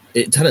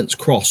Tennant's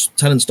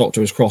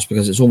Doctor is cross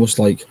because it's almost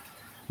like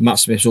Matt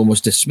Smith's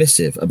almost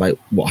dismissive about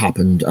what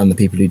happened and the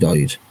people who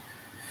died.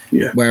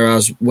 Yeah.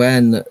 Whereas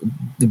when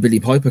the Billy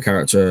Piper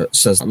character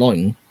says that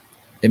line,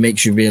 it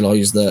makes you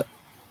realise that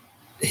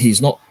he's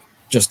not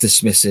just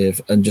dismissive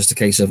and just a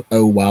case of,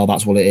 oh, well,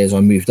 that's what it is, I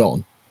moved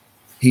on.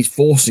 He's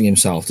forcing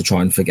himself to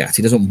try and forget.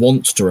 He doesn't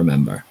want to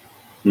remember.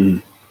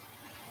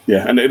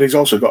 Yeah, and he's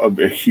also got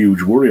a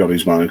huge worry on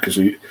his mind because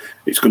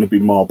it's going to be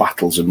more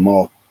battles and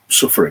more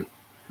suffering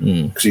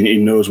because he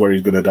knows where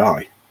he's going to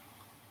die.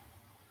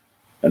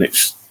 And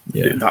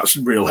that's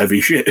real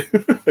heavy shit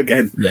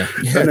again. Yeah,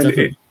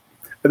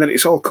 and then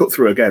it's all cut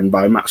through again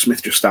by Matt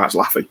Smith just starts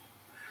laughing.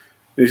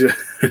 You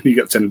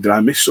get Tennant, did I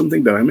miss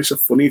something? Did I miss a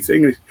funny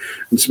thing?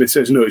 And Smith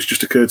says, no, it's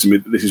just occurred to me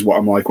that this is what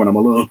I'm like when I'm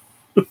alone.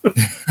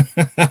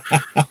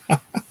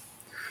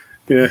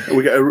 Yeah,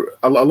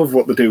 I love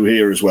what they do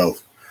here as well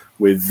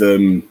with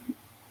the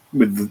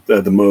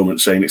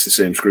moment saying it's the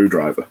same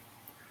screwdriver.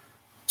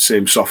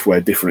 Same software,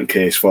 different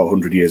case,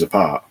 400 years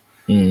apart.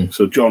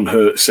 So John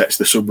Hurt sets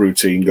the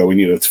subroutine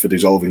going, for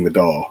dissolving the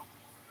door.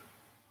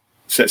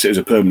 Sets it as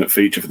a permanent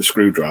feature for the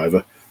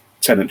screwdriver.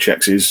 Tennant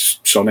checks his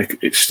sonic,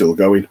 it's still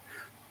going.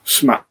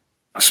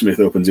 Smith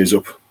opens his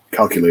up,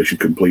 calculation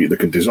complete, they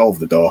can dissolve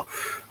the door.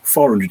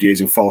 400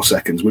 years in 4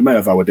 seconds. We may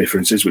have our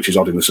differences, which is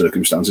odd in the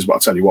circumstances, but I'll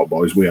tell you what,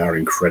 boys, we are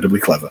incredibly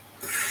clever.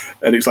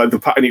 And it's like they're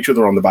patting each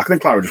other on the back, and then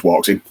Clara just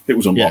walks in. It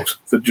was unlocked.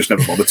 Yeah. They just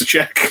never bothered to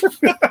check.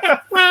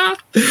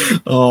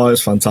 Oh,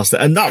 it's fantastic.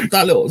 And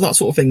that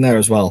sort of thing there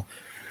as well,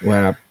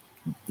 where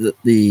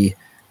the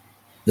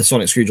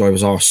sonic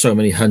screwdrivers are so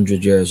many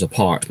hundred years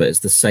apart, but it's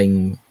the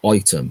same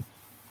item.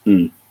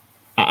 And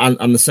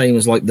the same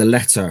as like the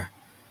letter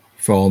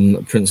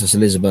from Princess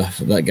Elizabeth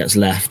that gets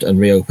left and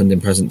reopened in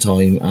present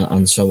time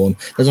and so on.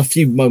 There's a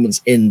few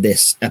moments in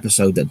this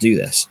episode that do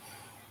this.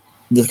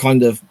 The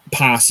kind of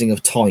passing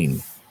of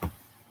time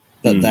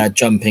that they're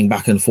jumping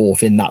back and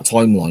forth in that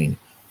timeline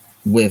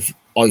with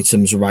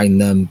items around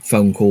them,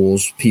 phone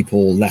calls,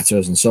 people,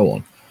 letters, and so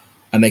on.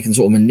 And they can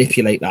sort of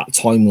manipulate that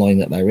timeline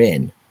that they're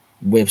in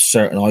with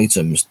certain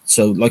items.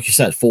 So, like you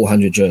said,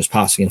 400 years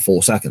passing in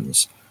 4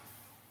 seconds.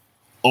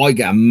 I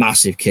get a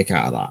massive kick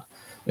out of that.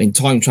 I mean,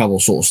 time travel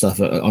sort of stuff.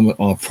 I'm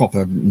a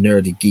proper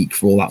nerdy geek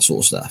for all that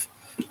sort of stuff,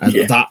 and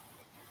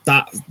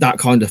that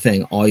kind of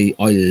thing, I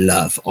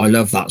love. I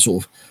love that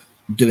sort of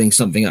doing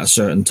something at a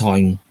certain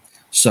time,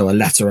 so a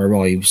letter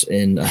arrives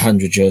in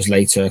 100 years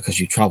later because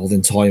you travelled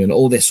in time, and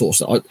all this sort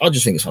of stuff. I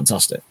just think it's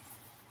fantastic.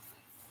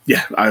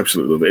 Yeah, I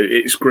absolutely love it.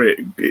 It's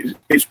great.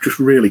 It's just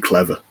really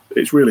clever.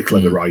 It's really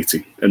clever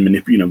writing and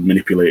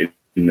manipulating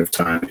of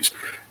time.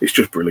 It's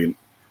just brilliant.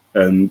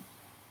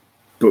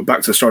 But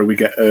back to the story, we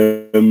get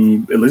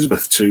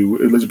Elizabeth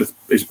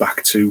is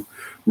back to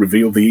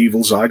reveal the evil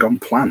Zygon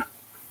plan.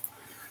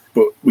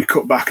 But we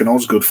cut back and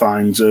Osgood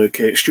finds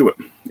Kate Stewart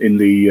in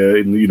the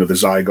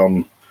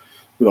Zygon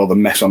with all the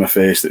mess on her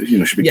face that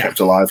should be kept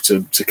alive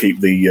to keep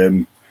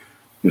the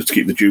to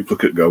keep the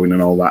duplicate going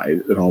and all that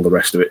and all the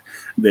rest of it.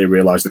 They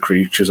realise the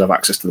creatures have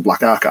access to the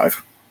Black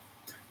Archive.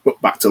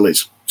 But back to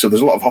Liz. So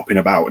there's a lot of hopping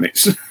about, and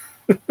it's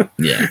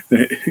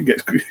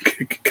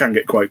it can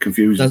get quite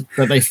confusing.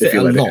 But they fit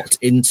a lot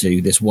into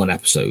this one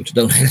episode,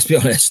 don't they? Let's be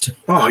honest.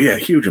 Oh yeah,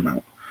 huge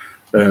amount.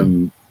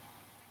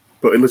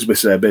 But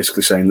Elizabeth's there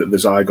basically saying that the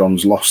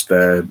Zygons lost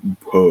their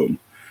home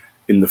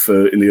in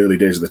the early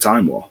days of the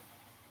Time War.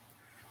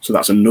 So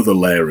that's another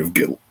layer of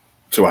guilt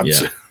to add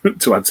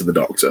to the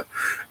Doctor,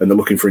 and they're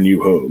looking for a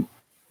new home.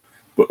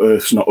 But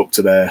Earth's not up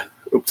to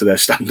their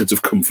standards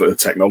of comfort or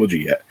technology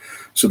yet,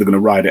 so they're going to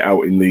ride it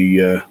out in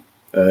the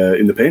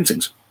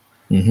paintings,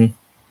 in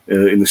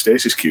the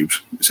stasis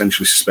cubes,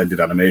 essentially suspended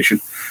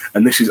animation.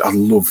 And I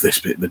love this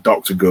bit. The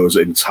Doctor goes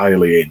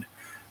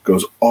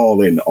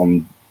all in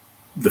on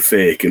the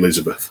fake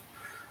Elizabeth,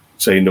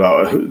 saying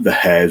about the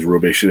hair's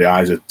rubbish, the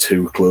eyes are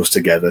too close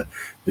together,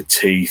 the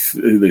teeth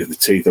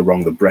are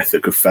wrong, the breath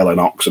that could fell an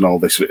ox, and all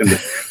this, and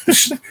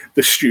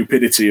the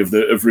stupidity of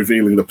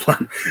revealing the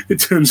plan. It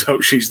turns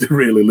out she's the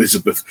real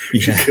Elizabeth.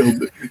 Yeah.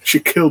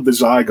 She killed the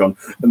Zygon,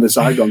 and the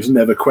Zygons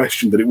never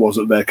questioned that it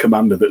wasn't their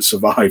commander that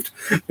survived.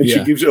 And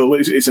she gives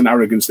it's an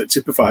arrogance that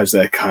typifies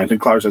their kind. And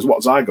Clara says,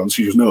 "What Zygons?"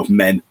 She goes, "No,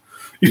 men."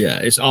 Yeah,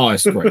 it's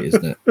great,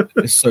 isn't it?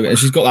 It's so, and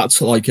she's got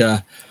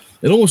that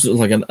it almost looks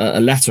like a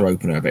letter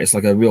opener, but it's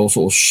like a real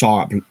sort of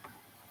sharp,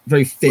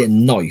 very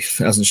thin knife,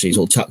 hasn't she?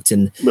 Sort of tucked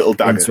in. Little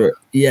dagger.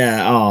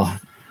 Yeah,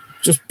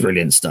 just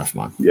brilliant stuff,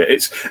 man. Yeah,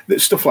 it's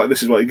stuff like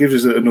this is what it gives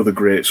us another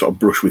great sort of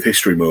brush with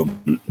history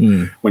moment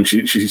when she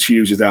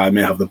uses that I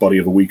may have the body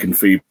of a weak and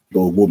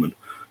feeble woman,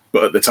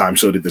 but at the time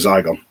so did the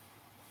Zygon.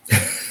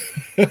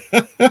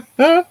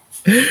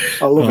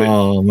 I love it.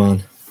 Oh,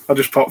 man. I'll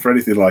just pop for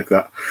anything like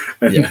that.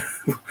 And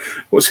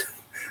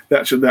they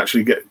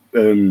actually get...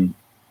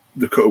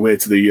 the cut away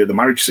to the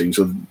marriage scene.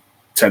 So the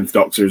 10th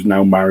Doctor is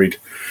now married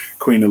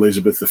Queen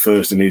Elizabeth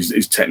I and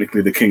is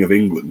technically the King of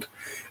England.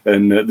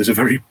 And there's a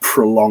very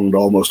prolonged,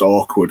 almost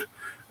awkward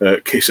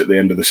kiss at the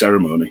end of the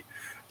ceremony.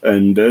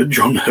 And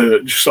John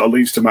Hurt just sort of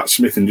leads to Matt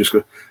Smith and just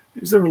goes,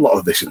 "Is there a lot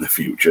of this in the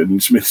future?"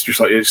 And Smith's just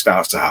like, "It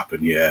starts to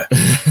happen, yeah."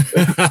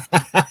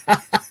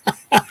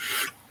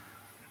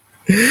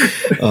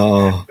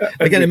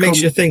 Again, it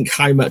makes you think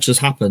how much has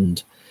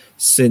happened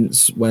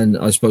since when,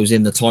 I suppose,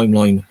 in the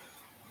timeline,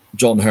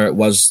 John Hurt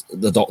was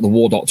the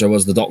War Doctor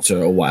was the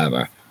Doctor or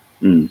whatever.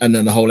 And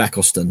then the whole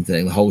Eccleston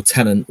thing, the whole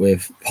Tennant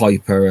with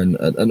Piper and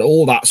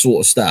all that sort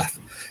of stuff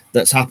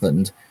that's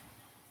happened,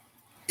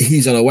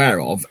 he's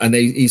unaware of. And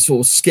he's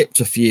sort of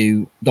skipped a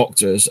few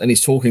Doctors and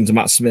he's talking to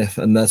Matt Smith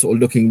and they're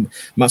sort of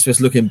Matt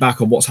Smith's looking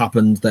back on what's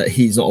happened that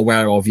he's not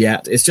aware of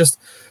yet. It's just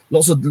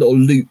lots of little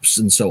loops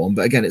and so on.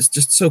 But again, it's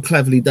just so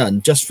cleverly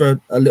done just for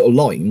a little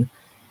line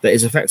that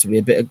is effectively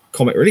a bit of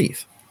comic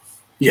relief.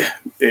 Yeah,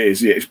 it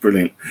is. Yeah, it's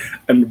brilliant.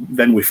 And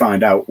then we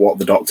find out what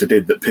the Doctor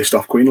did that pissed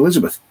off Queen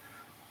Elizabeth.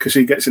 Because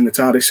he gets in the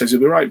TARDIS, says he'll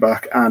be right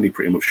back, and he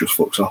pretty much just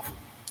fucks off.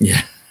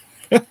 Yeah.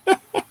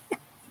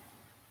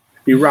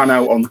 He ran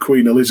out on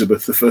Queen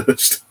Elizabeth I.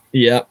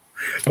 Yeah.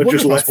 I wonder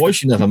if that's why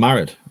she never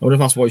married. I wonder if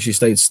that's why she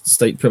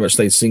pretty much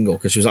stayed single,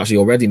 because she was actually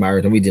already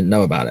married and we didn't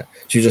know about it.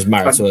 She was just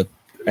married to an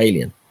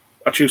alien.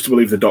 I choose to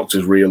believe the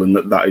Doctor's real and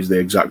that is the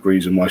exact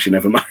reason why she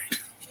never married.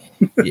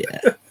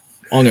 Yeah.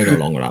 I'm going to go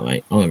along with that,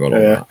 mate. I'm going to go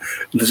along with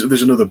that.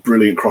 There's another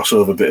brilliant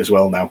crossover bit as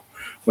well now,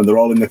 when they're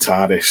all in the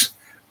TARDIS,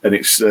 and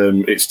it's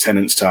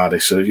Tennant's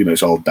TARDIS, so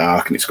it's all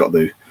dark and it's got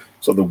the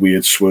sort of the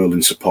weird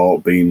swirling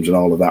support beams and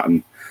all of that,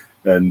 and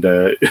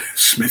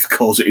Smith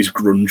calls it his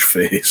grunge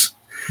face.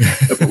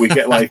 But we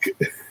get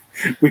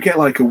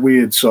like a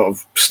weird sort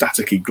of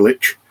staticky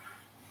glitch,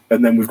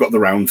 and then we've got the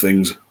round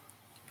things.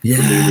 Yeah.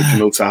 From the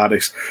original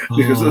TARDIS,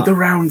 because the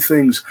round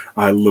things.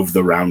 I love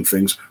the round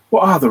things.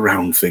 What are the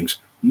round things?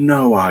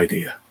 No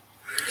idea.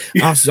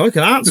 So I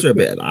can answer a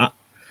bit of that.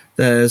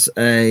 There's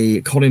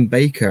a Colin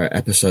Baker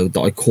episode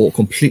that I caught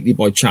completely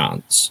by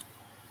chance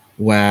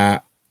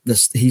where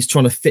he's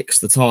trying to fix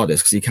the TARDIS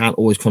because he can't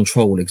always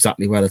control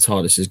exactly where the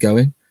TARDIS is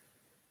going.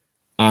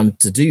 And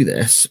to do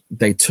this,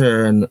 they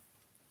turn,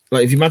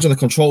 like if you imagine the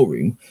control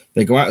room,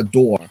 they go out a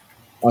door.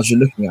 As you're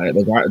looking at it,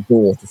 they go out a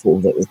door to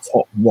sort of the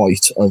top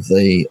right of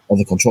the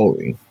control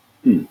room.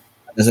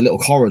 There's a little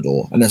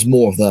corridor, and there's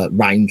more of the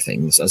round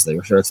things, as they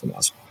refer to them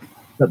as,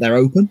 that they're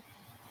open.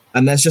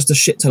 And there's just a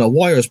shit ton of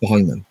wires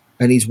behind them.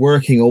 And he's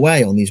working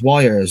away on these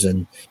wires,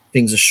 and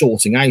things are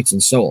shorting out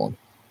and so on.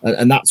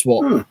 And that's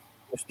what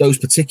those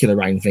particular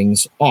round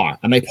things are.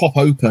 And they pop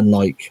open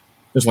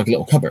just like a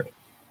little cupboard.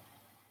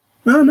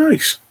 Oh,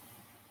 nice.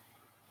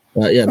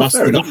 Yeah, that's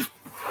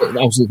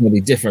obviously going to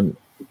be different,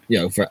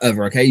 for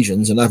other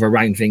occasions, and other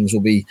round things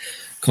will be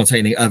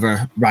containing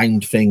other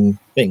round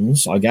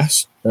things, I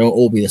guess. They won't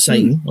all be the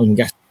same, I'm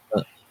guessing.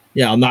 But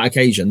yeah, on that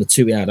occasion, the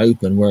two he had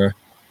open were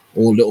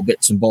all little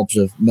bits and bobs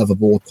of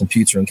motherboard,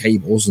 computer, and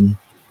cables, and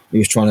he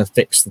was trying to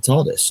fix the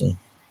TARDIS. So.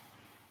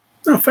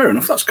 Oh, fair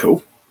enough. That's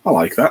cool. I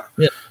like that.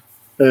 Yeah.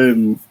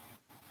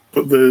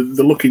 But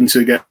the looking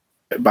to get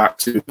back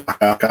to the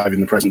Black Archive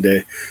in the present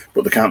day,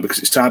 but they can't because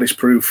it's TARDIS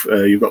proof.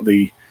 You've got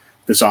the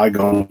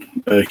Zygon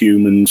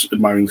humans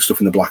admiring the stuff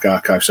in the Black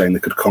Archive, saying they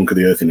could conquer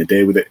the Earth in a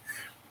day with it.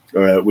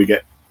 We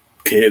get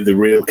Kate, the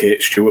real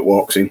Kate Stewart,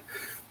 walks in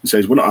and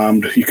says, "We're not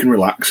armed, you can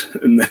relax."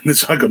 And then the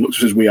Zygon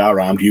looks and says, "We are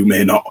armed, you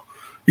may not."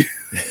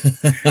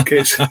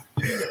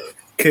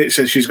 Kate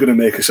says she's going to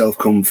make herself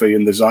comfy,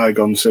 and the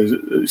Zygon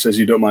says,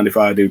 "You don't mind if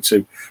I do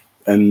too,"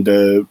 and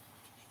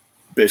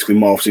basically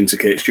morphs into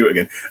Kate Stewart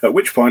again. At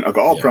which point I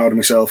got all proud of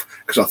myself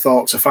because I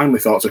finally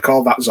thought to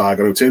call that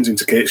Zygon who turns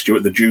into Kate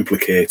Stewart the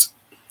Duplicate.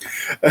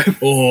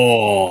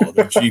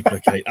 The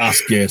Duplicate.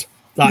 That's good.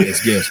 That is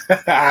good.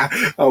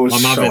 I'm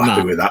so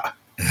happy with that.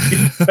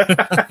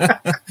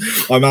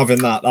 I'm having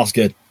that. That's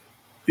good.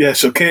 Yeah,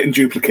 so Kate and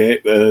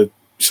Duplicate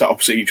sat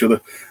opposite each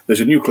other. There's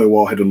a nuclear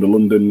warhead under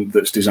London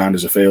that's designed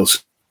as a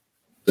fail-safe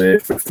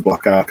if the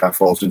Black Archive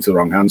falls into the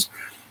wrong hands.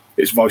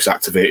 It's voice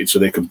activated so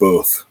they can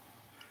both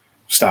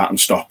start and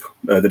stop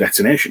the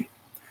detonation.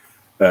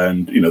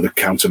 And, they're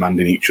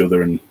countermanding each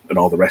other and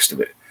all the rest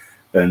of it.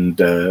 And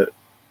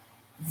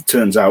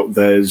turns out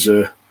there's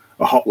a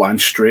hotline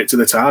straight to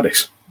the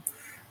TARDIS.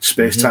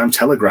 Space-time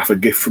telegraph, a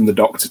gift from the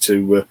Doctor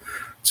to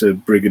the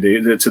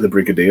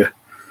Brigadier.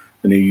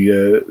 And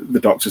the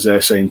Doctor's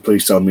there saying,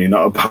 "Please tell me you're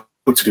not about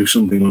to do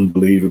something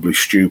unbelievably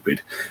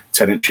stupid."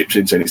 Tennant chips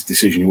in saying it's a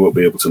decision you won't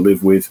be able to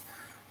live with.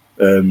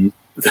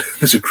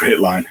 There's a great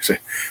line. Say,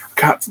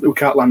 we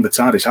can't land the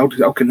TARDIS.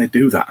 How can they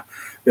do that?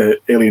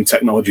 Alien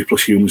technology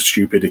plus human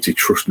stupidity.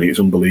 Trust me, it's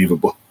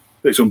unbelievable.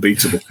 It's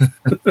unbeatable.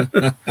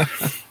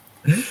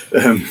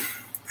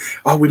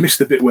 We missed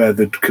the bit where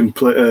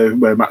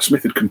where Matt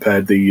Smith had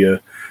compared the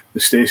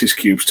stasis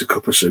cubes to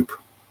cup of soup.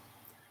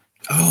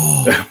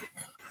 So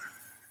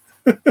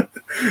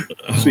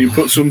you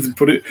put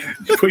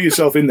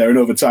yourself in there, and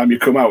over time you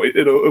come out.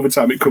 Over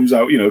time it comes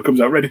out. It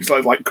comes out ready. It's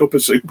like cup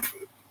of soup.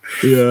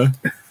 Yeah.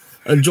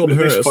 And John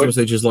Hurt at some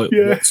stage is like,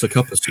 "What's a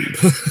cup of soup?"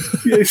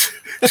 Yes,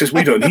 he says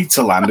we don't need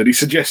to land, and he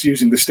suggests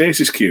using the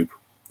stasis cube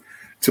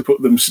to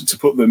put them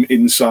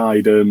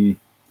inside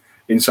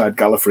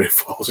Gallifrey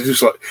Falls. He's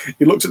just like,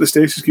 he looked at the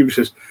stasis cube and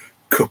says,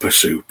 "Cup of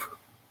soup."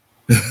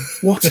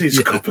 What is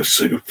cup of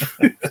soup?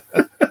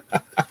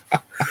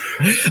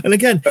 And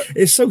again,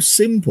 it's so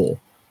simple,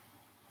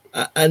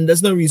 and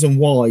there's no reason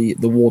why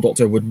the War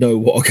Doctor would know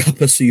what a cup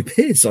of soup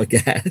is, I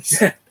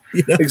guess. Yeah.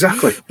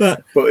 Exactly.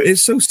 But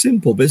it's so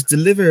simple, but it's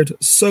delivered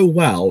so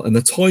well, and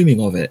the timing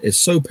of it is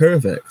so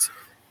perfect.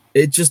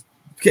 It just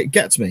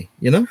gets me,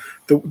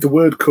 The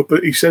word cup.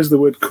 He says the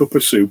word cup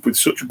of soup with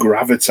such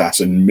gravitas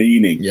and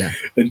meaning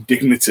and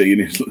dignity,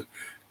 and it's like,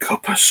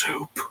 cup of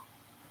soup.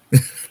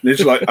 And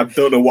it's like, I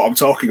don't know what I'm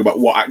talking about.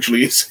 What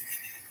actually is?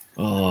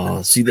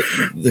 Oh, see,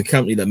 the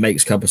company that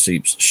makes cup of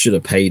soups should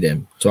have paid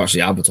him to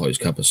actually advertise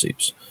cup of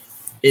soups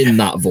in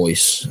that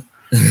voice.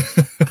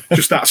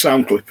 Just that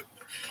sound clip.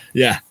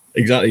 Yeah.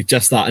 Exactly,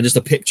 just that, and just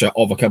a picture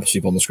of a cup of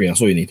soup on the screen. That's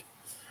all you need.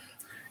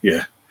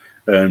 Yeah,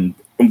 and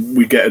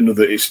we get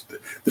another. There's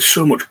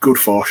so much good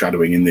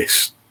foreshadowing in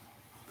this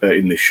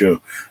show. I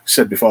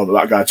said before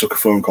that guy took a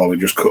phone call and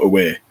just cut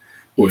away.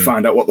 But we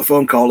find out what the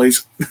phone call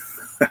is.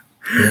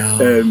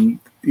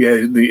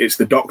 It's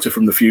the Doctor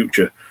from the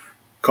future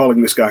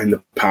calling this guy in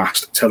the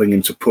past, telling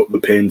him to put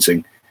the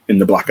painting in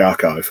the Black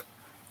Archive.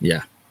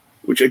 Yeah.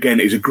 Which again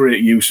is a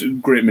great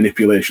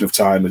manipulation of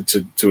time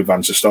to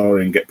advance the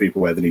story and get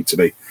people where they need to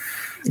be.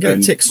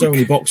 It ticks so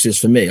many boxes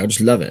for me. I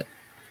just love it.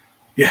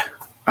 Yeah,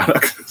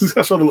 I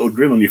saw a little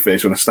grin on your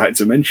face when I started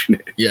to mention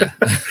it. Yeah,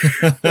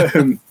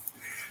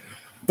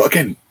 but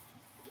again,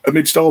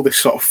 amidst all this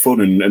sort of fun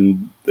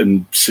and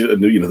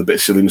the bit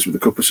of silliness with the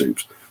cup of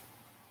soups,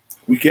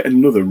 we get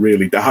another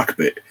really dark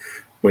bit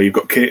where you've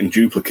got Kate and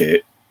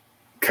Duplicate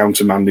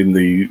countermanding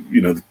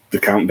the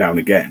countdown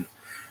again.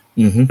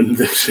 Mm-hmm. And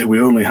they say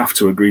we only have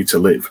to agree to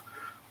live,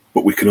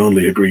 but we can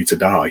only agree to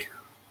die.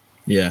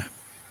 Yeah.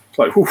 It's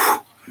like, whew,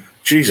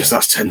 Jesus,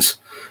 that's tense.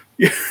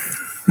 Yeah.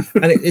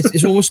 And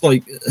it's almost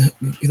like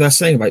they're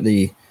saying about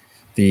the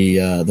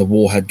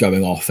warhead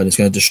going off and it's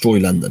going to destroy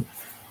London,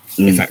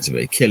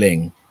 effectively,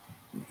 killing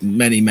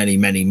many, many,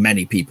 many,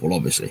 many people,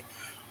 obviously.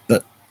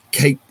 But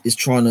Kate is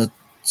trying to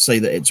say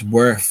that it's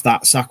worth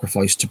that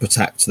sacrifice to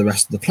protect the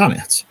rest of the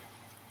planet.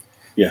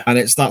 Yeah. And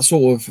it's that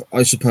sort of,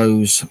 I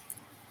suppose,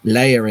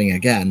 layering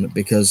again,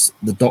 because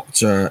the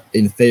Doctor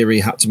in theory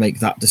had to make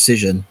that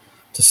decision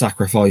to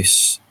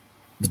sacrifice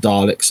the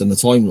Daleks and the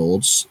Time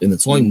Lords in the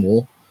Time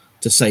War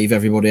to save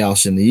everybody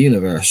else in the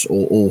universe,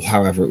 or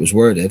however it was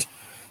worded.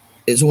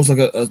 It's almost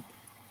like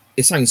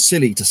it sounds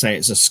silly to say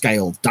it's a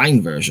scaled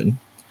down version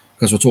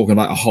because we're talking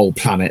about a whole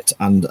planet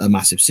and a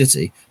massive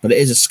city, but it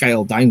is a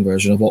scaled down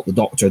version of what the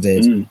Doctor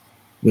did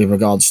with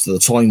regards to the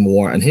Time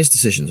War and his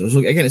decisions.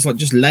 It's like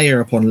just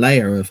layer upon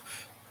layer of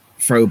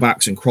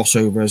throwbacks and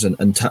crossovers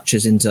and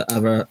touches into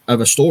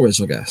other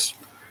stories, I guess.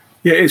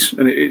 Yeah, it is,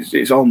 and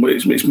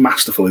it's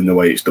masterful in the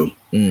way it's done.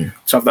 To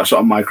have that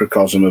sort of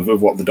microcosm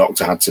of what the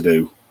Doctor had to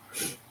do,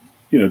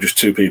 just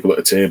two people at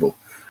a table.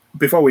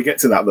 Before we get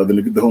to that, though,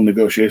 the whole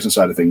negotiation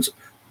side of things,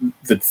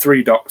 the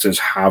three doctors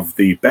have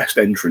the best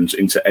entrance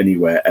into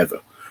anywhere ever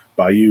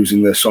by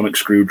using their sonic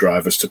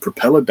screwdrivers to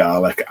propel a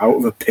Dalek out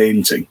of a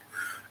painting,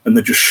 and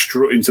they just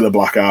strut into the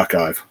Black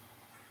Archive.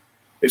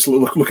 It's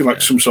looking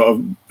like some sort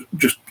of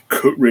just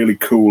really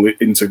cool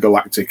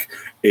intergalactic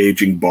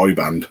aging boy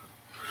band.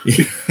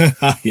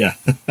 Yeah.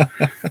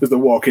 As they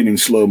walk in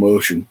slow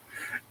motion.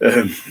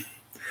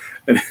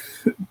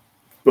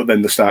 But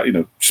then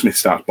Smith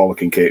starts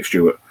bollocking Kate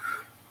Stewart,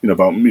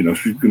 about,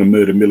 she's going to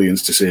murder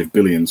millions to save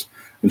billions.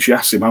 And she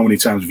asks him, how many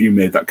times have you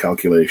made that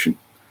calculation?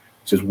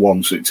 He says,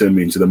 once, it turned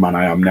me into the man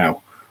I am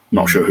now.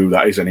 Not sure who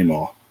that is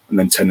anymore. And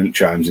then Tennant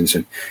chimes in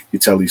saying, you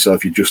tell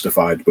yourself you're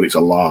justified, but it's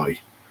a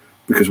lie.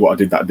 Because what I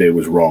did that day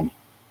was wrong.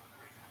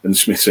 And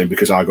Smith saying,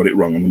 because I got it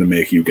wrong, I'm going to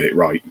make you get it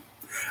right.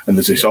 And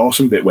there's this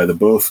awesome bit where they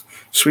both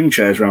swing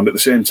chairs around at the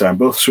same time,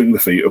 both swing the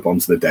feet up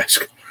onto the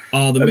desk.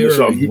 Oh, the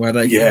mirroring, where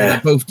they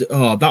both...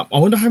 Oh, that, I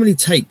wonder how many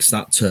takes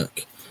that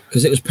took.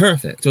 Because it was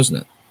perfect,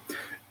 wasn't it?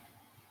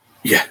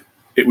 Yeah,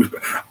 it was.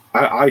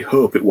 I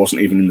hope it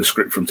wasn't even in the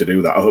script for them to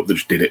do that. I hope they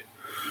just did it.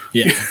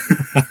 Yeah.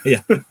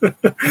 Yeah.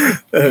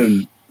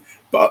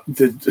 But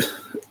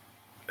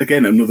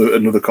again,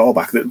 another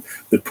callback that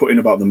they'd put in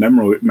about the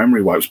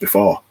memory wipes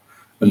before.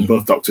 And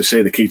both doctors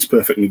say the key to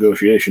perfect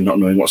negotiation, not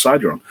knowing what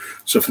side you're on.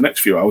 So for the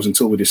next few hours,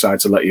 until we decide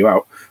to let you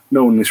out,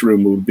 no one in this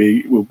room will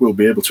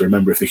be able to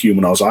remember if they're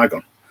human or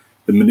Zygon.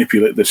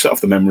 They set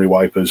off the memory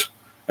wipers,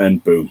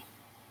 and boom.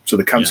 So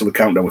they cancel the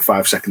countdown with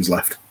 5 seconds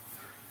left.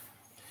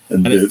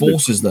 And it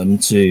forces them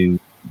to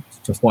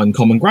find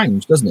common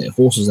ground, doesn't it? It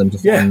forces them to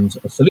find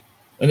a solution.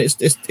 And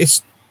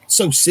it's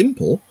so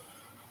simple,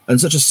 and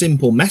such a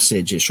simple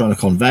message it's trying to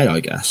convey, I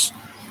guess.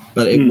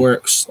 But it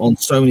works on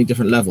so many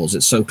different levels.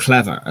 It's so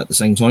clever at the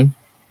same time.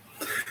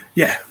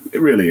 Yeah,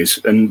 it really is.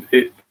 And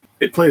it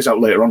plays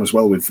out later on as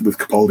well with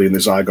Capaldi and the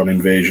Zygon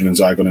Invasion and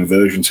Zygon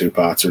Inversion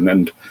two-parter.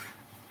 And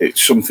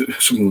it's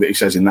something that he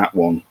says in that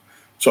one.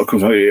 Sort of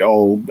comes out, it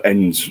all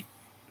ends,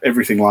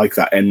 everything like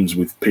that ends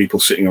with people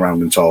sitting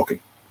around and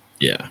talking.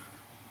 Yeah.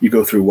 You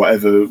go through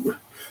whatever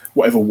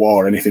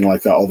war, anything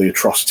like that, all the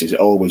atrocities, it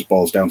always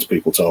boils down to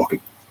people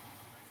talking.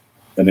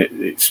 And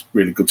it's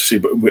really good to see.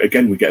 But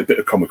again, we get a bit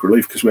of comic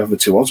relief because we have the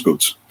two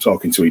Osgoods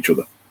talking to each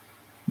other.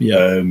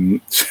 Yeah.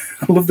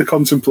 I love the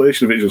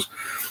contemplation of it. Just,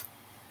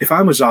 if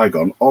I'm a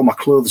Zygon, all my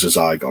clothes are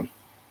Zygon.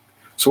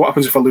 So what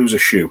happens if I lose a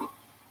shoe?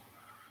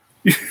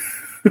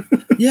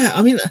 Yeah,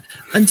 I mean,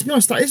 and to be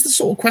honest, that is the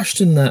sort of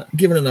question that,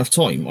 given enough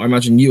time, I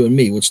imagine you and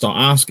me would start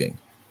asking.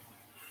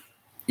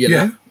 You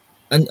know?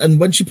 And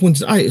when she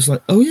pointed it out, it's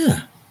like, oh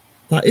yeah,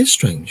 that is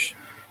strange.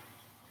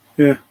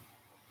 Yeah.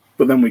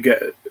 But then we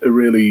get a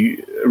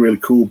really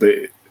cool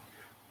bit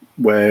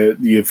where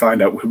you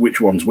find out which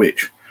one's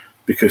which,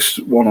 because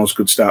one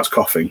Osgood starts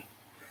coughing,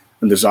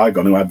 and the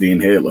Zygon who had the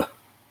inhaler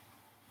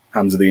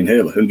hands her the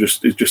inhaler and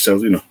just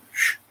says,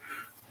 shh,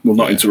 we'll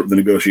not interrupt the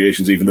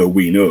negotiations, even though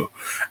we know.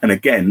 And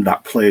again,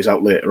 that plays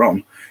out later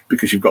on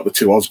because you've got the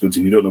two Osgoods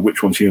and you don't know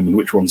which one's human,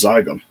 which one's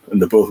Zygon,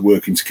 and they're both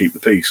working to keep the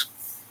peace.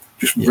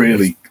 Just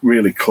really,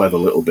 really clever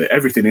little bit.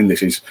 Everything in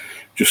this is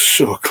just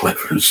so clever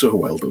and so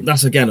well done.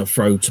 That's again a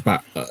throw to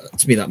back.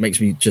 To me, that makes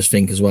me just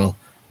think as well,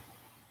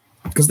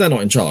 because they're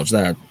not in charge.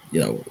 They're,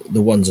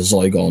 the one's a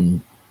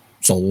Zygon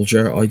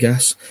soldier, I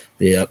guess.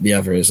 The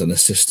other is an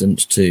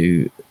assistant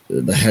to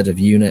the head of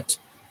unit,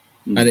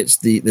 and it's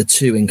the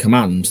two in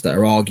command that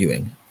are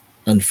arguing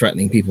and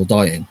threatening people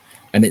dying,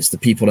 and it's the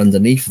people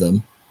underneath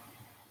them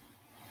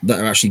that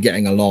are actually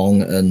getting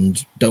along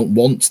and don't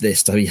want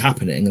this to be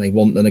happening, and they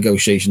want the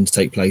negotiation to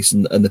take place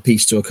and the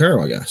peace to occur,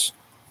 I guess.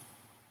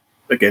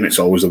 Again, it's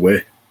always the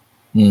way.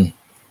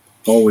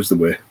 Always the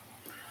way.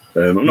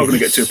 I'm not going to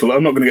get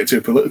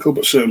too political,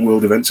 but certain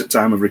world events at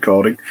time of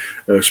recording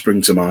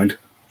spring to mind.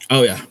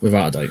 Oh yeah,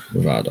 without a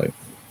doubt.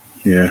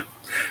 Yeah.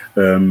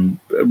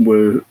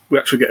 We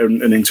actually get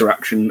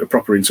a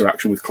proper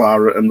interaction with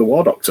Clara and the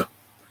War Doctor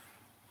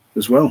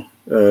as well.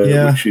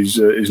 Which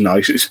is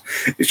nice.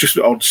 It's just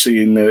odd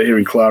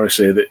hearing Clara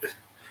say that,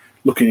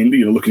 looking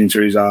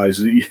into his eyes,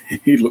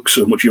 he looks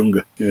so much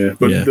younger. Yeah,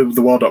 but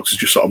the War Doctor's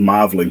just sort of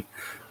marvelling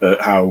at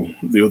how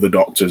the other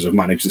doctors have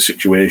managed the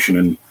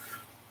situation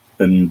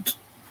and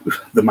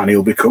the man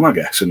he'll become, I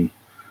guess, and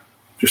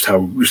just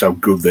how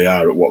good they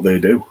are at what they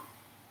do.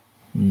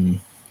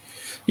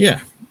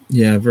 Yeah,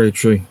 very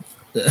true.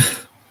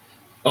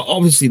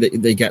 Obviously,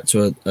 they get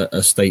to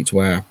a state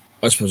where,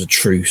 I suppose, a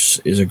truce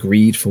is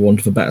agreed, for want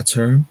of a better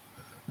term,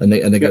 and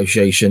a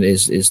negotiation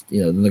is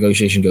the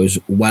negotiation goes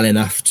well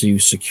enough to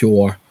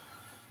secure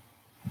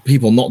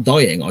people not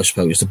dying, I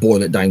suppose, to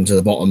boil it down to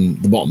the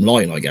bottom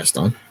line, I guess,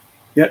 Dan.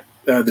 Yeah,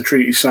 the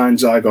treaty signed,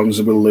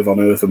 Zygons will live on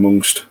Earth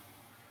amongst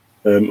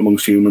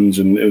humans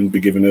and be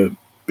given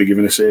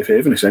a safe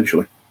haven,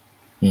 essentially.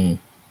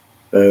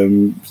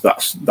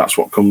 That's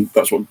what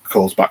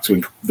calls back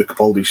to the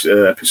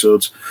Capaldi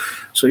episodes.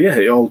 So yeah,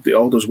 it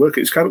all does work.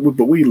 It's kind of,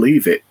 but we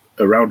leave it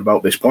around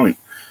about this point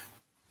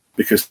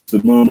because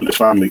the moment has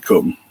finally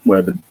come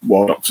where the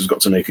War Doctor's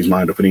got to make his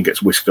mind up and he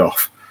gets whisked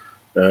off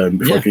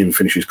before he can even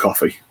finish his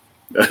coffee.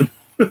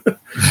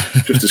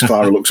 Just as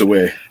Clara looks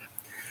away,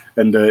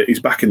 And he's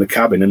back in the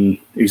cabin, and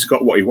he's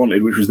got what he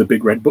wanted, which was the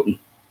big red button,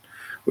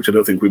 which I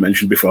don't think we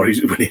mentioned before.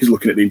 When he's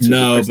looking at the internet.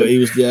 No, but he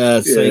was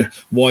saying,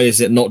 why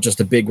is it not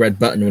just a big red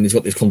button when he's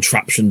got this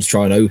contraption to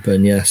try and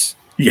open? Yes.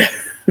 Yeah,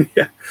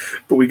 yeah.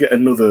 But we get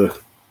another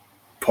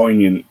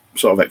poignant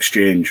sort of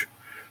exchange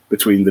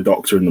between the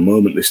Doctor and the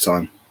Moment this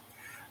time.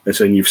 They're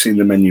saying, "You've seen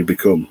the men you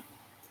become."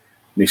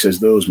 And he says,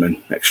 "Those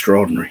men,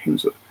 extraordinary." He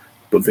was like,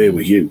 "But they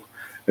were you."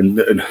 And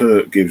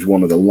Hurt gives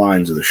one of the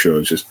lines of the show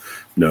and says,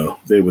 "No,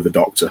 they were the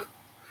Doctor."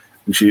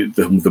 And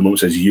the Moment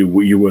says, you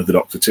were the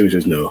Doctor too." He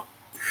says, "No.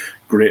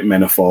 Great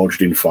men are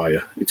forged in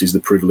fire. It is the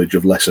privilege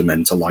of lesser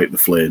men to light the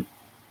flame."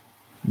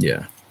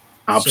 Yeah.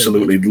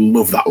 Absolutely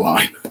love that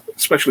line,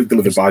 especially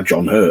delivered by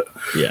John Hurt.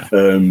 Yeah.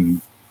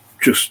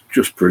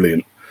 Just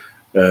brilliant.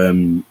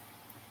 And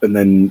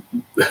then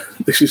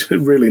this is a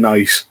really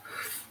nice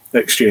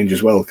exchange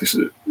as well, because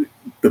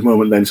the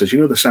Moment then says, "You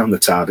know the sound the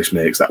TARDIS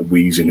makes, that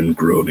wheezing and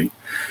groaning?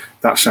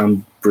 That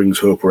sound brings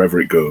hope wherever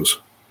it goes."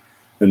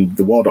 And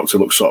the War Doctor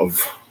looks sort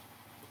of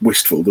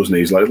wistful, doesn't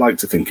he? He's like, "I'd like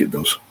to think it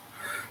does."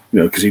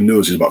 Because he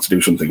knows he's about to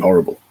do something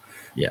horrible.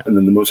 Yeah. And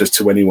then the Moment says,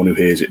 "To anyone who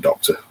hears it,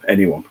 Doctor,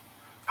 anyone,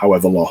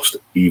 however lost,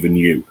 even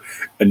you."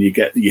 And you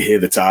hear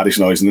the TARDIS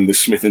noise, and then there's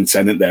Smith and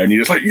Tennant there, and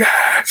you're just like,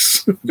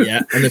 yes!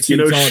 Yeah, and the two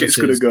TARDISes, shit's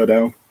going to go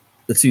down.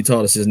 The two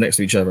TARDISes next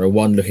to each other,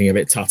 one looking a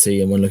bit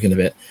tatty and one looking a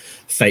bit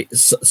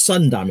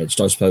sun damaged,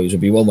 I suppose,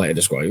 would be one way to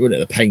describe it,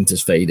 wouldn't it? The paint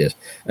has faded.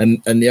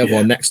 And the other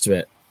one next to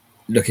it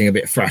looking a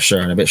bit fresher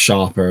and a bit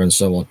sharper and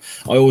so on.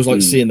 I always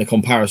like seeing the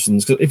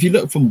comparisons, because if you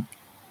look from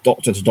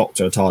Doctor to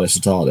Doctor, TARDIS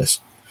to TARDIS,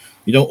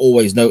 you don't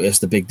always notice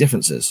the big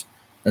differences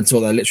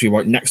until they're literally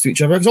right next to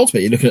each other, because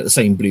ultimately you're looking at the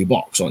same blue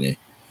box, aren't you?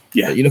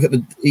 Yeah. But you look at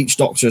each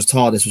Doctor's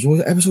TARDIS was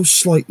always ever so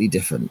slightly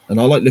different, and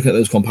I like looking at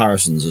those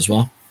comparisons as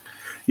well.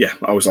 Yeah,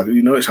 I was like,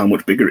 you notice how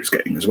much bigger it's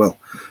getting as well,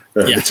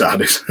 the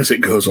TARDIS, as it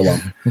goes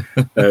along.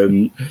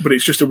 But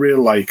it's just a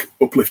real,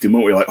 uplifting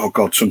moment. You're like, oh,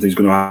 God, something's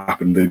going to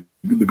happen. They're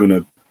going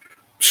to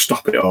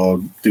stop it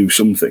or do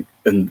something.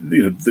 And,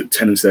 the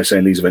Tennant's there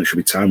saying these events should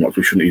be time-locked.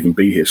 We shouldn't even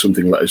be here.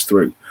 Something let us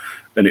through.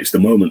 And it's the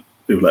Moment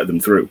who let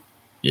them through.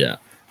 Yeah.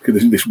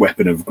 Because this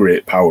weapon of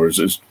great power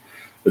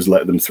has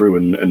let them through,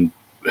 and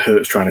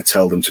Hurt's trying to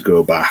tell them to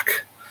go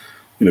back.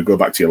 Go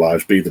back to your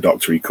lives, be the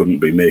Doctor he couldn't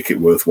be, make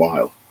it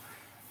worthwhile.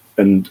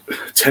 And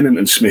Tennant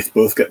and Smith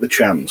both get the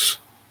chance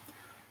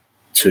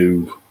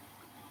to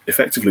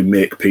effectively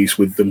make peace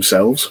with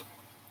themselves,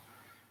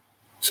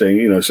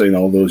 saying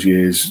all those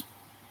years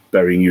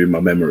burying you in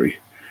my memory,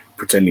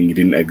 pretending you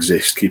didn't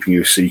exist, keeping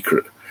you a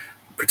secret,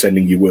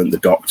 pretending you weren't the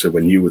Doctor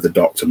when you were the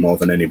Doctor more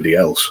than anybody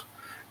else,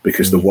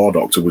 because the War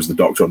Doctor was the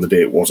Doctor on the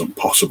day it wasn't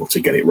possible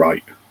to get it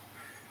right.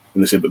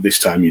 And they said, but this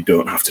time you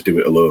don't have to do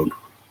it alone.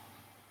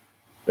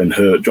 And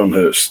John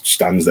Hurt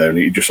stands there and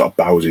he just sort of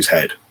bows his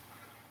head.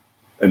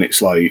 And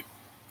it's like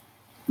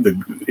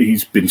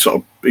he's been sort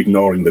of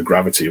ignoring the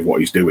gravity of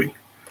what he's doing.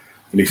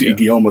 And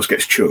he almost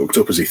gets choked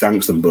up as he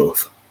thanks them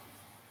both.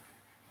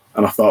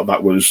 And I thought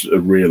that was a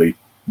really,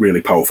 really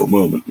powerful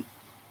moment.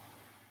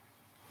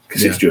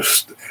 Because it's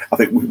just, I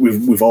think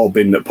we've all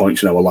been at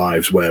points in our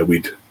lives where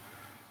we've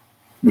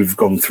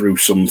gone through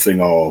something,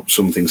 or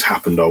something's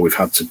happened, or we've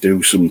had to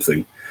do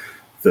something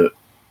that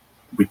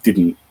we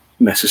didn't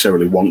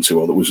necessarily want to,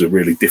 or that was a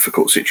really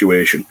difficult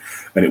situation,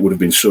 and it would have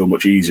been so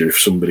much easier if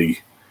somebody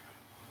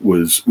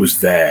was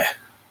there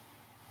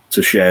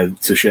to share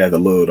the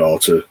load, or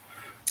to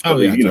at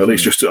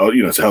least just to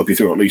help you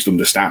through, or at least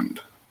understand.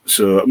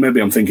 So maybe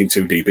I'm thinking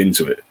too deep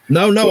into it.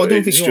 No, I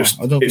don't think you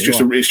are.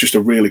 It's just a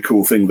really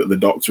cool thing that the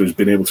Doctor has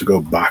been able to go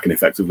back and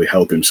effectively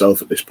help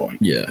himself at this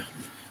point. Yeah,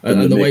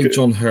 and the way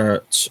John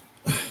Hurt,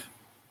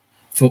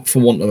 for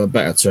want of a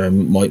better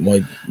term,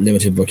 my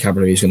limited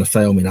vocabulary is going to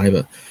fail me now,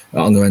 but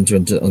I'm going to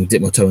enter and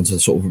dip my toe into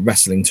sort of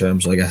wrestling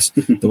terms, I guess.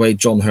 The way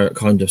John Hurt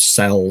kind of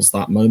sells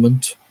that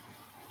moment,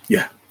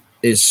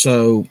 it's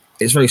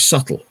very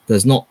subtle.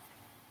 There's not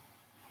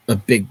a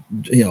big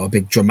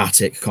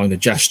dramatic kind of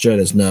gesture.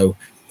 There's no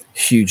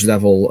huge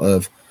level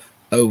of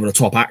over the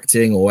top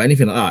acting or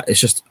anything like that. It's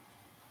just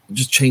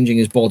changing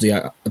his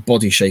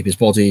body shape, his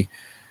body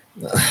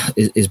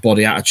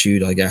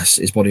attitude, I guess,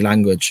 his body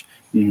language.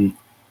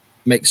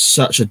 Makes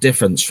such a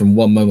difference from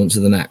one moment to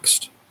the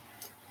next.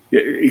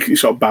 Yeah, he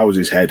sort of bows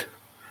his head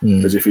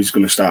as if he's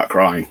going to start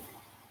crying,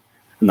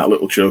 and that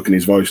little choke in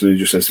his voice, and he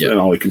just says, and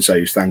all he can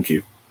say is thank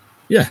you.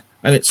 Yeah,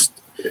 and it's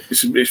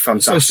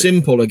fantastic. So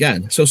simple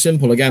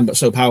again, but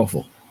so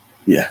powerful.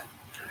 Yeah,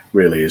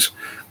 really is.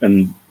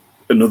 And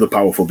another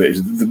powerful bit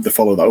is the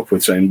follow that up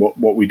with saying,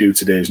 what we do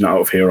today is not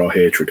out of fear or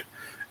hatred.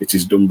 It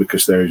is done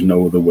because there is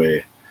no other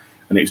way,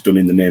 and it's done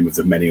in the name of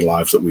the many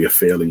lives that we are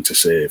failing to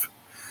save.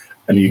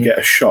 And you get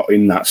a shot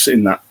in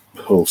that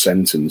whole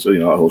sentence, that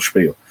whole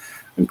spiel,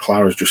 and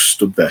Clara's just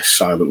stood there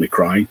silently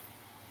crying.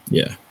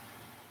 Yeah,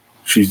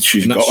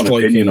 she's got an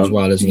opinion on, as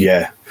well, isn't it?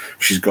 Yeah,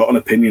 she's got an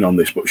opinion on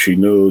this, but she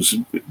knows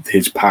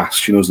his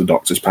past. She knows the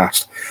Doctor's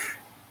past,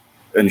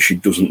 and she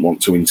doesn't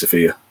want to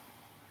interfere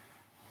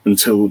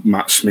until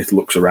Matt Smith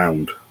looks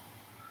around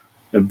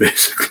and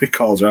basically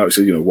calls her out and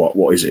says,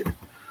 "What is it?"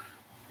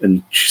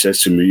 And she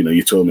says to me,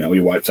 you told me how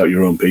you wiped out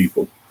your own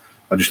people.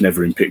 I just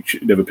never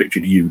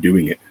pictured you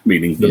doing it,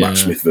 meaning the Matt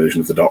Smith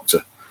version of the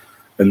Doctor.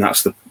 And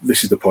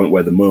this is the point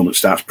where the moment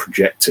starts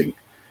projecting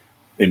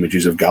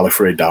images of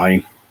Gallifrey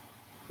dying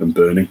and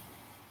burning.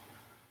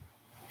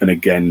 And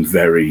again,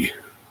 very,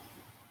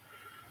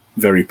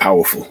 very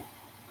powerful.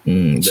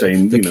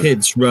 Saying the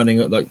kids running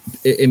up, like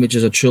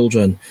images of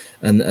children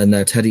and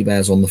their teddy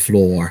bears on the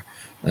floor,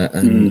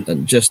 and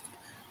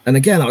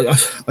again,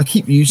 I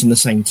keep using the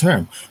same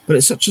term, but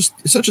it's such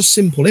a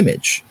simple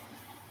image.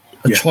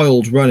 A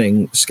child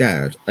running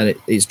scared, and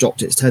it's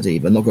dropped its teddy,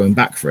 but not going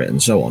back for it,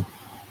 and so on.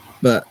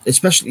 But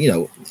especially,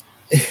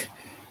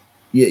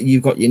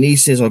 you've got your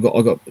nieces, I've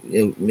got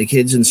my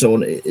kids, and so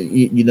on.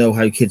 You know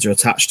how kids are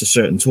attached to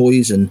certain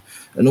toys and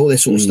all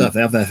this sort of stuff.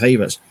 They have their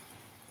favourites.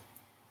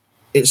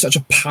 It's such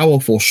a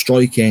powerful,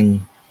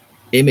 striking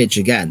image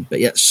again, but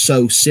yet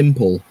so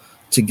simple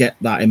to get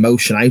that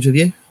emotion out of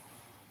you.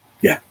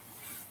 Yeah,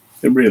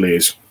 it really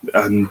is.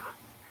 And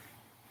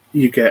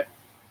you get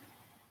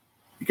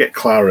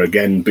Clara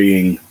again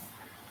being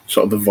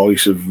sort of the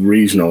voice of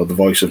reason, or the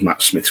voice of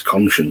Matt Smith's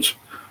conscience,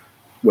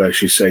 where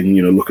she's saying,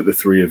 look at the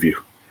three of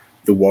you.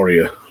 The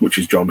warrior, which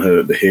is John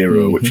Hurt, the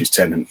hero, which is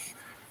Tennant,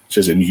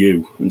 says, and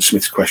you. And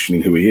Smith's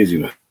questioning who he is.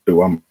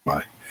 Who am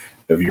I?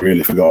 Have you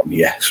really forgotten?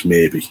 Yes,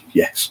 maybe,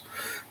 yes.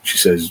 She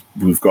says,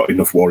 we've got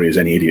enough warriors,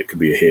 any idiot could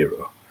be a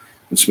hero.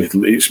 And Smith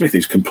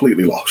is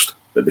completely lost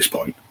at this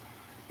point.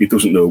 He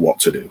doesn't know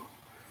what to do.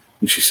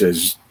 And she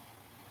says,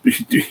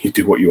 you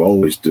do what you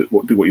always do.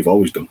 Do what you've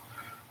always done.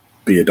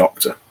 Be a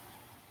doctor.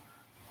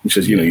 And she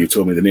says, you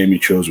told me the name you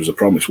chose was a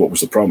promise. What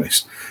was the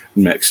promise?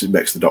 And makes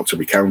the Doctor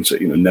recount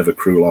it. Never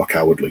cruel or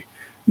cowardly.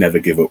 Never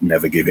give up,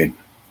 never give in.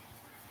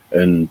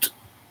 And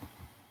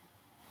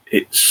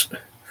it's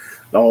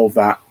all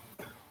that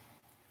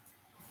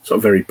sort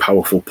of very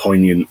powerful,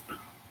 poignant,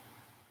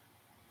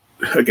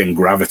 again,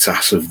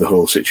 gravitas of the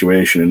whole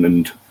situation,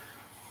 and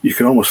you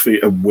can almost feel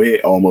a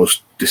weight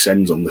almost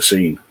descends on the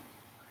scene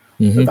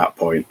at that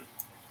point.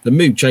 The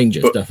mood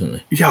changes,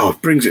 definitely. Yeah,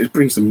 it brings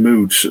the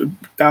mood,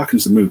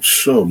 darkens the mood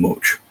so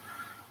much,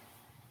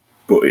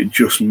 but it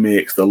just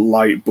makes the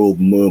light bulb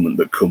moment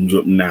that comes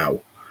up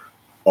now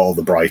all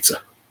the brighter.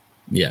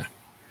 Yeah,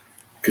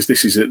 because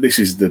this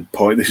is the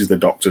point. This is the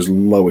Doctor's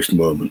lowest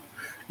moment.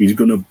 He's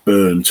going to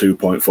burn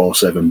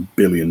 2.47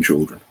 billion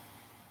children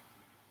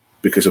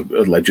because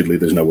allegedly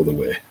there's no other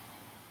way.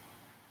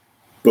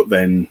 But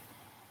then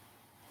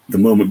the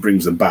moment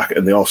brings them back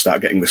and they all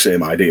start getting the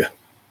same idea.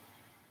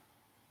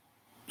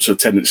 So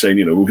Tennant's saying,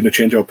 we're going to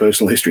change our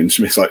personal history. And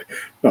Smith's like,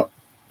 no,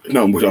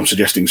 I'm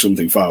suggesting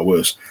something far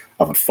worse.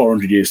 I've had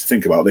 400 years to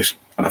think about this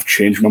and I've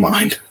changed my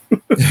mind.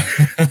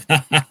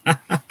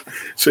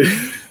 So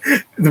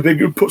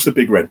puts the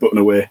big red button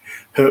away.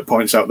 Hurt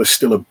points out there's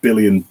still a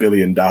billion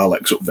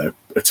Daleks up there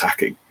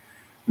attacking.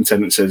 And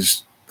Tennant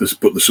says,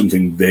 but there's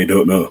something they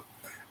don't know.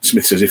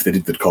 Smith says if they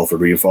did, they'd call for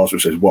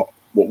reinforcement. Says, what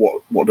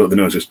don't they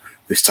know? Says,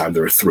 this time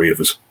there are three of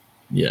us.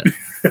 Yeah.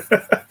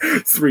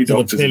 3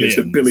 Doctors against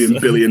a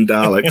billion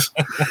Daleks.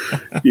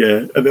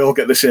 Yeah, and they all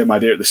get the same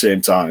idea at the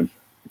same time.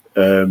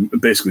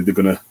 Basically, they're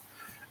going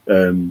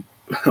to...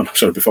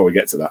 sorry, before we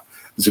get to that,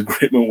 there's a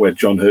great moment where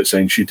John Hurt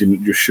saying she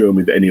didn't just show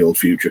me any old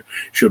future,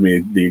 showed me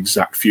the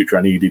exact future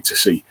I needed to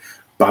see.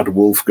 Bad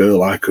wolf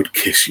girl, I could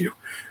kiss you.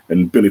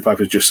 And Billy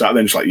Piper's just sat there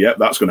and just like, yep,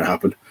 that's going to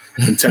happen.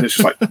 And Tennant's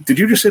just like, did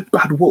you just say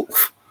bad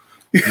wolf?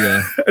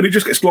 Yeah. And it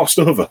just gets glossed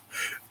over.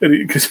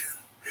 Because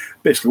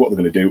basically what they're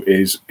going to do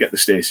is get the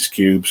stasis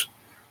cubes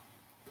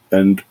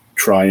and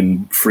try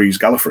and freeze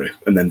Gallifrey.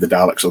 And then the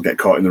Daleks will get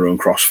caught in their own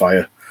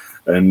crossfire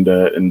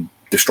and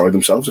destroy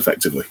themselves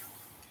effectively.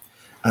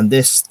 And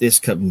this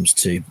comes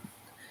to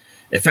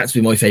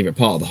effectively my favourite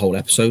part of the whole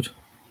episode,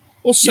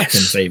 or second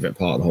favourite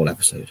part of the whole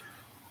episode.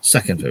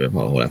 Second favourite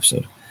part of the whole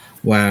episode,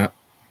 where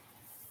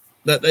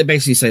they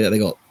basically say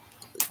that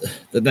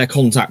they're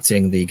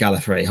contacting the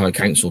Gallifrey High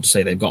Council to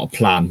say they've got a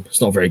plan.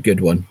 It's not a very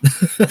good one.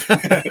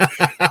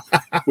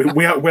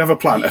 we have a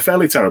plan, a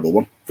fairly terrible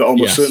one that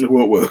almost certainly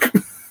won't work.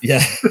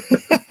 Yeah.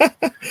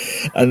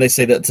 And they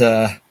say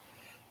that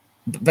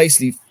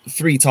basically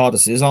 3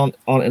 TARDISes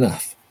aren't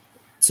enough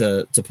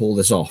to pull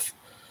this off.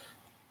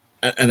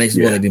 And they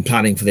said, well, they've been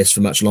planning for this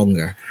for much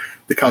longer.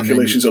 The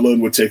calculations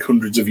alone would take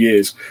hundreds of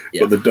years,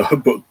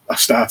 but I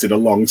started a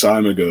long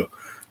time ago.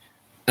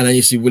 And then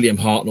you see William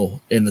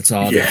Hartnell in the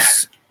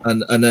TARDIS,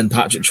 and then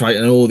Patrick Troughton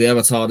and all the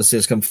other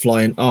TARDISes come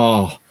flying.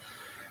 Oh,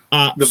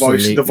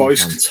 absolutely the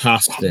voice,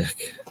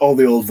 fantastic! All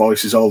the old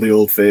voices, all the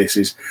old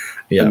faces,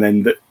 and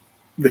then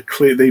they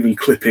even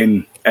clip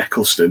in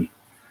Eccleston.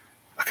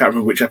 I can't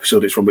remember which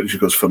episode it's from, but it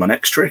just goes from an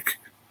X trick.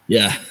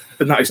 Yeah,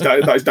 and that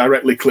is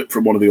directly clipped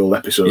from one of the old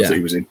episodes that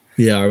he was in.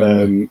 Yeah, I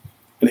remember.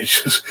 And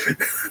it's just,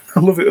 I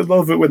love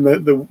it when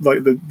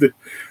the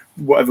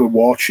whatever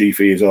war chief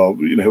he is, or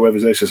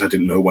whoever's there says, I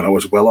didn't know when I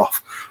was well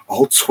off.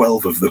 All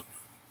 12 of them.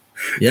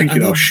 Yeah,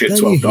 thinking, oh shit,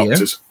 12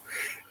 doctors.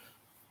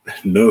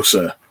 No,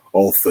 sir.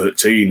 All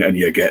 13, and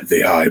you get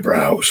the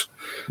eyebrows.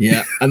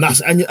 Yeah, and at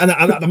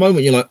the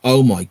moment you're like,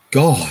 oh my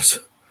god.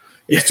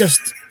 It's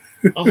just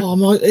Oh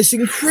my! It's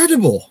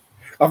incredible.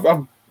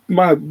 I'm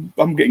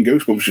getting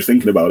goosebumps just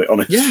thinking about it.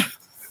 Honestly. Yeah.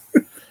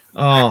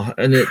 Oh,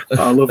 and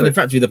I love it. In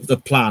fact,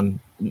 the plan.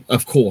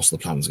 Of course, the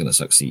plan's going to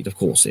succeed. Of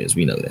course, it is.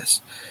 We know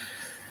this.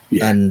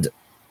 Yeah. And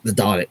the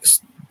Daleks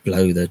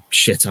blow the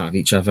shit out of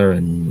each other,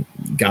 and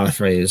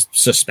Gallifrey is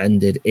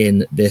suspended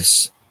in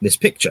this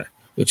picture,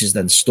 which is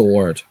then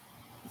stored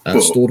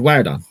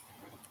where, Dan?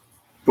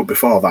 But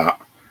before that,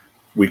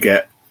 we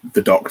get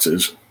the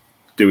Doctors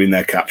doing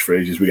their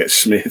catchphrases. We get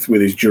Smith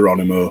with his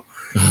Geronimo,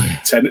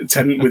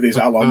 Tennant with his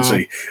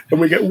Alonzi, and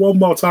we get one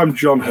more time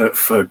John Hurt,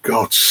 for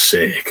God's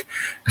sake,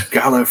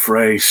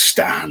 Gallifrey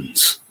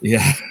stands.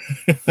 Yeah.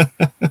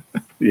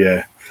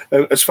 Yeah.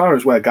 As far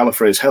as where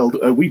Gallifrey is held,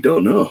 we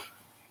don't know.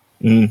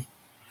 Mm.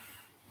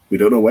 We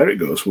don't know where it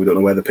goes. We don't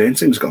know where the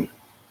painting's gone,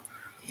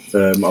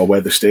 or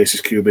where the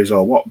stasis cube is,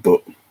 or what.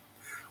 But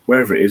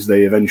wherever it is,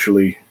 they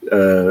eventually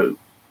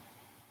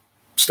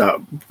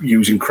start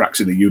using cracks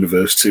in the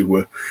universe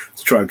to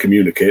try and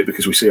communicate,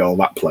 because we see all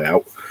that play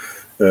out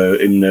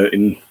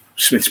in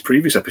Smith's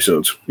previous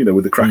episodes. You know,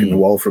 with the crack in the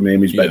wall from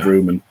Amy's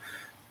bedroom, and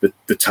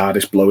the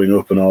TARDIS blowing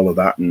up and all of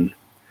that, and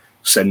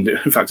send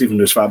it. In fact,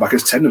 even as far back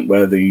as Tennant,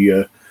 where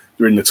they're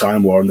in the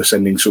Time War and they're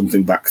sending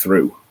something back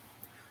through.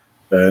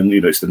 And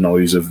it's the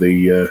noise of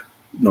the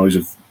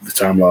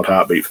Time Lord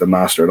heartbeat for the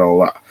Master and all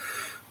that.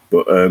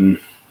 But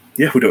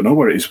we don't know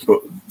where it is,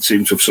 but it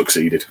seems to have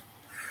succeeded.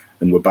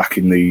 And we're back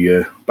in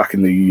the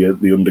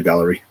under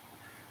gallery,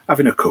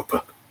 having a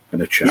cuppa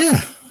and a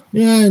chat.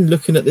 Yeah, and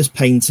looking at this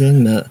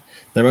painting that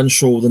they're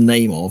unsure the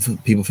name of.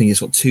 People think it's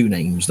got two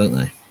names, don't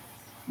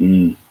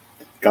they?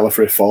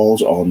 Gallifrey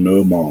Falls or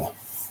No More.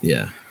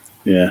 Yeah.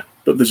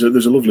 But there's a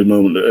lovely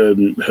moment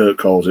that Hurt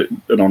calls it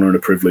an honour and a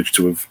privilege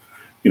to have,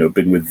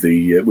 been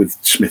with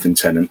Smith and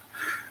Tennant,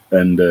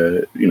 and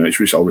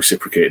it's all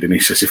reciprocated. And he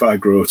says, "If I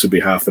grow to be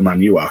half the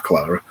man you are,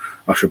 Clara,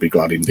 I shall be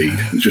glad indeed."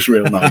 It's just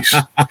real nice,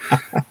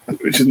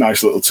 which is a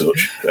nice little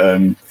touch.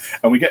 And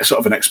we get sort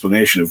of an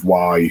explanation of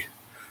why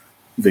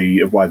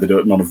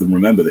none of them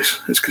remember this.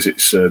 It's because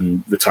it's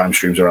the time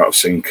streams are out of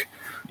sync,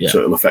 so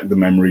it'll affect the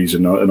memories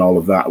and all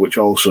of that, which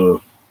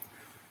also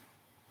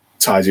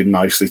ties in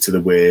nicely to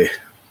the way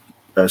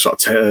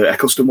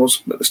Eccleston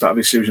was at the start of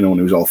his series, when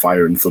he was all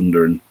fire and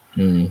thunder and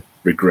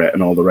regret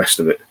and all the rest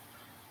of it.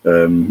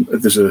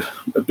 There's a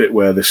bit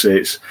where they say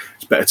it's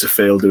better to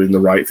fail doing the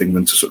right thing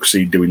than to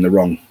succeed doing the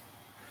wrong.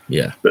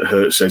 Yeah. That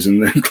Hurt says,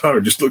 and then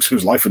Clara just looks at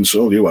his life and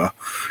soul, you are.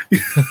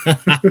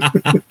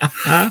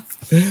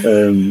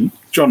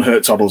 John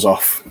Hurt toddles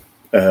off.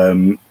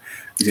 Can't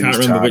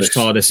remember which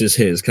TARDIS is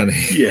his, can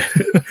he? Yeah.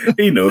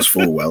 He knows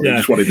full well. He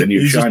just wanted the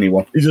new shiny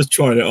one. He's just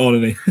trying it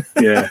on, isn't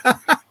he? Yeah.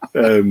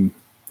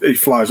 He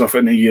flies off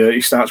and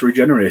he starts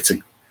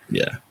regenerating.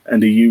 Yeah.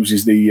 And he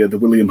uses the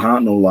William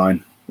Hartnell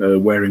line,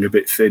 wearing a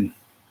bit thin.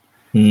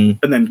 And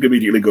then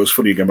immediately goes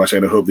funny again by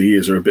saying, "I hope the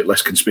ears are a bit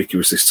less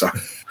conspicuous this time."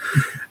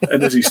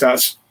 And as he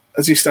starts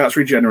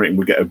regenerating,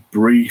 we get a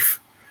brief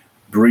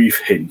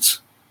hint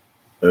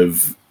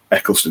of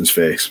Eccleston's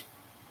face.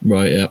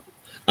 Right, yeah.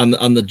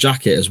 And the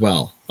jacket as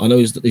well. I know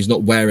he's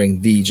not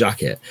wearing the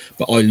jacket,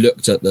 but I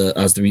looked at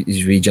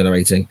he's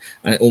regenerating,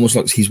 and it almost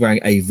looks like he's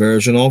wearing a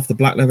version of the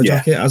black leather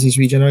jacket as he's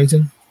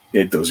regenerating.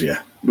 It does,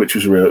 yeah. Which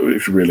was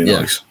really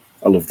nice.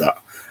 I love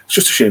that. It's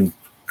just a shame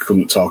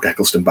couldn't talk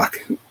Eccleston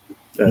back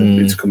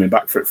into coming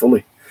back for it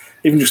fully.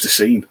 Even just a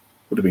scene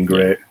would have been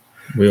great.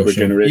 Real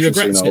shame. He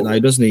regrets it now,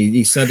 doesn't he?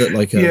 He said it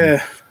like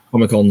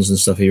Comic-Cons and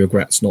stuff. He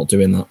regrets not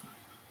doing that.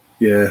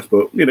 Yeah,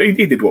 but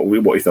he did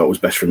what he thought was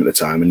best for him at the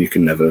time, and you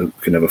can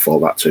never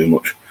fault that too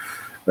much.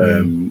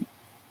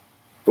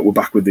 But we're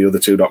back with the other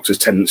two Doctors.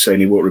 Tennant saying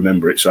he won't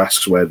remember it, so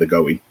asks where they're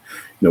going.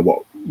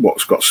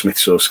 What's got Smith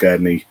so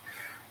scared, and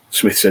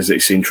Smith says that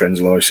he's seen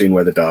Trenzalore, he's seen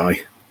where they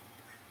die.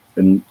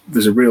 And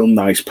there's a real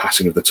nice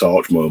passing of the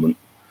torch moment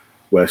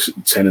where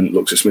Tennant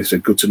looks at Smith and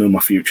says, "Good to know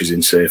my future's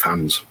in safe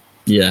hands."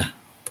 Yeah.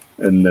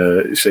 And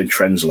saying,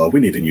 "Trenzalore,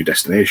 we need a new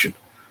destination,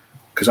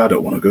 because I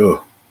don't want to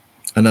go."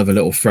 Another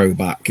little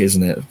throwback,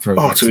 isn't it?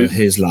 Throwback to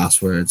his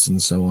last words and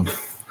so on.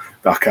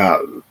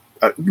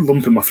 I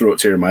lump in my throat,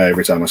 tear in my eye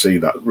every time I see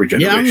that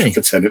regeneration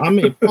for Tennant. I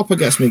mean, it proper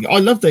gets me. I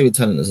love David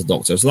Tennant as a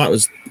Doctor, so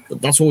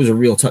that's always a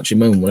real touching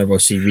moment whenever I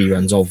see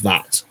reruns of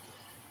that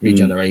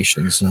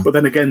regeneration. So. But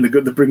then again, they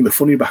bring the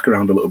funny back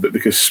around a little bit,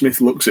 because Smith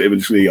looks at him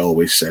and he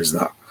always says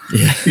that.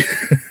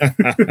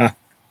 Yeah.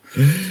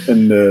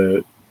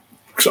 And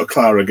sort of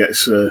Clara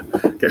gets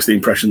the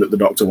impression that the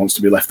Doctor wants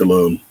to be left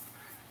alone.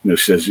 She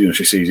says,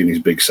 she sees in his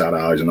big sad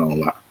eyes and all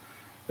that,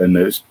 and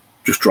it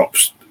just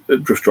drops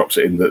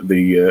it in that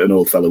an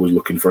old fellow was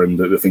looking for him.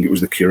 That I think it was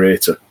the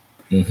curator.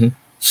 Mm-hmm.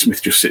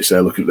 Smith just sits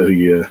there looking at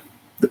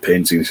the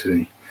painting,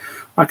 saying,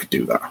 "I could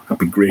do that. I'd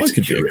be great. I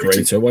could be a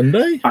curator one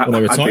day when I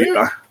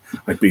retire.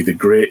 I'd be the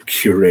great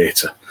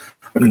curator.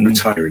 I could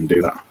retire and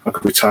do that. I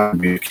could retire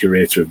and be a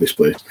curator of this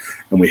place."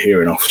 And we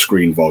hear an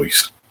off-screen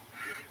voice,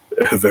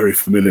 very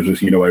familiar.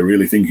 I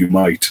really think you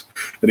might.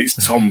 And it's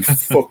Tom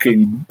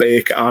fucking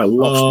Baker. I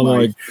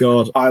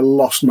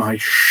lost my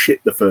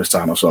shit the first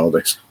time I saw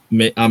this.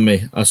 Me.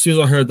 As soon as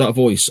I heard that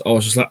voice, I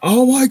was just like,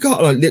 "Oh my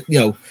god!" Like,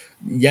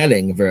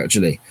 yelling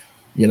virtually.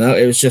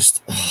 It was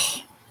just,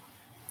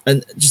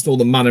 and just all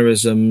the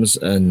mannerisms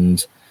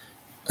and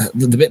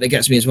the bit that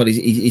gets me as well.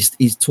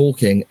 He's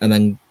talking and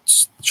then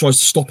tries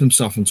to stop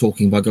himself from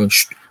talking by going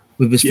shh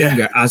with his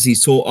finger as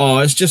he's talking. Oh,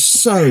 it's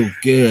just so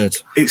good.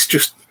 It's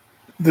just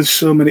there's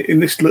so many in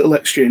this little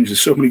exchange. There's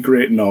so many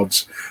great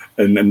nods,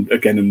 and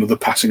again another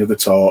passing of the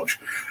torch,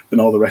 and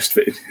all the rest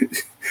of it.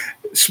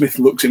 Smith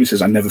looks at him and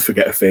says, "I never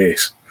forget a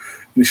face."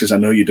 And he says, "I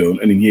know you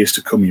don't, and in years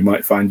to come you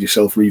might find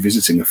yourself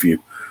revisiting a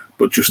few,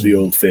 but just the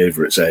old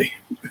favourites, eh?"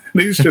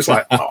 And he's just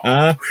like,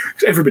 oh.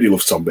 Everybody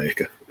loves Tom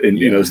Baker,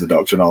 as the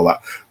Doctor and all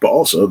that. But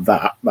also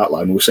that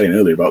line we were saying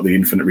earlier about the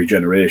infinite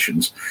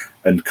regenerations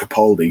and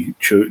Capaldi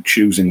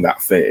choosing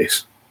that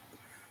face.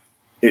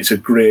 It's a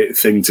great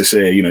thing to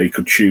say, he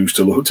could choose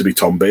to be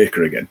Tom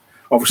Baker again.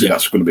 Obviously,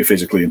 that's going to be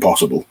physically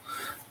impossible,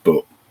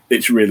 but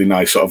it's really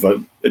nice sort of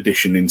an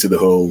addition into the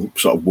whole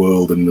sort of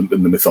world and the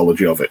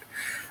mythology of it.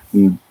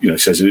 And, it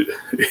says, "You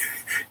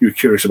were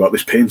curious about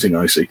this painting,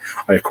 I see.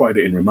 I acquired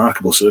it in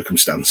remarkable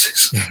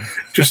circumstances."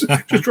 just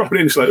drop it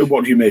in. It's like,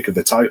 "What do you make of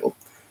the title?"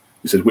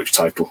 He says, "Which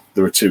title?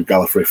 There are two,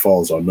 Gallifrey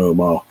Falls or No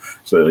More."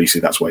 So you see,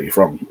 that's where you're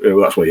wrong.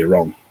 That's where you're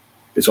wrong.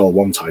 It's all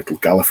one title,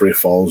 Gallifrey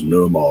Falls,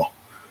 No More.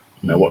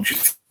 Now, what do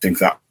you think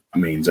that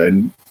means?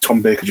 And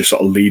Tom Baker just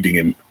sort of leading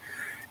him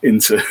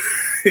into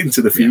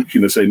the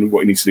future, saying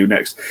what he needs to do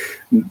next.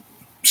 And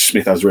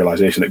Smith has the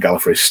realisation that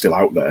Gallifrey is still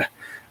out there,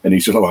 and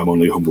he's just like, "I'm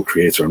only a humble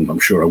creator, and I'm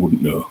sure I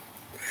wouldn't know."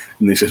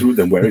 And he says, "Well,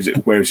 then where is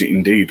it? Where is it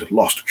indeed?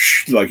 Lost."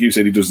 Shh, like you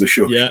said, he does the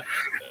show. Yeah.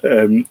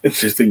 It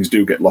says things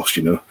do get lost,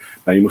 Now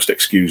you must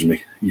excuse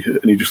me.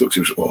 And he just looks at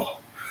him and says, "Oh,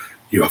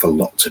 you have a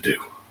lot to do."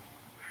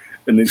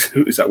 And is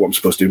that what I'm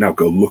supposed to do now?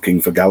 Go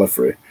looking for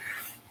Gallifrey?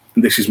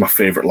 And this is my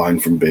favourite line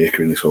from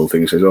Baker in this whole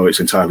thing. He says, "Oh, it's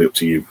entirely up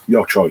to you.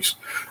 Your choice.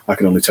 I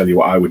can only tell you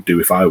what I would do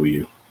if I were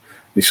you."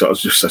 And he sort of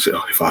just says,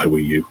 "Oh, if I were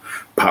you.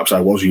 Perhaps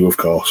I was you, of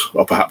course.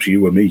 Or perhaps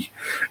you were me."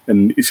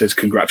 And he says,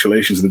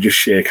 "Congratulations." And they just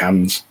shake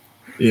hands.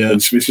 Yeah.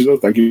 And Smith says, "Oh,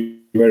 thank you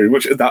very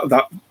much."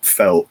 That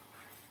felt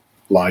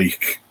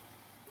like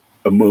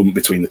a moment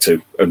between the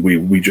two. And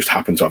we just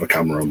happened to have a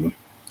camera on them.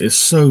 It's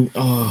so...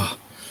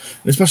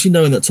 especially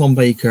knowing that Tom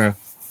Baker,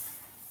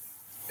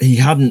 he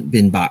hadn't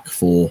been back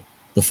for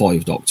the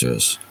 5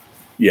 Doctors.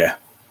 Yeah.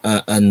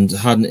 And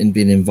hadn't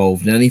been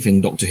involved in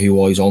anything Doctor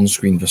Who-wise on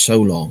screen for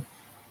so long.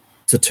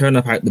 To turn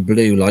up out the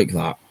blue like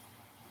that,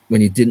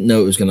 when you didn't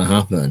know it was going to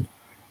happen,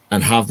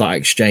 and have that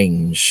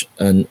exchange,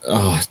 and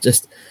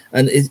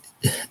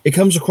it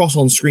comes across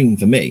on screen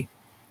for me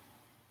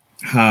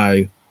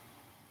how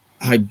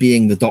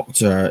being the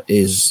Doctor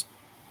is,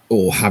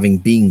 or having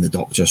been the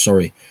Doctor,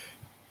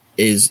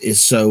 is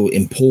so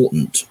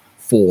important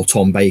for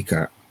Tom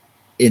Baker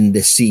in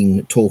this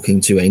scene, talking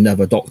to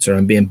another Doctor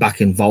and being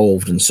back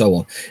involved and so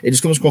on. It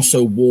just comes across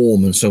so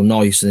warm and so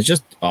nice, and it's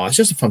just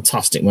a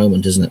fantastic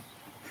moment, isn't it?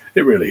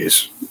 It really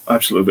is,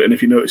 absolutely. And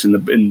if you notice in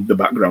the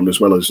background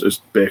as well,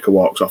 as Baker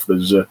walks off,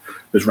 there's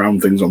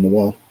round things on the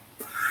wall.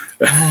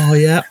 Oh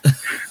yeah.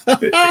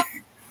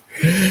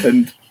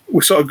 And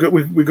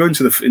we're going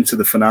into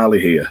the finale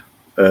here,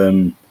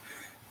 and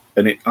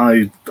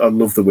I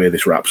love the way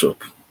this wraps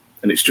up.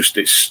 And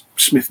it's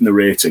Smith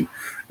narrating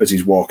as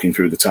he's walking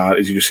through the TARDIS,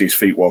 as you just see his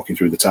feet walking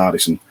through the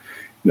TARDIS,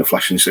 and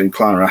flashing and saying,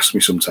 "Clara asks me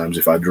sometimes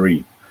if I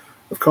dream.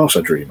 Of course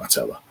I dream," I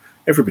tell her.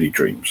 "Everybody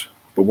dreams.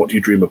 But what do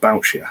you dream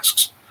about?" she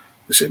asks.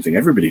 "The same thing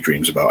everybody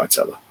dreams about," I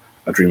tell her.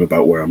 "I dream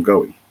about where I'm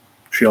going."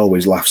 She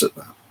always laughs at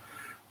that.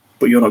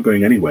 "But you're not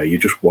going anywhere, you're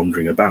just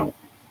wandering about."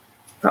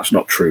 "That's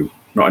not true.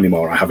 Not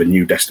anymore. I have a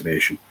new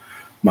destination.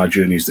 My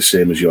journey is the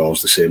same as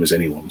yours, the same as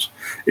anyone's.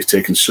 It's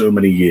taken so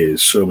many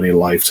years, so many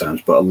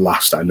lifetimes, but at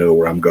last I know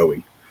where I'm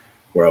going,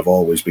 where I've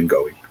always been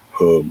going,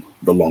 home,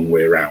 the long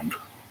way round."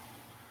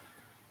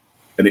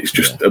 And it's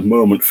just a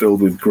moment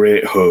filled with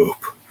great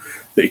hope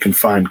that he can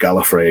find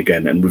Gallifrey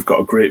again. And we've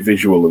got a great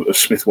visual of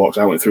Smith walks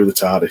out and through the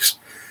TARDIS,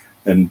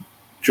 and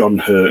John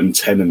Hurt and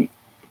Tennant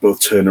both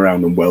turn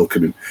around and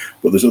welcome him.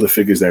 But there's other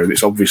figures there, and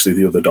it's obviously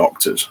the other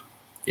Doctors.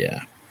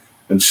 Yeah.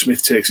 And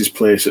Smith takes his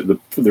place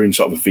they're in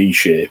sort of a V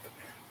shape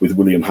with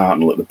William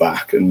Hartnell at the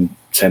back, and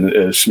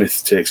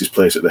Smith takes his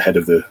place at the head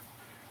of the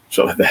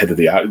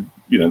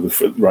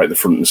right at the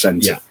front and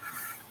centre. Yeah.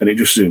 And it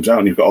just zooms out,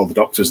 and you've got all the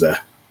Doctors there.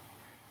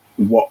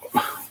 What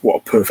a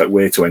perfect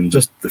way to end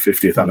just the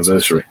 50th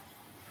anniversary.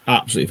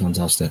 Absolutely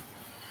fantastic.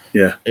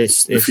 Yeah,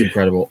 it's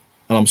incredible,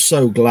 and I'm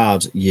so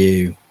glad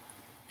you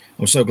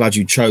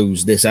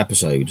chose this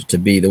episode to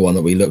be the one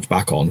that we looked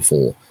back on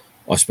for,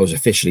 I suppose,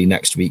 officially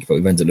next week, but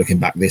we've ended up looking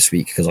back this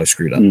week because I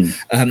screwed up.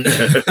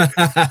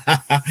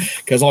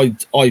 Because I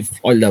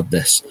love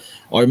this.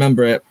 I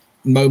remember it.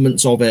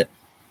 Moments of it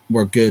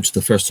were good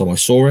the first time I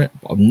saw it,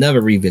 but I've never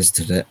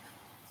revisited it,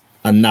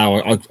 and now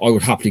I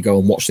would happily go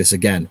and watch this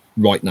again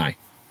right now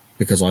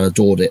because I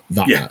adored it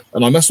that much.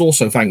 And I must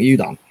also thank you,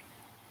 Dan,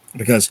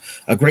 because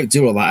a great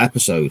deal of that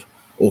episode,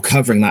 or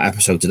covering that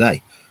episode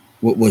today,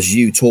 was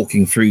you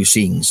talking through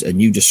scenes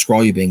and you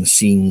describing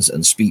scenes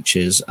and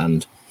speeches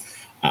and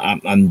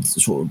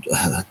sort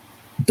of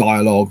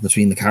dialogue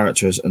between the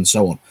characters and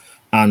so on.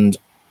 And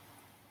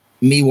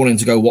me wanting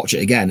to go watch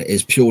it again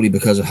is purely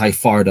because of how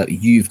fired up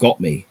you've got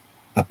me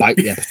about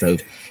the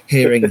episode,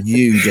 hearing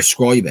you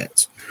describe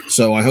it.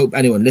 So I hope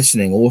anyone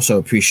listening also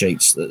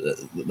appreciates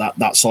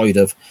that side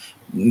of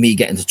me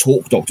getting to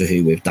talk Doctor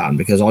Who with Dan,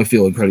 because I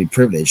feel incredibly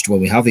privileged when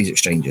we have these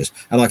exchanges,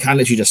 and I can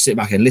literally just sit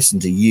back and listen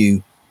to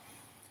you.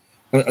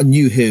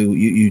 New Who,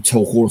 you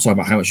talk all the time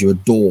about how much you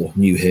adore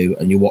New Who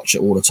and you watch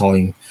it all the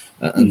time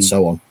and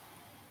so on.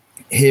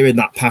 Hearing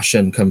that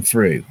passion come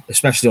through,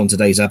 especially on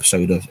today's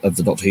episode of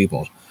the Doctor Who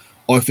pod,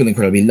 I feel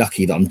incredibly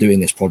lucky that I'm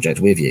doing this project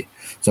with you.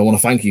 So I want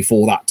to thank you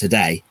for that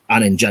today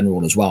and in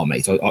general as well,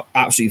 mate.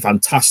 Absolutely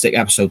fantastic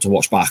episode to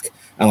watch back,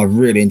 and I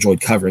really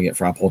enjoyed covering it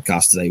for our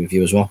podcast today with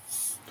you as well.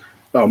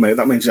 Oh, mate,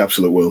 that means the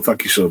absolute world.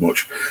 Thank you so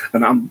much.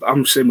 And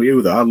I'm same with you,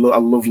 though. I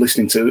love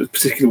listening to,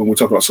 particularly when we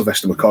talk about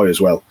Sylvester McCoy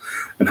as well,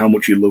 and how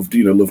much you loved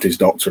his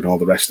Doctor and all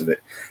the rest of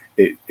it.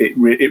 It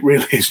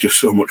really is just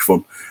so much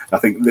fun. I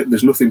think that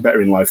there's nothing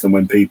better in life than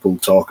when people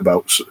talk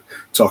about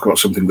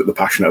something that they're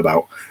passionate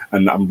about,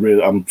 and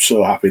I'm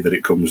so happy that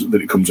it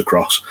comes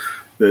across,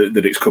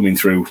 that it's coming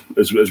through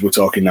as we're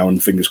talking now,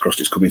 and fingers crossed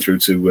it's coming through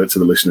to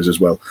the listeners as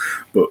well.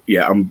 But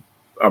yeah,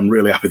 I'm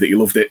really happy that you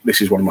loved it.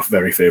 This is one of my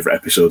very favourite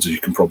episodes, as you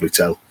can probably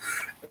tell.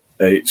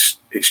 It's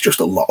just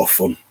a lot of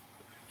fun.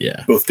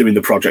 Yeah, both doing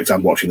the project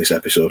and watching this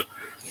episode.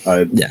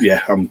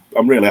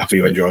 I'm really happy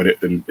you enjoyed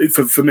it, and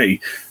for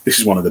me, this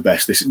is one of the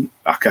best.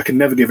 I can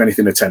never give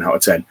anything a 10 out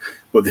of 10,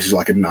 but this is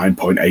like a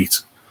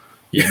 9.8.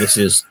 Yeah, this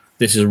is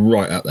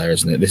right up there,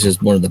 isn't it? This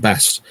is one of the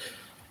best.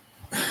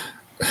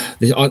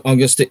 I'm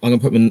gonna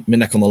put my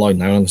neck on the line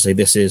now. I'm gonna say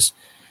this is,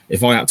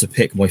 if I had to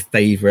pick my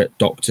favourite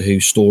Doctor Who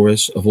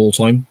stories of all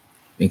time,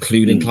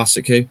 including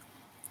Classic Who,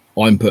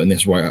 I'm putting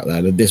this right up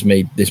there. This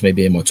may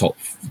be in my top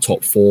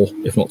 4,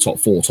 if not top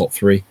 4, top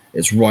 3.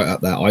 It's right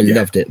up there. I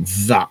loved it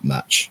that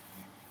much.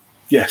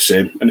 Yeah,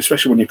 same. And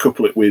especially when you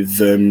couple it with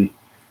the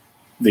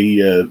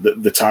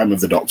time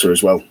of the Doctor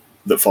as well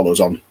that follows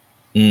on.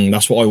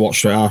 That's what I watched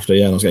straight after.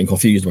 Yeah, and I was getting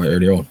confused about it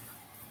earlier on.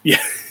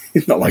 Yeah,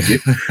 it's not like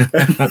it.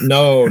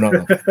 No.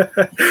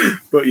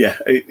 But yeah,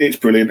 it's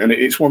brilliant, and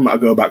it's one that I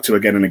go back to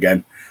again and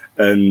again.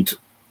 And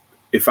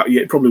in fact,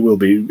 it probably will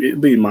be. It'll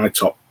be in my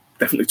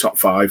definitely top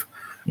 5.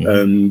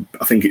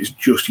 I think it's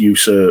just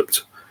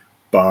usurped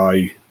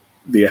by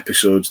the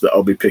episodes that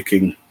I'll be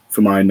picking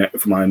for my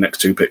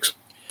next 2 picks.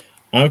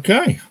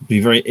 Okay, be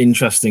very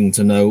interesting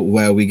to know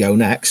where we go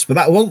next, but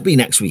that won't be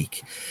next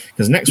week,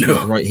 because next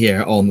week right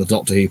here on the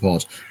Doctor Who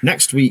pod,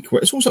 next week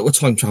it's also we're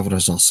time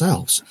travelers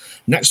ourselves.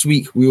 Next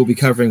week we will be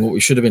covering what we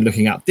should have been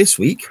looking at this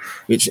week,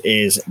 which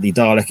is the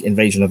Dalek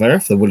Invasion of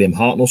Earth, the William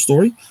Hartnell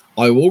story.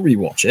 I will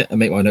rewatch it and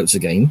make my notes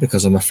again,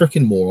 because I'm a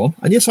freaking moron.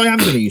 And yes, I am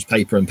going to use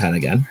paper and pen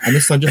again, and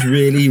this time just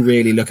really,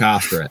 really look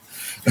after it.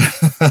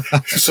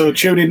 So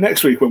tune in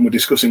next week when we're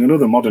discussing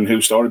another modern Who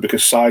story,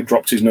 because Si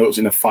dropped his notes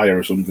in a fire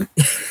or something.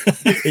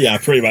 Yeah,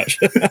 pretty much.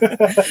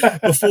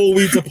 Before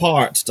we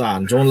depart,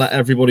 Dan, do you want to let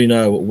everybody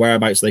know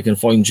whereabouts they can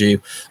find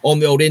you on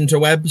the old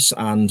interwebs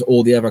and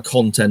all the other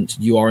content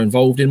you are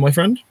involved in, my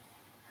friend?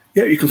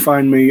 Yeah, you can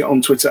find me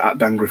on Twitter at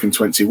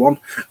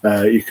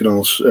DanGriffin21. You can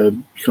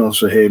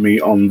also hear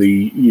me on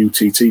the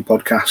UTT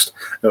podcast,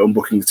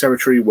 Unbooking the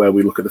Territory, where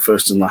we look at the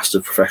first and last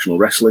of professional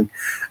wrestling.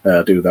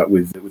 I do that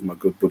with my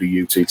good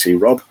buddy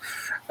UTT Rob.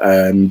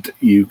 And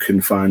you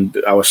can find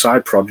our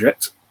side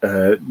project,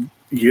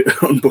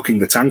 Unbooking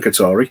the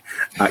Tankatory,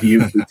 at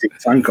UTT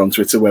Tank on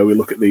Twitter, where we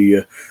look at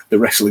the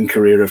wrestling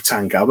career of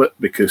Tank Abbott,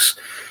 because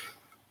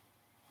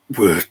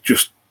we're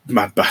just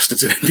mad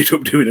bastards and ended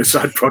up doing a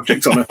side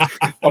project on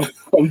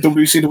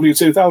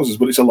WCW 2000s,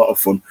 but it's a lot of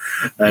fun.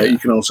 You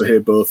can also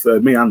hear both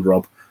me and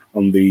Rob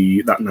on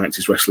That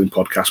 90s Wrestling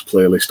podcast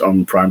playlist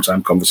on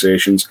Primetime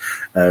Conversations,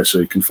 so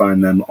you can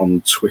find them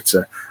on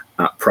Twitter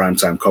at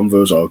Primetime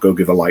Convos, or go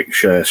give a like,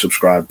 share,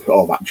 subscribe,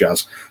 all that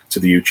jazz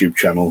to the YouTube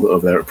channel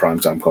over there at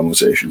Primetime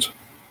Conversations.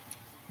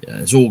 Yeah,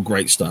 it's all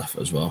great stuff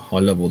as well. I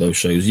love all those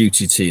shows.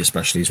 UTT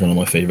especially is one of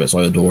my favourites.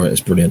 I adore it.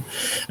 It's brilliant.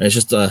 And it's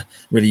just a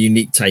really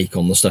unique take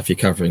on the stuff you're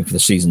covering for the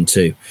season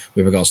 2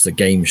 with regards to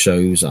game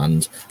shows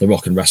and the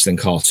rock and wrestling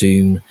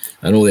cartoon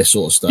and all this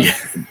sort of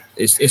stuff. Yeah.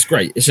 It's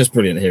great. It's just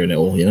brilliant hearing it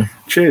all, you know.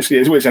 Cheers.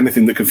 Yeah, it's always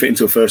anything that can fit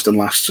into a first and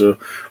last. So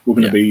we're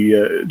going to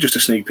be, just a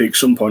sneak peek,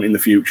 some point in the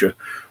future,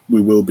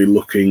 we will be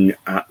looking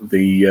at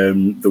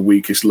the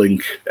weakest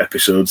link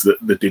episodes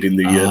that did in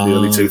the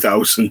early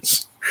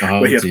 2000s.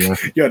 Where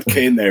you had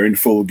Kane there in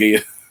full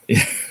gear.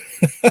 Yeah.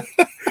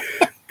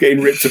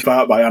 Getting ripped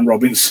apart by Anne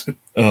Robinson.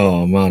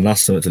 Oh, man,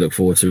 that's something to look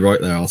forward to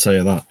right there, I'll tell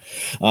you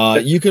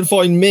that. You can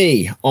find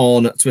me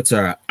on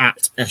Twitter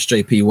at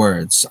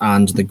SJPWords,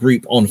 and the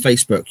group on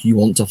Facebook you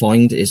want to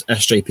find is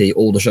SJP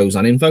All the Shows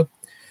and Info.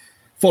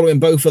 Following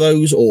both of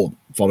those, or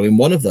following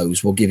one of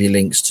those, will give you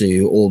links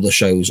to all the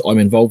shows I'm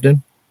involved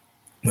in,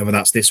 whether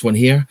that's this one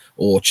here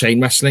or Chain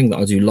Wrestling that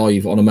I do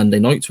live on a Monday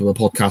night with a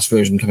podcast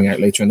version coming out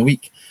later in the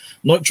week.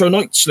 Nitro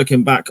Nights,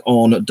 looking back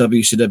on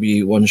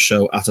WCW one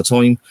show at a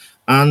time,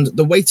 and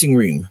The Waiting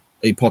Room,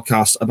 a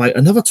podcast about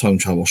another time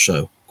travel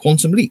show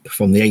quantum leap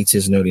from the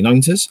 80s and early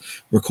 90s,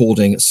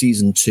 recording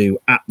season 2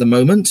 at the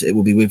moment. It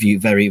will be with you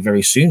very,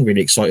 very soon.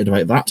 Really excited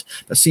about that.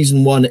 But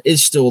season 1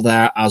 is still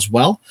there as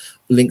well.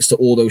 Links to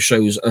all those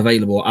shows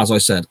available, as I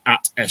said,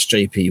 at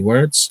SJP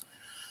Words.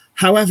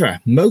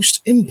 However,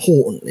 most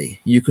importantly,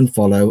 you can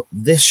follow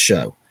this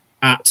show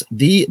at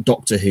the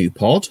Doctor Who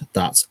Pod.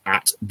 That's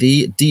at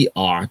the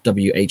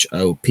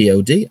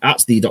DRWHOPOD,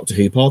 at the Doctor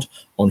Who Pod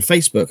on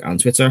Facebook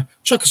and Twitter.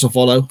 Chuck us a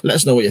follow. Let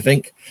us know what you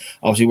think.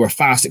 Obviously, we're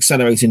fast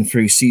accelerating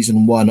through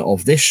season 1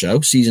 of this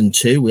show. Season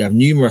 2, we have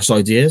numerous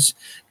ideas,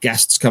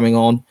 guests coming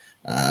on,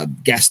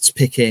 guests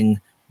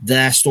picking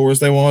their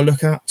stories they want to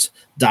look at,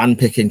 Dan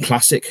picking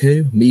classic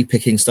Who, me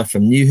picking stuff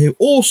from new Who,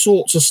 all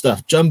sorts of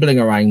stuff jumbling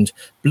around,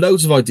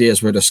 loads of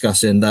ideas we're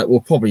discussing that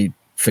we'll probably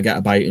forget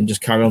about and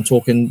just carry on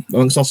talking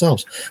amongst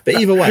ourselves. But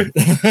either way,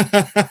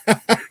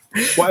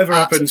 whatever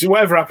happens,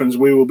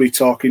 we will be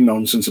talking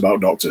nonsense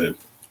about Doctor Who.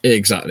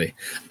 Exactly.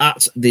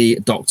 At the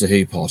Doctor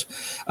Who Pod.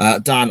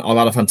 Dan, I've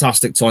had a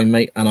fantastic time,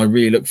 mate, and I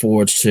really look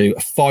forward to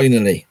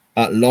finally,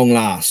 at long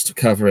last,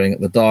 covering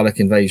the Dalek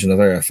Invasion of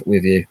Earth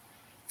with you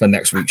for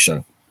next week's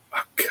show.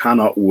 I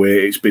cannot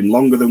wait. It's been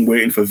longer than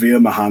waiting for Veer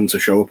Mahan to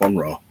show up on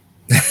Raw.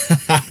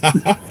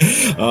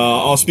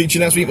 I'll speak to you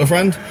next week, my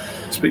friend.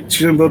 Speak to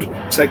you soon, bud.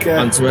 Take care.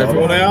 And to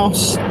everyone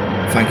else,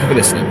 thank you for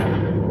listening.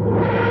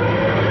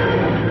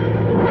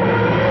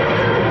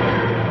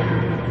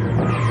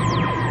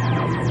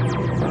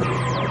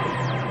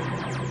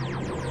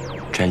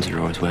 Trends are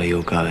always where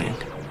you're going.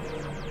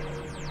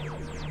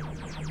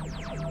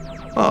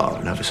 Oh,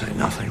 I'll never say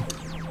nothing.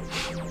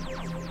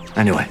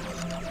 Anyway,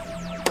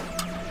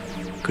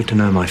 good to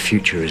know my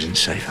future is in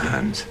safe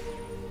hands.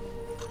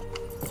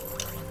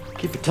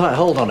 Keep a tight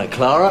hold on it,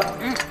 Clara.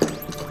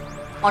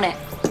 On it.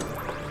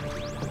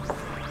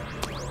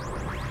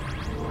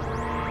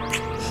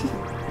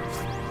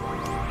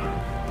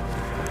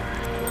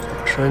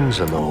 Trends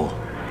are more.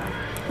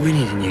 We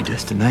need a new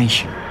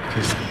destination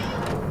because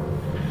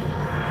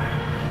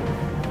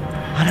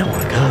I don't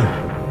want to go.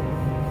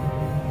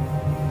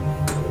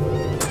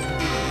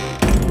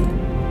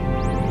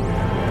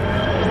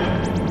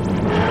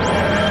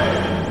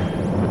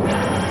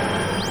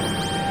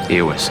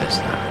 He always says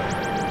that.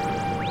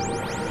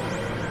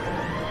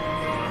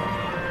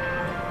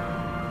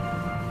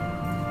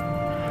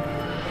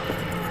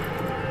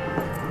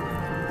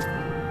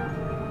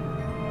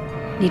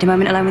 Need a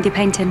moment alone with your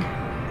painting?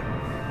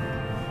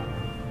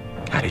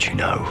 How did you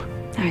know?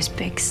 Those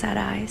big sad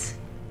eyes.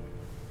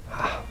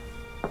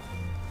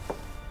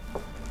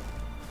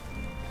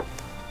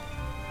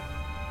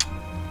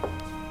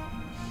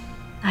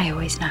 I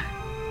always know.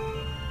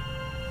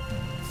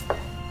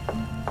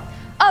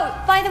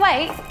 Oh, by the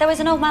way, there was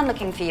an old man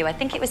looking for you. I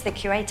think it was the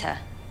curator.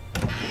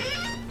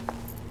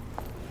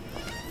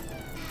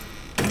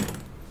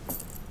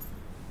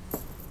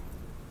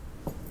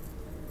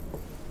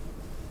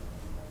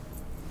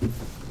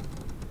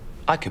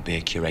 I could be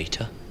a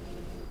curator.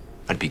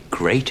 I'd be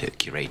great at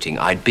curating.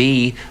 I'd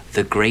be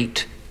the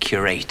great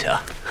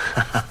curator.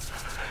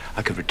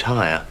 I could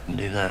retire and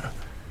do that.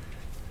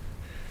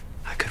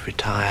 I could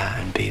retire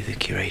and be the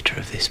curator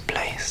of this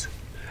place.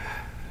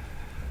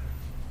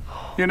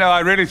 You know,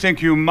 I really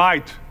think you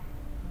might.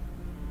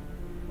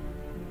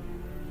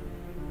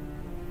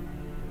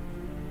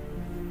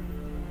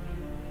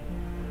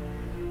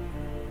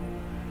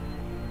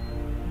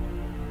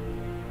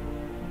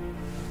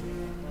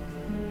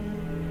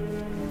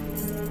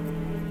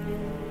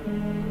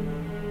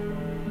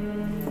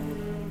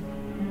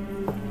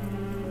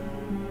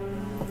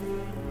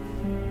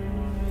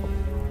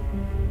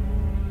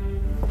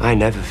 I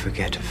never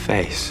forget a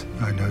face.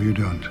 I know you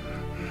don't.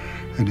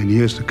 And in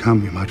years to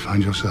come, you might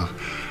find yourself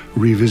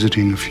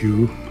revisiting a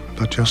few,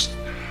 but just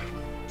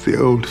the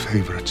old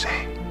favorites,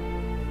 eh?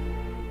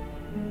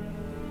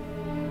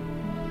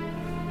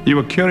 You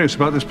were curious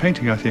about this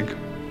painting, I think.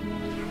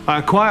 I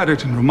acquired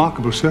it in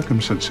remarkable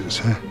circumstances.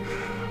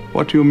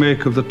 What do you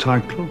make of the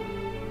title?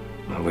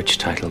 Well, which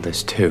title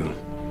there's two?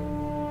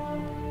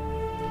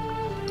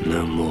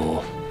 No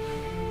More.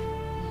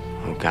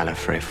 Or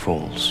Gallifrey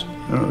Falls.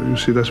 Oh, you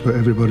see, that's where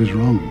everybody's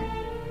wrong.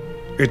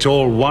 It's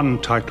all one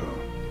title.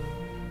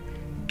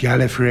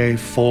 Gallifrey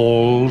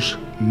Falls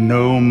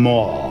No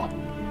More.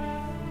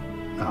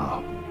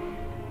 Now,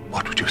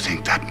 what would you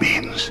think that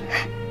means,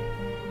 eh?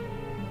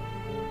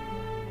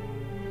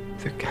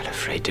 The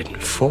Gallifrey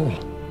didn't fall.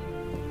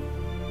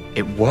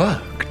 It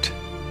worked.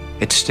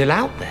 It's still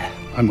out there.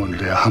 I'm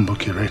only a humble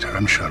curator.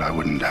 I'm sure I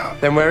wouldn't doubt.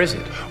 Then where is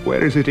it?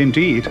 Where is it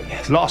indeed?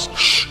 Yes. Lost.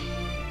 Shh.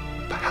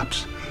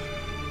 Perhaps.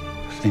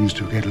 Things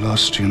do get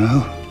lost, you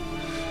know.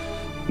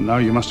 Now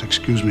you must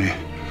excuse me.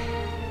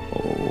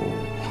 Oh,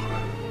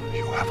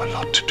 you have a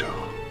lot to do.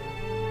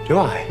 Do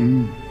I?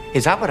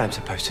 Is that what I'm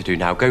supposed to do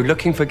now? Go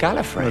looking for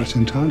Gallifrey? Well, it's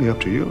entirely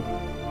up to you.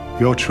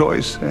 Your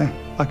choice.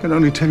 I can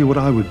only tell you what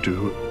I would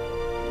do.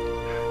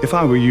 If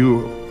I were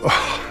you...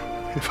 Oh,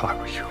 if I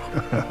were you.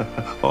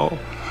 Oh,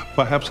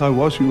 perhaps I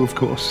was you, of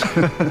course.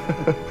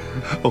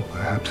 Or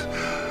perhaps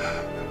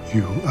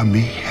you are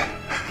me. Yeah.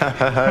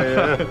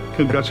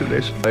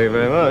 Congratulations. Thank you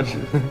very much.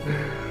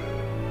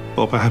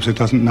 Or perhaps it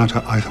doesn't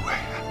matter either way.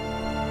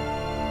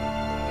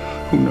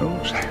 Who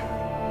knows?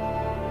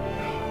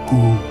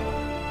 Who